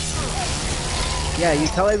 Yeah, you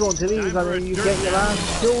tell everyone to leave and then you get your ass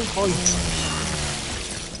killed, boy.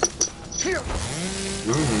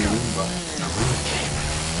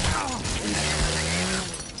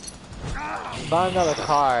 Found another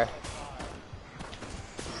car.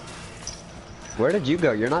 Where did you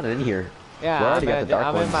go? You're not in here. Yeah, I'm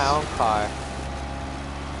in my own car.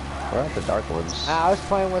 We're at the dark ones. I was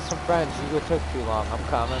playing with some friends. You took too long. I'm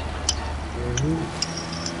coming.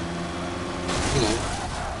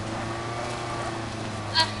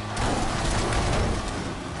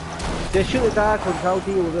 Just shoot the dark ones, I'll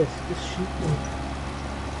deal with this. Just shoot them.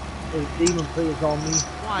 There's demon players on me.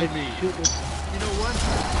 Why Just me? shoot them. You know what?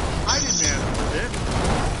 I didn't ask for this.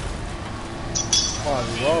 Oh,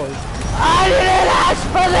 Lord. I didn't ask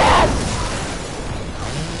for this!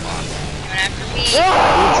 I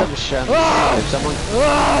need some shit. If someone...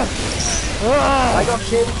 I got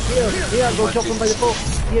shims here. Here, go chop them by the book.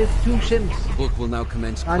 Here's 2 shims. The book will now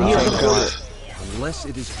commence. And here's some bullets. Unless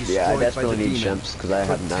it is destroyed Yeah, I by the desperately need demon. shimps because I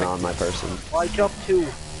have none on my person. I chopped 2.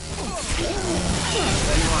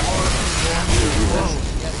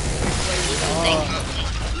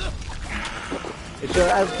 Is your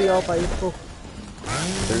FBI by the book?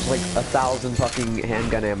 There's like 1,000 fucking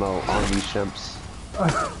handgun ammo on these chimps.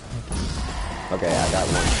 Okay, I got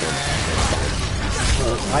one chimp.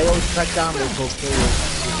 I always track down those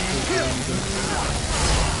kills.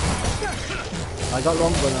 I got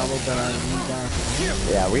long gun ammo, but I need that.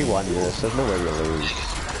 Yeah, we won this. There's no way we lose.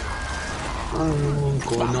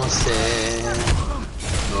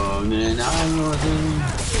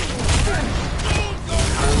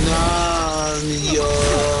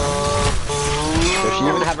 Does she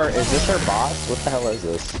even have her? Is this her boss? What the hell is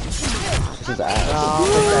this? This is ass.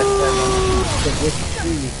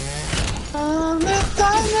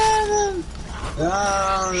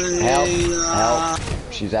 Help! Help!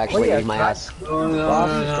 She's actually eating my ass. Alright,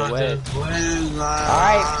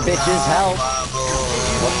 bitches, help!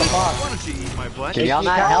 What the fuck? Can y'all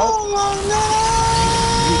not help?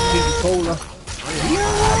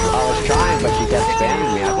 I was trying, but she kept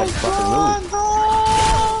spamming me. I couldn't fucking move.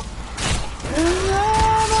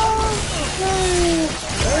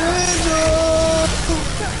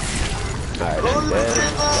 Alright, I'm dead.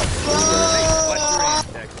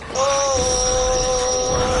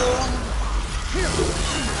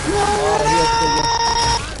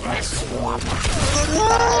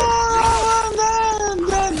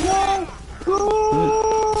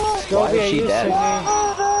 Why is she dead?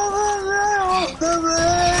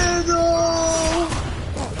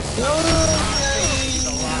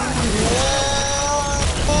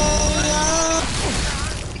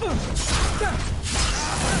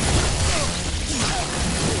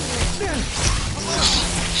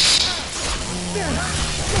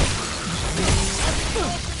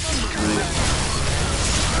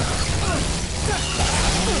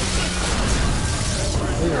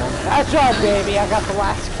 That's right, baby. I got the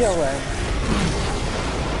last kill in.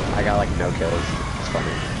 I got like no kills. It's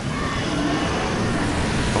funny.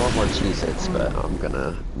 I want more Cheez-Its, but I'm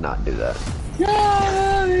gonna not do that.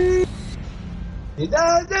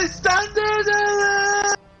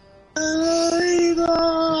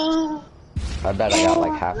 I bet I got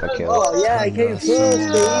like half a kill. Oh yeah, I came first,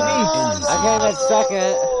 baby. I came in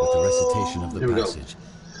second. With the recitation of the passage,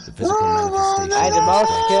 the physical manifestation. I had the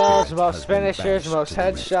most kills, most finishers, most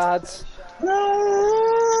headshots.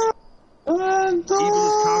 Evil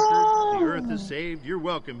is conquered, the earth is saved, you're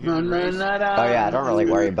welcome here. Oh yeah, I don't really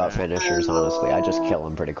worry about finishers, honestly. I just kill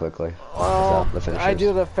them pretty quickly. Well, So, I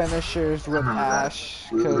do the finishers with Ash,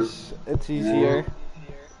 because it's easier.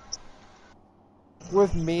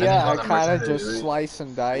 With Mia, I kind of just slice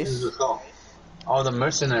and dice. Oh, the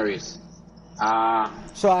mercenaries.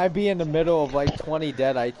 So I'd be in the middle of like 20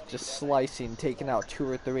 dead, I just slicing, taking out 2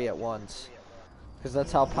 or 3 at once. Because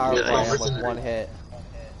that's how powerful I am with one hit.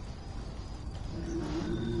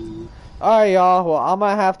 Alright y'all, well I'm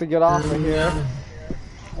gonna have to get off of here.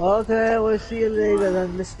 Okay, we'll see you later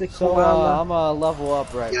then, Mr. So Koala. I'm gonna level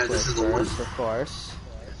up right quick first, of course.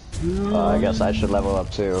 I guess I should level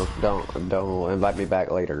up too. Don't invite me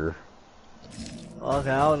back later.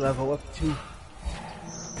 Okay, I'll level up too.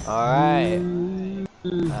 Alright.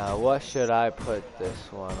 What should I put this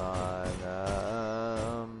one on?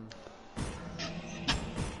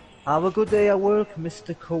 Have a good day at work,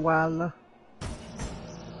 Mr. Koala.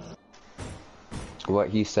 What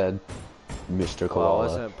he said, Mr. Well, I Koala.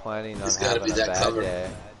 wasn't planning on having a bad day.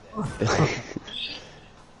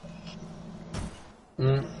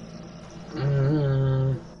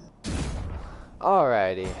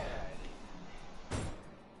 Alrighty.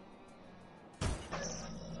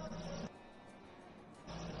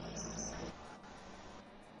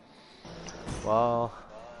 Well,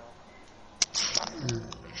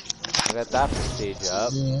 I got that prestige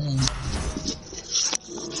up.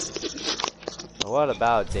 What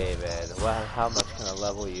about David? How much can I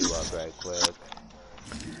level you up right quick?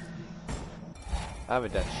 I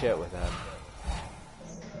haven't done shit with him.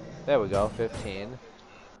 There we go, 15.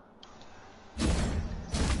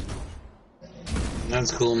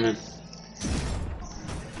 That's cool, man.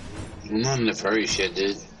 I'm not in the furry shit,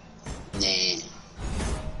 dude. Nah.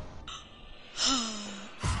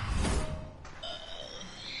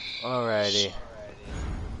 Alrighty.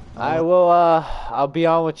 I will, I'll be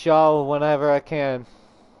on with y'all whenever I can.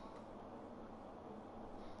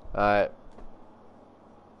 Alright.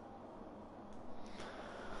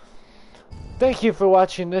 Thank you for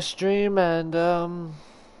watching this stream, and,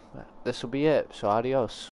 this will be it. So,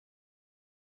 adios.